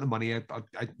never about the money. I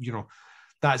you know,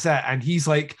 that's it. And he's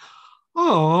like,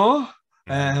 oh.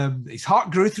 His heart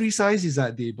grew 3 sizes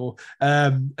that day, Bo.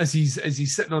 As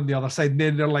he's sitting on the other side, and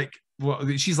then they're like, well,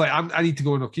 she's like, I need to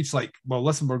go, and O'Keefe's like, well,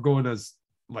 listen, we're going as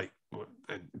like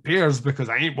in pairs because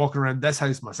I ain't walking around this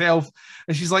house myself.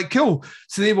 And she's like, cool.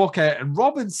 So they walk out, and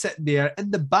Robin's sitting there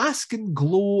in the basking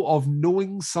glow of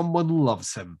knowing someone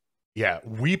loves him. Yeah,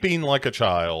 weeping like a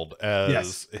child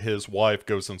as his wife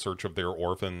goes in search of their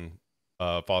orphan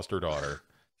foster daughter.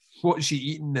 What's she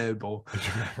eating now, Bo?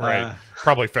 Right.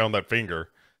 Probably found that finger.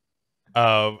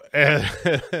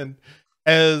 And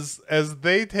as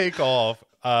they take off,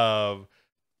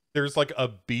 there's like a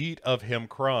beat of him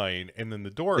crying, and then the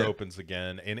door opens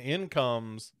again, and in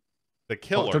comes the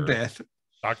killer,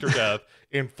 Dr. Death,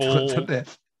 in full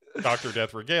Dr.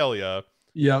 Death regalia.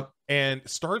 Yep. And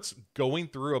starts going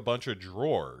through a bunch of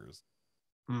drawers.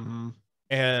 Mm-hmm.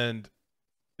 And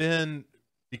then,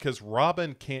 because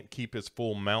Robin can't keep his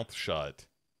full mouth shut.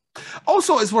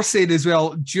 Also, as we're saying as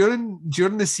well, during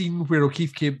the scene where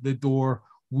O'Keefe came to the door,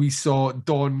 we saw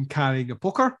Dawn carrying a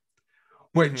poker,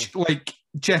 which, like,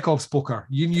 Chekhov's poker,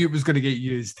 you knew it was going to get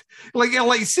used. Like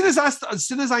as soon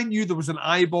as I knew there was an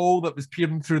eyeball that was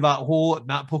peering through that hole, and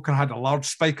that poker had a large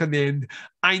spike on the end,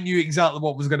 I knew exactly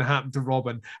what was going to happen to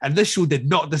Robin. And this show did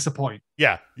not disappoint.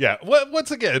 Yeah.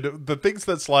 Once again, the things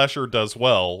that Slasher does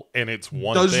well, and it's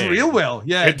one does thing. Real well.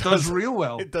 Yeah, it does real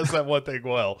well. It does that one thing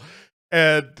well.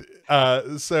 And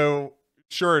so,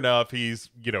 sure enough, he's,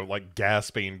 like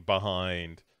gasping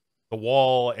behind the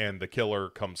wall, and the killer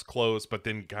comes close, but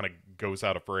then kind of goes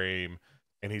out of frame,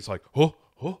 and he's like,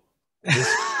 where'd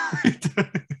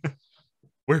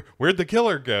the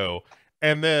killer go?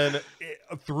 And then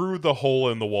through the hole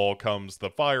in the wall comes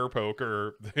the fire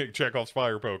poker, Chekhov's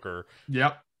fire poker.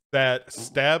 Yep. That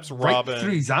stabs Robin right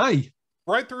through his eye.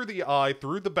 Right through the eye,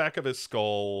 through the back of his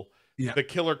skull. Yeah. The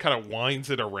killer kind of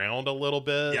winds it around a little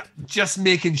bit. Yeah. Just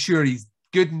making sure he's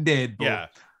good and dead, bro. Yeah.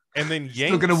 And then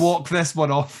yanks... Still gonna walk this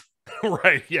one off.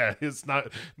 Right, yeah. It's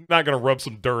not gonna rub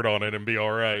some dirt on it and be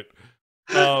all right.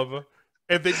 And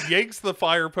then yanks the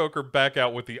fire poker back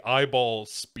out with the eyeball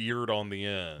speared on the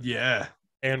end. Yeah.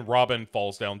 And Robin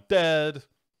falls down dead.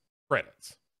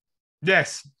 Credits.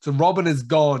 Yes. So Robin is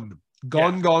gone.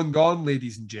 Gone,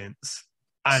 ladies and gents.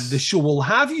 And the show will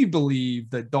have you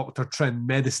believe that Dr. Trin,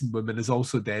 Medicine Woman, is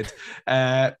also dead.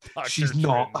 She's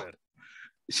not. Trin.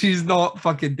 She's not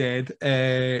fucking dead.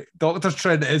 Dr.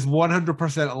 Trin is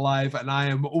 100% alive, and I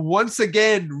am once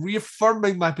again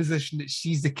reaffirming my position that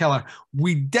she's the killer.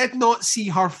 We did not see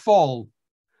her fall.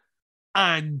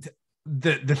 And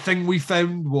the thing we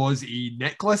found was a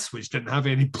necklace which didn't have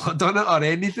any blood on it or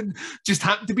anything, just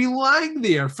happened to be lying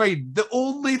there. Fine. The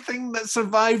only thing that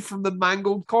survived from the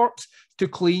mangled corpse, too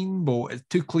clean.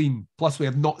 Plus, we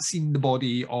have not seen the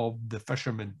body of the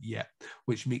fisherman yet,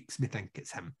 which makes me think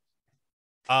it's him.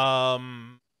 Yeah,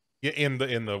 in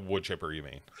the wood chipper, you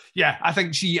mean? Yeah, I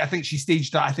think she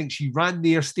staged that. I think she ran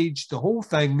there, staged the whole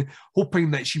thing,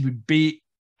 hoping that she would bait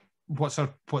what's her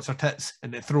tits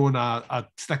and throwing a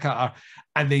stick at her,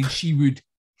 and then she would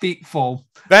fake fall.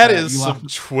 That is some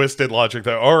twisted logic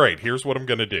though. All right, here's what I'm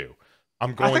gonna do.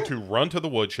 I'm going to run to the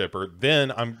wood chipper,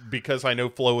 then because I know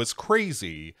Flo is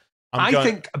crazy.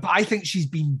 I think she's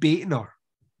been baiting her.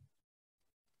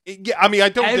 Yeah, I mean, I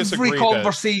don't disagree. Every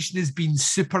conversation has been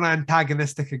super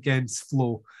antagonistic against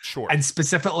Flo. Sure. And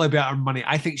specifically about her money.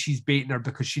 I think she's baiting her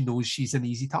because she knows she's an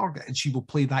easy target and she will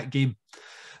play that game.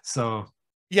 So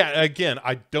yeah, again,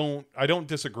 I don't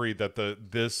disagree that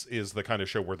this is the kind of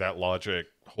show where that logic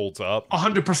holds up.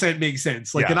 100% makes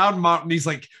sense. Like in Aaron Martin, he's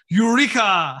like,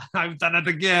 Eureka! I've done it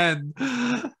again.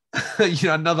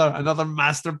 Another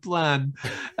master plan.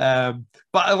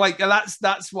 But like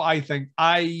that's what I think.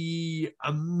 I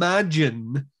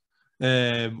imagine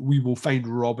we will find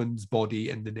Robin's body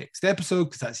in the next episode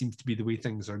because that seems to be the way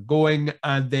things are going.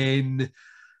 And then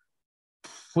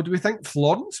what do we think?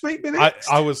 Florence might be next?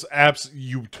 I was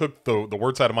you took the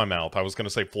words out of my mouth. I was going to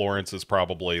say Florence is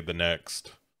probably the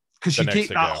next. Because you take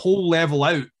that whole level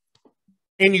out.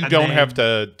 And you don't have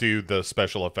to do the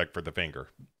special effect for the finger.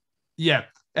 Yeah.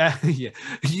 But you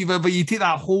take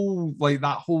that whole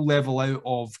level out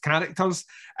of characters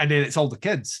and then it's all the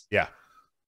kids. Yeah.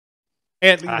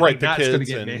 And right, the that's kids. Going to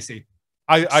get messy.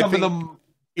 Some of them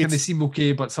kind of seem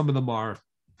okay, but some of them are.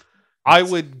 I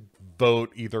would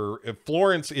vote either if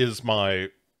Florence is my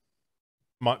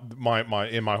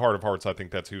in my heart of hearts, I think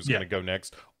that's who's going to go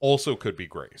next. Also could be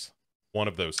Grace. One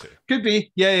of those two. Could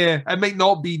be. Yeah. It might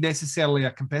not be necessarily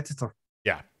a competitor.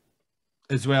 Yeah.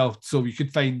 As well. So you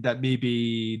could find that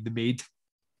maybe the maid.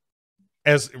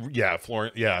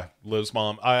 Florence, Liv's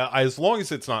mom. As long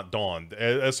as it's not Dawn.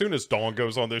 As soon as Dawn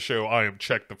goes on this show, I am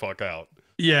checked the fuck out.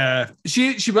 Yeah,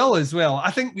 she will as well.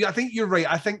 I think you're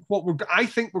right. I think we're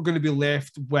going to be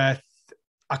left with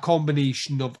a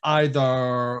combination of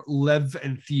either Liv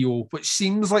and Theo, which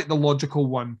seems like the logical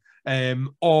one,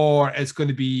 or it's going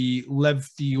to be Liv,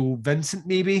 Theo, Vincent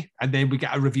maybe, and then we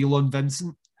get a reveal on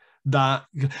Vincent. That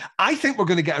I think we're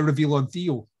going to get a reveal on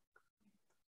Theo.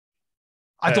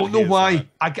 I don't know why.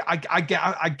 I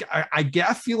get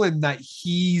a feeling that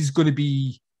he's going to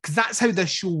be, because that's how this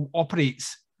show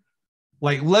operates.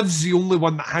 Like, Liv's the only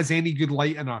one that has any good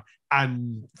light in her,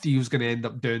 and Theo's going to end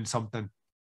up doing something,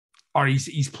 or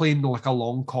he's playing like a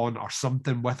long con or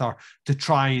something with her to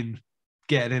try and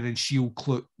get it in, and she'll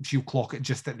clock it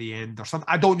just at the end or something.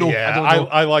 I don't know. Yeah,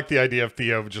 I like the idea of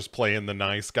Theo just playing the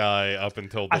nice guy up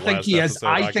until the last episode.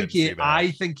 I think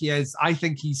he is. I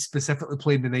think he's specifically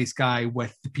playing the nice guy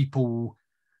with the people,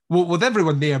 well, with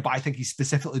everyone there, but I think he's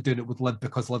specifically doing it with Liv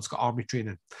because Liv's got army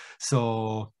training.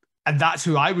 So, and that's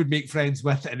who I would make friends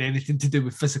with in anything to do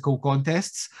with physical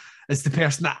contests, is the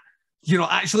person that,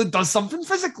 actually does something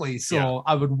physically. So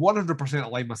I would 100%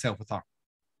 align myself with her.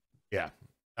 Yeah.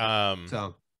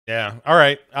 Yeah. All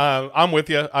right. I'm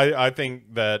with you. I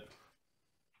think that,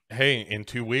 hey, in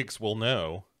 2 weeks we'll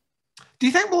know. Do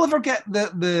you think we'll ever get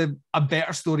a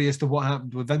better story as to what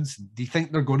happened with Vincent? Do you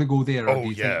think they're going to go there? Or do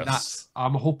you think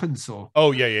I'm hoping so.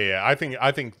 Oh yeah. I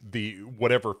think the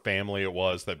whatever family it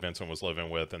was that Vincent was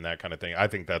living with and that kind of thing, I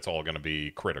think that's all going to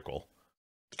be critical.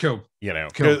 Cool.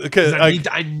 Because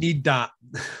I need that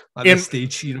at this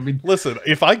stage. You know what I mean? Listen,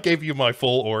 if I gave you my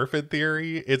full orphan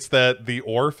theory, it's that the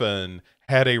orphan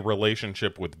had a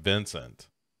relationship with Vincent.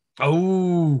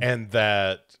 Oh. And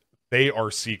that they are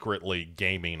secretly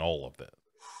gaming all of it.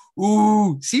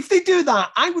 Ooh. See, if they do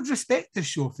that, I would respect this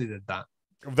show if they did that.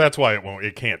 That's why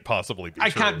it can't possibly be true.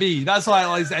 Can't be. That's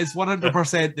why it's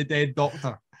 100% the dead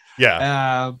doctor.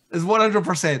 Yeah, it's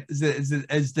 100%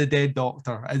 is the dead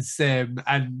doctor,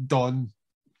 and Dawn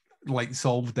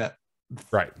solved it.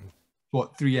 Right.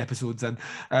 What, 3 episodes in?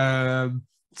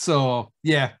 So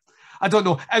yeah, I don't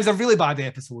know. It was a really bad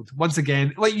episode. Once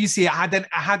again, like you say, I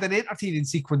had an entertaining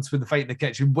sequence with the fight in the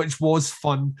kitchen, which was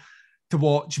fun. to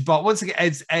watch. But once again,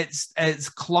 it's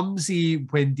clumsy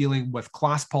when dealing with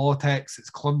class politics. It's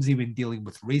clumsy when dealing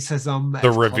with racism.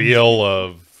 The reveal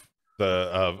of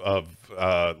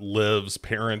Liv's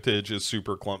parentage is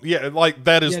super clumsy. Yeah, like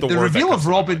that is the word. The reveal of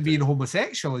Robin being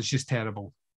homosexual is just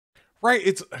terrible.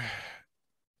 Right.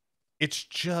 It's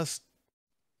just,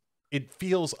 it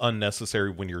feels unnecessary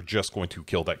when you're just going to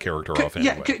kill that character off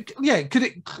anyway. Could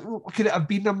it have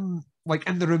been them like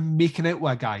in the room making out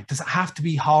with a guy? Does it have to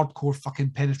be hardcore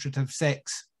fucking penetrative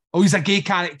sex? Oh, he's a gay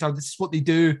character. This is what they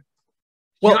do.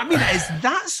 Well, you know what I mean? It's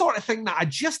that sort of thing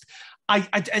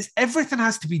that everything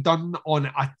has to be done on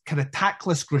a kind of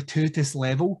tactless, gratuitous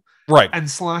level, right? And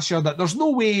slasher that there's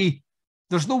no way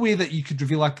that you could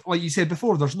reveal, like you said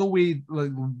before, there's no way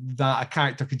that a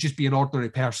character could just be an ordinary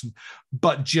person,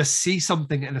 but just say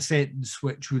something in a sentence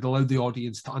which would allow the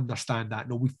audience to understand that.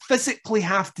 No, we physically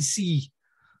have to see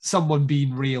someone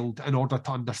being railed in order to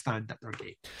understand that they're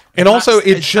gay. And also,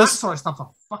 it's just that sort of stuff I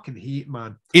fucking hate,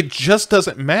 man. It just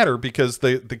doesn't matter because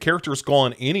the character's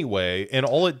gone anyway, and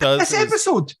all it does this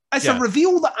episode, it's a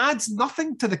reveal that adds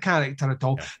nothing to the character at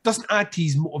all. Yeah. Doesn't add to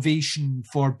his motivation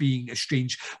for being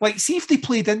estranged. Like, see if they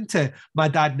played into my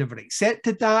dad never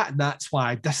accepted that, and that's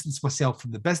why I distanced myself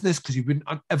from the business because he wouldn't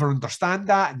ever understand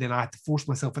that, and then I had to force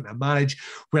myself into a marriage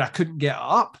where I couldn't get it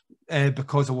up.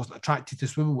 Because I wasn't attracted to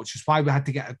this woman, which is why we had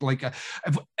to get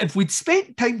if we'd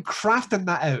spent time crafting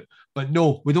that out, but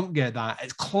no, we don't get that.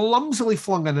 It's clumsily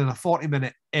flung in a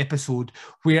 40-minute episode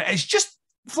where it's just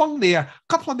flung there. A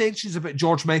couple of mentions about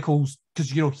George Michaels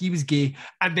because he was gay,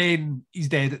 and then he's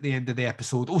dead at the end of the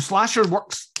episode. Oh, slasher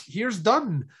works. Here's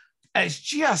done. It's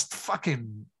just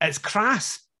fucking. It's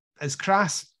crass. It's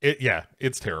crass.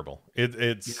 It's terrible.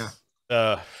 It's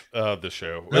the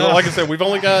show. Like I said, we've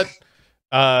only got.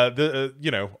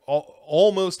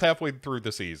 Almost halfway through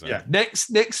the season. Yeah.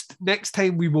 Next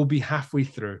time we will be halfway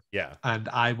through. Yeah. And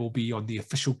I will be on the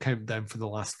official countdown for the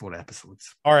last 4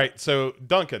 episodes. All right. So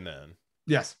Duncan, then.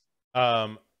 Yes.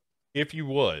 If you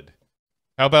would,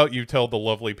 how about you tell the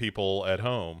lovely people at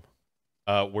home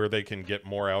where they can get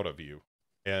more out of you?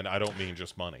 And I don't mean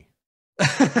just money.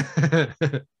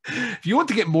 If you want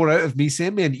to get more out of me,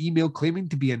 send me an email claiming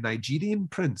to be a Nigerian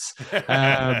prince.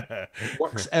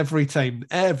 Works every time,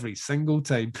 every single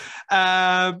time.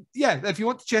 If you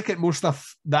want to check out more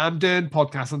stuff that I'm doing,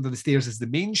 Podcast Under the Stairs is the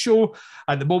main show.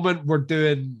 At the moment, we're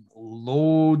doing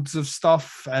loads of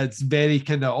stuff. It's very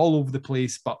kind of all over the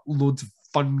place, but loads of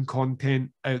fun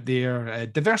content out there.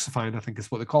 Diversifying, I think is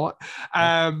what they call it.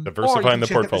 Diversifying the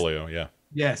portfolio, yeah.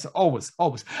 Yes, always.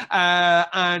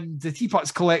 And the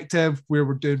Teapots Collective, where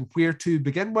we're doing Where to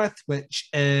Begin With, which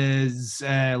is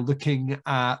looking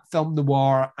at film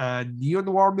noir and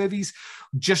neo-noir movies.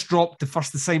 Just dropped the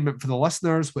first assignment for the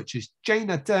listeners, which is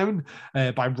Chinatown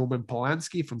by Roman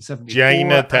Polanski from 1974.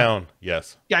 Chinatown,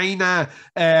 yes. China.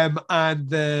 And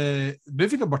the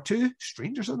movie number 2,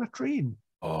 Strangers on a Train.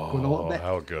 Oh,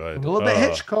 how good. A little bit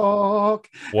Hitchcock.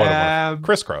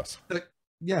 Crisscross.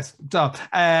 Yes, so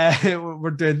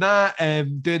we're doing that.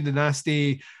 Doing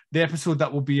the episode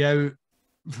that will be out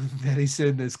very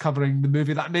soon is covering the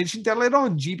movie that I mentioned earlier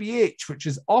on, GBH, which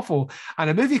is awful, and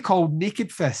a movie called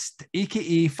Naked Fist,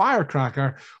 aka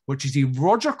Firecracker, which is a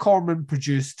Roger Corman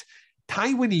produced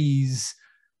Taiwanese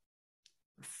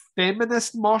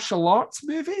feminist martial arts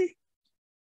movie.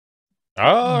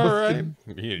 All right.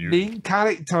 The main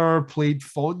character played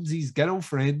Fonzie's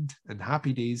girlfriend in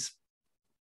Happy Days.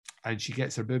 And she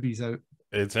gets her boobies out.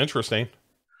 It's interesting.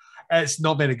 It's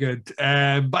not very good.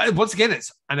 But once again,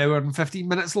 it's an hour and 15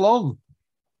 minutes long.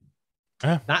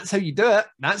 That's how you do it.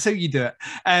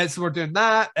 So we're doing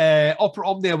that. Opera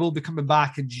Omnia will be coming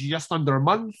back in just under a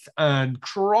month. And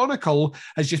Chronicle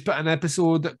has just put an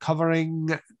episode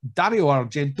covering Dario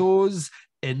Argento's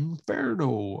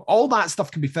Inferno. All that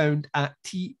stuff can be found at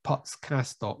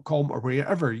tputscast.com or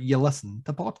wherever you listen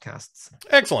to podcasts.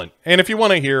 Excellent. And if you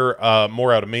want to hear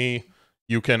more out of me,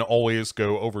 you can always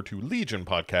go over to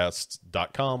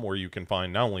legionpodcasts.com where you can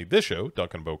find not only this show,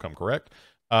 Duncan Bo Come Correct,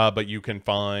 but you can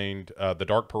find The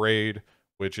Dark Parade,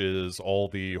 which is all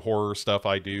the horror stuff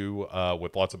I do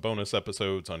with lots of bonus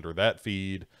episodes under that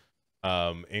feed.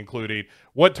 Including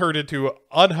what turned into an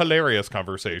unhilarious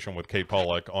conversation with Kate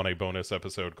Pollack on a bonus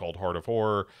episode called Heart of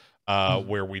Horror,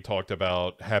 where we talked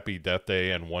about Happy Death Day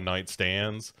and one night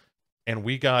stands. And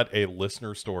we got a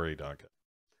listener story, Duncan,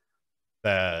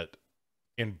 that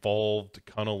involved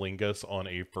cunnilingus on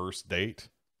a first date.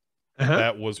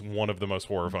 That was one of the most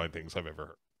horrifying things I've ever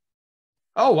heard.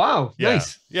 Oh, wow. Yeah,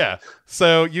 nice. Yeah.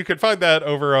 So you can find that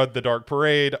over on The Dark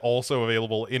Parade, also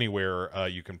available anywhere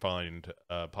you can find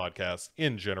podcasts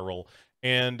in general.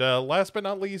 And last but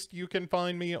not least, you can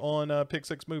find me on Pick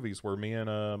Six Movies, where me and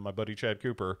my buddy Chad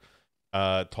Cooper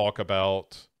talk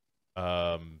about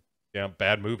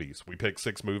bad movies. We pick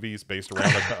 6 movies based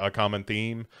around a common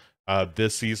theme.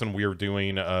 This season, we are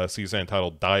doing a season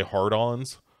entitled Die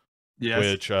Hard-Ons,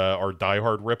 which are Die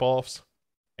Hard ripoffs.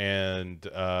 And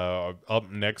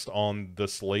up next on the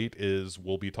slate is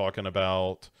we'll be talking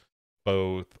about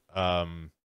both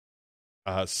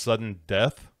Sudden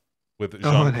Death with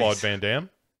Jean-Claude Van Damme.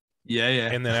 Yeah.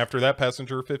 And then after that,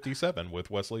 Passenger 57 with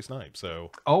Wesley Snipes.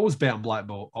 So always bet on Black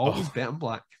Bolt. Always bet on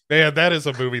Black. Yeah, that is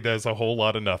a movie that's a whole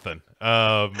lot of nothing.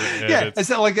 It's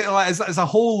a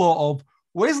whole lot of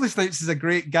Wesley Snipes is a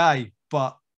great guy,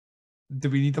 but do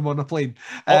we need him on a plane?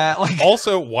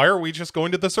 Also, why are we just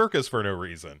going to the circus for no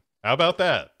reason? How about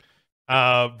that?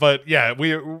 But yeah,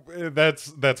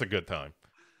 that's a good time.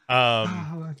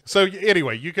 So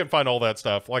anyway, you can find all that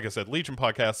stuff, like I said,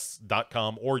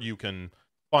 legionpodcasts.com, or you can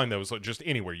find those just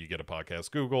anywhere you get a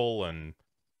podcast, Google and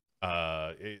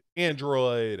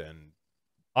Android and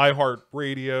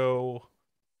iHeartRadio,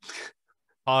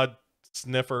 Pod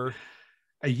Sniffer.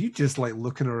 Are you just like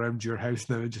looking around your house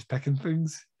now and just picking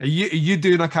things? Are you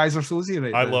doing a Kaiser Soze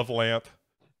right now? I Love Lamp.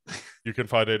 You can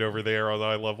find it over there on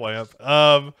I Love Lamp.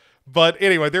 But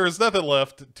anyway, there is nothing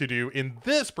left to do in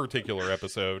this particular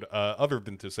episode, other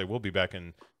than to say we'll be back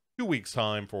in 2 weeks'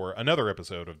 time for another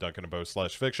episode of Duncan and Bo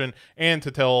 /fiction, and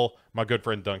to tell my good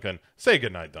friend Duncan, say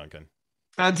goodnight, Duncan.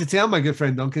 And to tell my good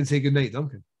friend Duncan, say goodnight,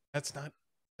 Duncan.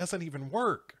 Doesn't even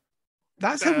work.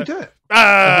 That's how we do it.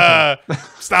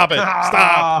 Stop it.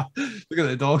 Stop. Look at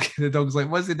the dog. The dog's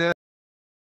like, what's he doing?